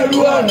bá dẹrù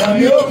ọ̀nà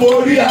ni ó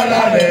borí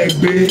ara rẹ̀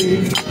gbé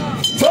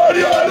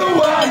torí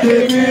Olúwa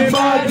lèmi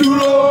bá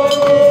dúró.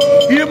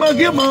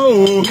 Ìmọ̀kímọ̀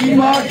o.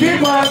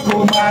 Ìmọ̀kímọ̀ kò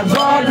máa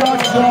gbọ́dọ̀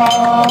sọ.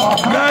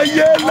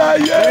 Láyé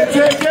láyé.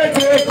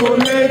 Kétékété kò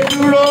lè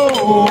dúró.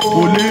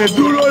 Kò lè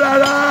dúró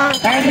rárá.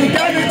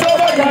 Ẹnikẹ́ni tó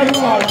bá dẹrù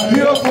ọ̀nà ni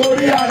ó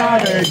borí ara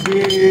rẹ̀ gbé.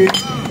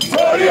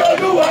 Torí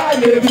Olúwa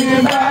lèmi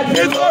bá dúró.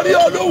 Nítorí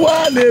Olúwa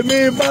lèmi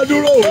bá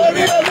dúró.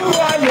 Torí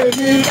Olúwa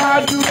lèmi bá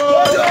dúró.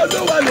 Torí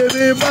Olúwa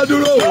lèmi bá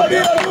dúró. Torí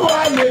Olúwa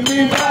lèmi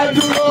bá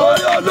dúró.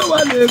 Torí Olúwa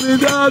lèmi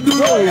bá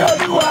dúró. Torí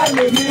Olúwa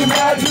lèmi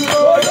bá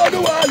dúró. Torí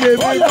Olúwa lèmi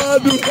bá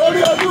dúró.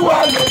 Torí Olúwa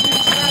lèmi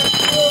bá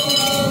dúró.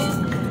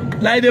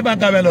 Láìdé bá ń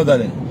kábẹ́ lọ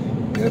sọ̀rọ̀.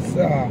 Yes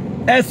sir.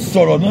 Ẹ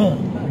sọ̀rọ̀ náà.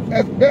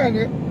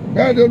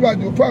 Bẹ́ẹ̀ni Olúwa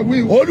Jèhófà wí.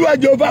 Olúwa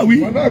Jèhófà wí.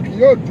 Ìmọ̀ náà kì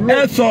yóò dúró. Ẹ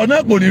sọ̀rọ̀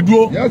náà kò ní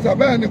dúró. Yes sir,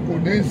 bẹ́ẹ̀ ni kò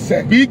ní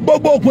ṣẹ.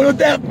 Gbogbo òpinnu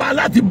tẹ́ pa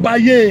láti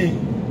bayé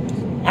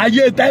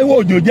ayé Táíwò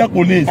Òjó jẹ́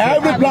kò lè ṣe.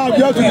 Every plan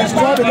just to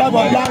destroy the life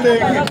of Lanre,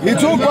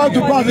 it will come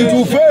to pass, it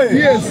will fail.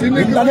 Kíyèsí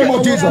ní in the name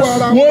of Jesus.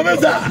 Wo mi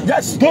sà?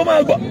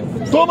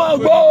 Tó máa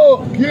gbọ́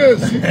o.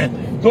 Kíyèsí.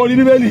 Torí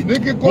Bíbélì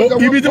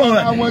ibi tí wọ́n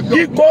rà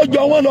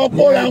kíkójọ wọn lọ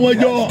kóra wọn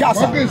jọ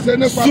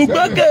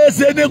ṣùgbọ́n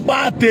kèéṣe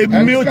nípa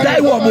tèmi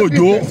Táíwò ọmọ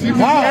Òjó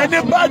ẹni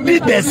bá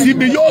dìtẹ̀ sí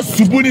mi yóò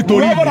ṣubú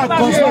nítorí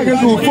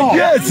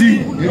kíyèsí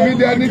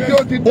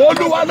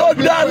Olúwa ló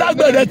dá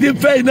alágbẹ̀dẹ tí ń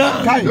fẹ́ iná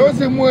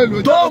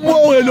tó mú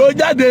ohun èlò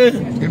jáde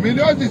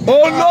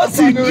òun ló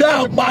sì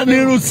dá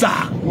apanirun sà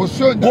kò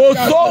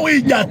sóhun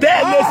ìjà tẹ́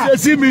ẹ lè ṣe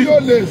sí mi kò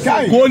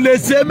lè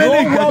ṣe mí ní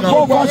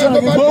ìgbàgbọ́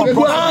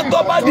gbogbo àwọn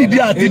tó bá dìde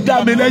àti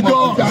dá mi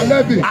lẹ́jọ́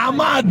a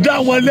máa dá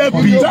wọn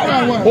lẹ́bi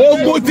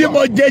ogun tí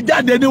mo jẹ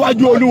jáde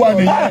níwájú Olúwa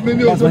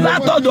nìyẹn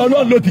látọ̀dọ̀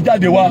Ọlọ́run ló ti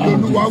jáde wá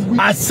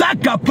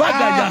àsákà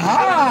pàgàyà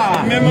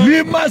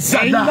lima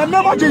sada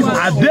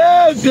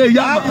àdéhùn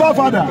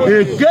yàrá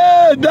èké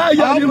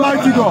dáyà ní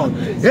mighty God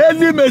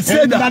eli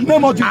meseda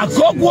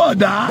àkókò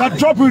ọ̀dà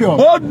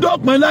ó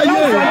dópin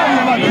láyé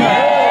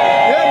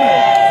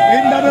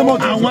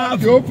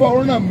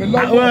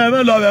àwọn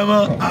ẹ̀mẹ́ lọ bẹ̀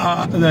mọ́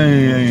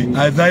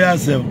Isaiah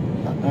 7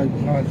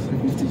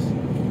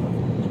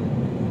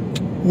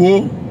 wo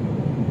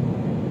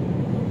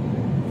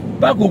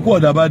bákòókò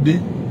ọ̀dà bá dé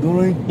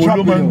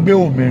olú máa ń gbé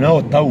òmìnira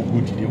ọ̀tá ògo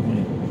dìde fún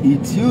yẹn.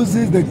 It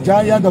uses the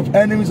giant of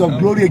enemies of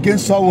glory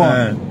against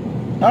someone.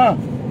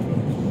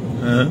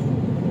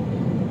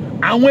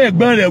 Àwọn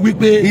ẹ̀gbọ́n rẹ̀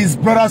wípé his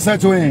brother said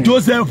to him,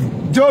 Joseph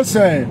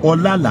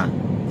ọ̀làlà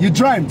you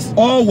dreamt.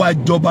 Ó wá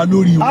jọba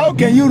lórí wa. How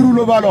can you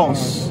rule over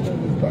us?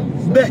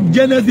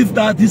 Genesis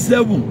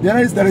 37.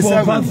 Genesis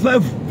 37 from verse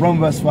 5. From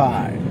verse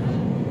 5.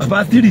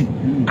 Verse 3.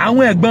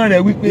 Àwọn ẹ̀gbọ́n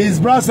rẹ̀ wípé his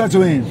brother said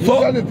to him.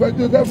 Sọ́ọ́lì fẹ́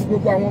Joseph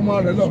gbogbo àwọn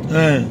ọmọ rẹ̀ lọ.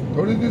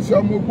 Torí tí sọ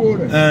ọmọ ogbó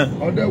rẹ̀.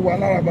 Ọdẹ wà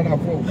lára padà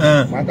fún.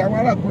 Àtàwọn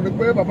arákùnrin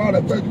pé bàbá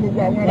rẹ̀ fẹ́ ju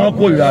gbogbo àwọn arákùnrin. Wọ́n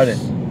kórìíra rẹ̀.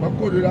 Wọ́n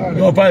kórìíra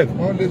rẹ̀.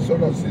 Wọ́n lè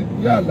sọ̀rọ̀ sí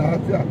ní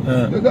àlàáfíà.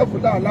 Joseph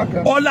láàlá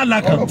kan. Ọlàlá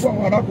kan. Ọ̀rọ̀ fún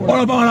àwọn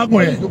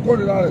arákùnrin.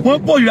 Wọ́n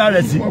kórìíra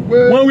rẹ̀ sí.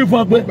 Wọ́n wí fún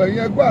ọ pé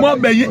wọ́n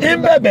bẹ̀yìn ń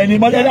bẹ̀bẹ̀ ni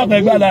mọ́tẹ́lá kan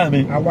ẹgbẹ́ àlá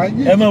mi.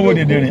 Ẹ máa wo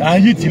dèdè rìn. À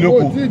ń yí tì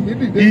lóko.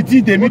 Ìtì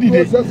tèmi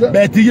dìde.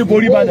 Bẹ́ẹ̀ tí yí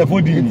forí balẹ̀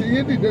fún di mi.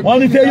 Wọ́n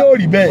ní sẹ́ yóò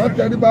rí bẹ́ẹ̀.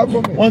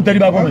 Wọ́n ń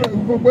tẹríba fún mi.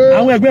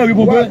 Àwọn ẹgbẹ́ wí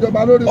fún pé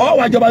ọ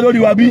wà jọba lórí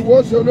wa bí.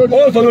 Ó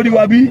sọ lórí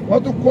wa bí.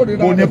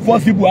 Kò ní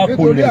fọ́sibú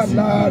àpò rẹ̀ sí.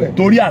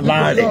 Torí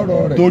àlá rẹ̀.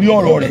 Torí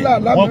ọ̀rọ̀ rẹ̀.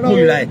 Wọ́n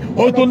kórìíra ẹ̀.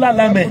 Ó tó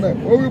lálá mẹ́.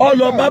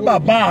 Ọlọ́ba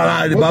bàbá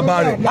ara rẹ̀ bàbá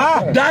rẹ̀.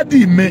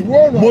 Dádì mi,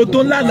 mo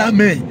tó lálá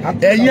mẹ́.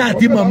 Ẹ̀yin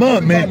àti màmá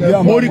mi,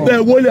 mo rí pé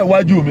wólẹ̀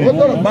wájú mi.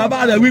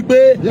 Bàbá rẹ̀ wí pé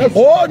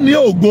ó ní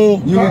ògo.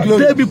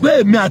 Débi pé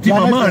èmi àti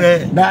màmá rẹ̀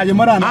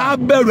á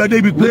bẹ̀rù ẹ̀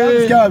débi pé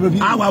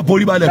àwọn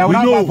àforíbalẹ̀ pé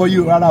yóò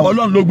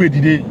Ọlọ́run ló gbé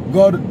dìde.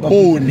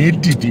 Ó ní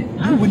dìde.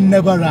 You will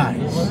never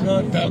rise.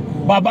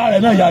 Bàbá rẹ̀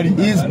náà yarí.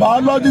 His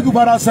biological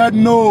father said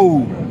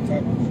no.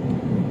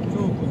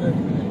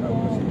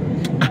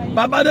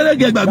 Bàbá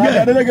Adélégé gbàgbé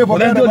ẹ̀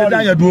ọ̀rẹ́ tó lè dá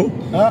yẹn dúró.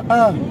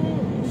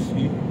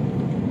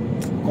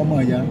 Kọ́mọ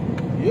ìyá.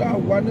 Yóò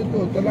wá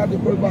nítòótọ́ láti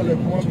kó balẹ̀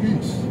fún wọn bí.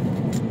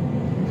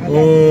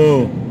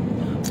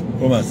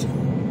 Ó mà sí.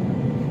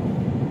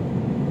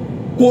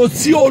 Kò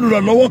sí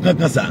olùrànlọ́wọ́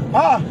kankan sá.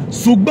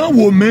 Ṣùgbọ́n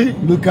wò mí,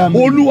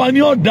 Olúwa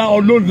ni ó dá ọ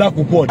lóhùn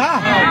lákòókò ọ̀dà.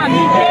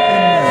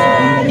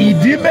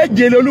 Ìdí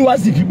méje l'Olúwa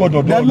sì fi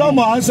gbọdọ̀ dán. The Lord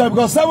will answer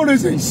because 7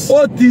 reasons.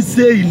 Ó ti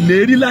ṣe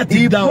ìlérí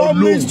láti dá ọ lóhùn. He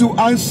promised to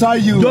answer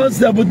you. John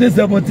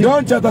 17:17.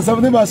 John chapter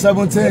 17 verse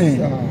 17.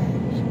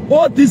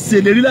 Ó ti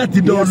ṣèlérí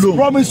láti dán ọ lóhùn. He has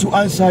promised to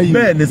answer you.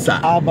 Bẹ́ẹ̀ ni sà.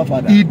 Abba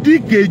Father. Ìdí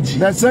kejì.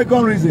 The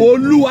second reason.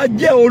 Olúwa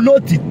jẹ́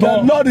olótìtọ́.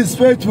 The Lord is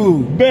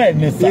faithful. Bẹ́ẹ̀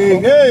ni sà.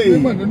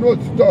 Mímọ̀ nínú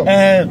òtítọ́.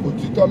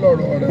 Òtítọ́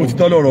lọ̀rọ̀ rẹ̀.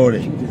 Òtítọ́ lọ̀rọ̀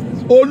rẹ̀.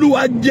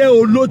 Olúwa jẹ́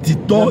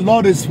olótìtọ́. The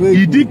Lord is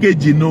faithful. Ìdí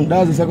kejì nù.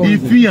 That's the second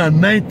reason. Ìfihàn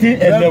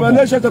 19:11.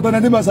 Revelation chapter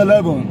 19 verse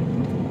 11.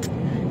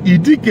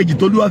 Ìdí kejì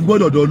tó Olúwa fi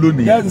gbọ́dọ̀ dán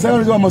lónìí. That's the second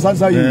reason I must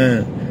answer you.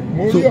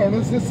 Mo rí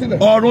ọ̀run sísílẹ̀.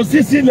 Ọ̀run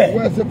sísílẹ̀.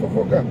 Ẹsẹ̀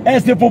fòfò kan.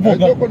 Ẹsẹ̀ fòfò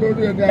kan.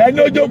 Ẹni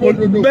ó jókòó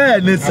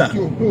bẹ́ẹ̀ ni sà.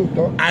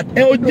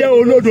 Ó jẹ́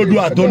olódodo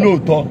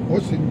àtolóòtọ́. Ó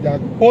sì ń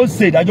jagun. Ó ń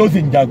ṣe ìdájọ́ ó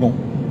sì ń jagun.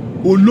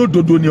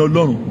 Olódodo ni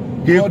Ọlọ́run.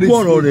 Kì í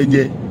kó ọ̀rọ̀ rẹ̀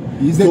jẹ.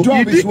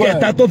 Ìdí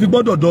kẹta tó fi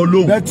gbọ́dọ̀ dán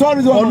lóhùn.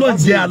 Ọlọ́run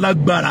jẹ́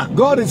alágbára.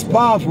 God is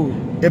powerful.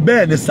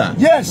 Bẹ́ẹ̀ ni sà.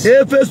 Yes.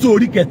 Éfésù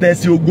orí kẹta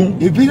ẹsẹ̀ 20.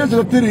 Ephesians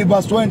chapter 3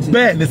 verse 20.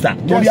 Bẹ́ẹ̀ ni sà.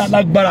 Torí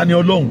alágbára ni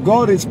Ọlọ́run.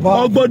 God is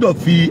powerful. Ó gbọ́dọ̀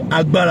fi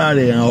agbára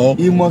rẹ̀ hàn ọ́.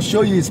 He must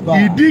show you his power.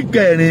 Ìdí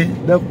kẹrin.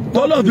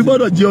 Ọlọ́run fi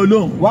gbọ́dọ̀ jẹ́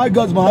Ọlọ́run. Why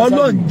God's man?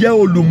 Ọlọ́run jẹ́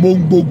olùmọ̀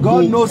gbogbo.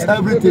 God knows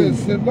everything.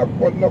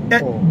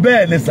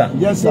 Bẹ́ẹ̀ ni sà.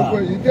 Yes sir. Gbogbo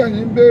èyí tẹ́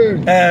yín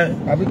béèrè.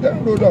 Àbí tẹ́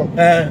ń rodọ̀.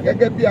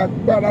 Gẹ́gẹ́ bí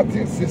agbára ti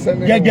ń ṣiṣẹ́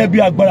nínú. Gẹ́gẹ́ bí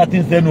agbára ti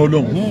ń sẹ́nu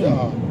Ọlọ́run.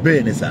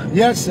 Bẹ́ẹ̀ ni sà.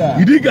 Yes sir.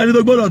 Ìdí kẹrin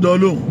tó gbọ́dọ̀ dán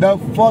Ọlọ́run. The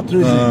fourth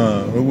reason.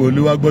 Owó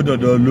Olúwa gbọ́dọ̀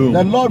dán Ọlọ́run.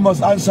 The Lord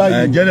must answer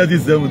you.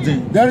 Genesis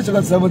 17. Genesis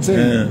chapter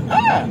 17.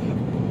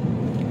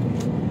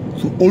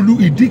 So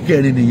ìdí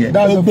kẹrin nìyẹn.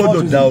 Ó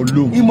gbọ́dọ̀ dá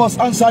Ọlọ́run. He must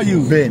answer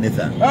you. Bẹ́ẹ̀ ni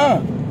sà.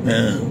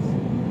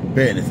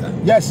 Bẹ́ẹ̀ ni sà.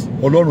 Yes.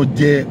 Ọlọ́run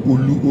jẹ́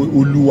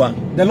Olúwa.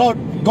 The Lord,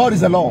 God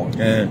is the Lord.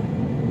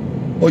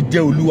 Ó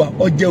jẹ́ Olúwa.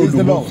 Ó jẹ́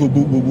olùmọ̀ọ́sọ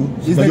gbogbo.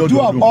 He is the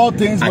doer of all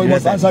things, but he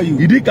must answer you.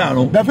 Ìdí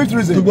karùn-ún. The fifth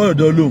reason. Tó gbọ́dọ̀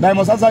dán Ọlọ́run. That he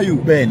must answer you.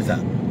 Bẹ́ẹ̀ ni sà.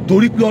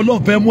 Torí pé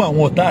Ọlọ́run fẹ́ mú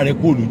àwọn ọ̀tá rẹ̀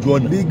kó lójú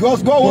ọ̀nà.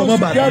 Because God wants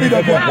to get rid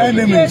of your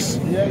enemies.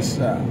 Yes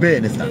sir.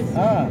 Bẹ́ẹ̀ ni sà.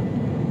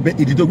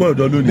 Ìdí tó gbọ́dọ̀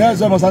dán lónìí. That's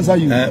why he must answer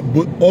you.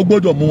 Ó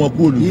gbọ́dọ̀ mú wọn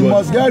kó lójú ọ̀nà. He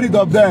must get rid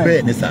of them.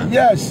 Bẹ́ẹ̀ ni sà.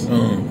 Yes.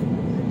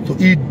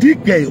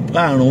 ìdíkẹ̀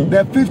àrùn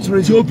the fifth tí ó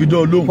reason fi dán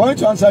olóhùn for him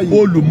to answer you.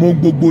 olùmọ̀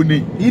gbogbo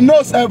ni. He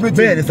knows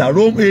everything. bẹ́ẹ̀ ni sà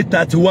Rome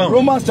 8:31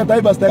 Romans chapter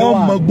 8 verse 31.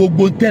 ọmọ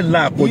gbogbo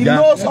tẹ̀lá He àkọjá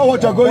knows all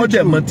what you're going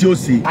ọdẹ mọ through. tí ó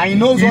ṣe And he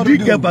knows what to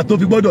do. ìdíkẹ̀fà tó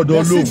fi gbọ́dọ̀ dán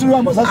The sixth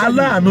reason must olóhùn answer you.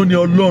 aláàánú ni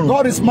Ọlọ́run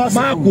God is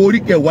merciful. Máàkù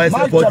oríkẹwàá ẹsẹ̀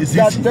Mark 46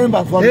 chapter 10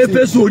 verse 46.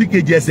 Éfésù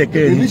oríkejì ẹsẹ̀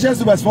kẹrin Ephesians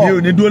 2 verse mi 4.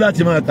 ò ní dúró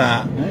láti máa kà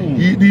á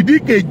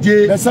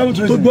ìdíkeje The seventh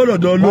tó reason gbọ́dọ̀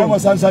dán why I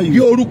must answer olóhùn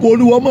you. kí orúkọ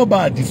Olúwa má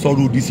bàa di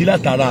sọ̀rọ̀ òdì sí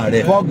látara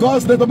rẹ̀ For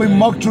God's let be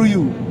mocked through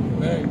you.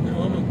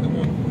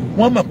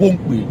 wọ́n mà kó ń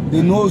pè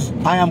They knows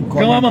I am kí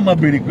wọ́n calling. má máa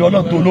béèrè pé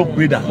Ọlọ́run tó ló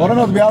pè dà For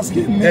not to be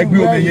asking me Ẹgbẹ́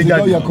where omi is yẹn the jáde.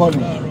 God you're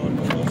calling.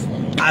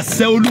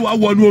 àṣẹ Olúwa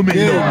wọnú omi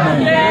yìí lọ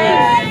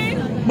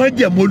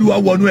májẹ̀mú Olúwa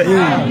wọnú ẹ̀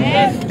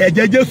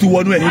ẹ̀jẹ̀ Jésù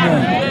wọnú ẹ̀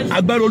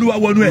agbára Olúwa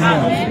wọnú ẹ̀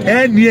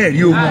ẹ̀ ní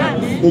ẹ̀rí o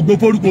ògo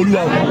forúkọ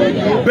Olúwa o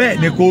bẹ́ẹ̀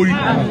ni kò rí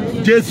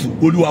Jésù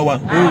Olúwa wa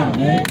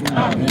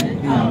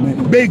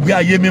gbé ìgbé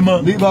ayé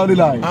mímọ́ Live out the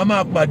life. a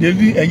máa pàdé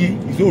ní ẹ̀yìn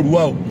ìṣòro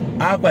wa o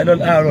a pàdé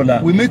àárọ̀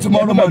la We meet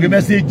tomorrow morning.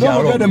 mẹ́sẹ̀gì Don't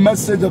àárọ̀ forget the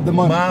message of the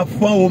morning. máa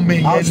fọ́n omi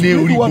I'll yẹn lé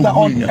orí sprinkle water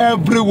gbogbo on èèyàn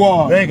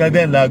everyone. lẹ́yìn kan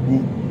tẹ́ ń laago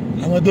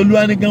àwọn tó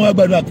lúwa ní kí wọ́n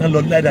gbàdúrà kan lọ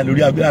láìda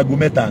lórí aago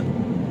mẹ́ta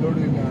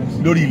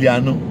lórí ilẹ̀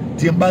àánú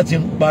tí n bá ti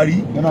ń parí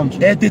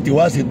ẹ tètè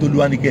wá ṣe tó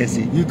lúwa ní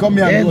kẹ́ẹ̀sì You come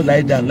here ẹ and go.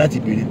 láìda láti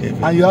béèrè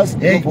tẹ̀fẹ̀ And you ask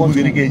ẹ God for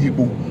ìgbòho ní kẹ́ ẹ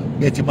yípo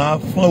bẹ́ẹ̀ ti máa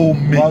fọ́n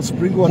omi I'll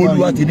sprinkle water on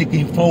Olúwa you. ti ní kí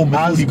n fọ́n omi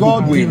As lórí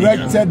God gbogbo ènìyàn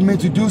directed me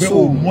to do pé o so,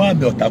 mú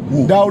àmì ọ̀tá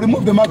kú that o will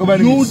remove the mark of yóò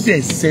enemies.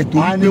 dẹ̀ ṣẹ́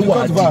torí And pé it wà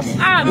á becomes verse. ti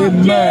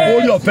Amen.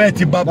 orí ọ̀fẹ́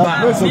ti bàbá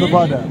The grace of the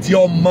Father. ti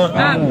ọmọ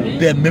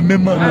tẹ̀mí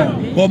mímọ́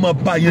kọ́ ọmọ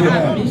bá yín lọ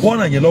kọ́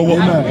ràn yín lọ́wọ́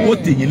ó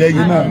tì yín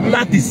lẹ́yìn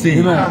láti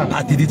sìn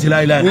àti títí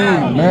láéláé.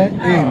 Amen.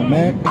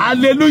 Amen.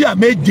 hallelujah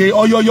méje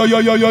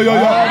ọyọyọyọyọyọyọ.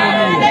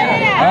 Hallelujah.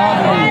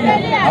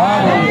 Hallelujah.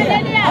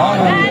 Hallelujah.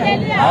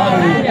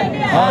 Hallelujah.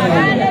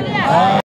 Hallelujah.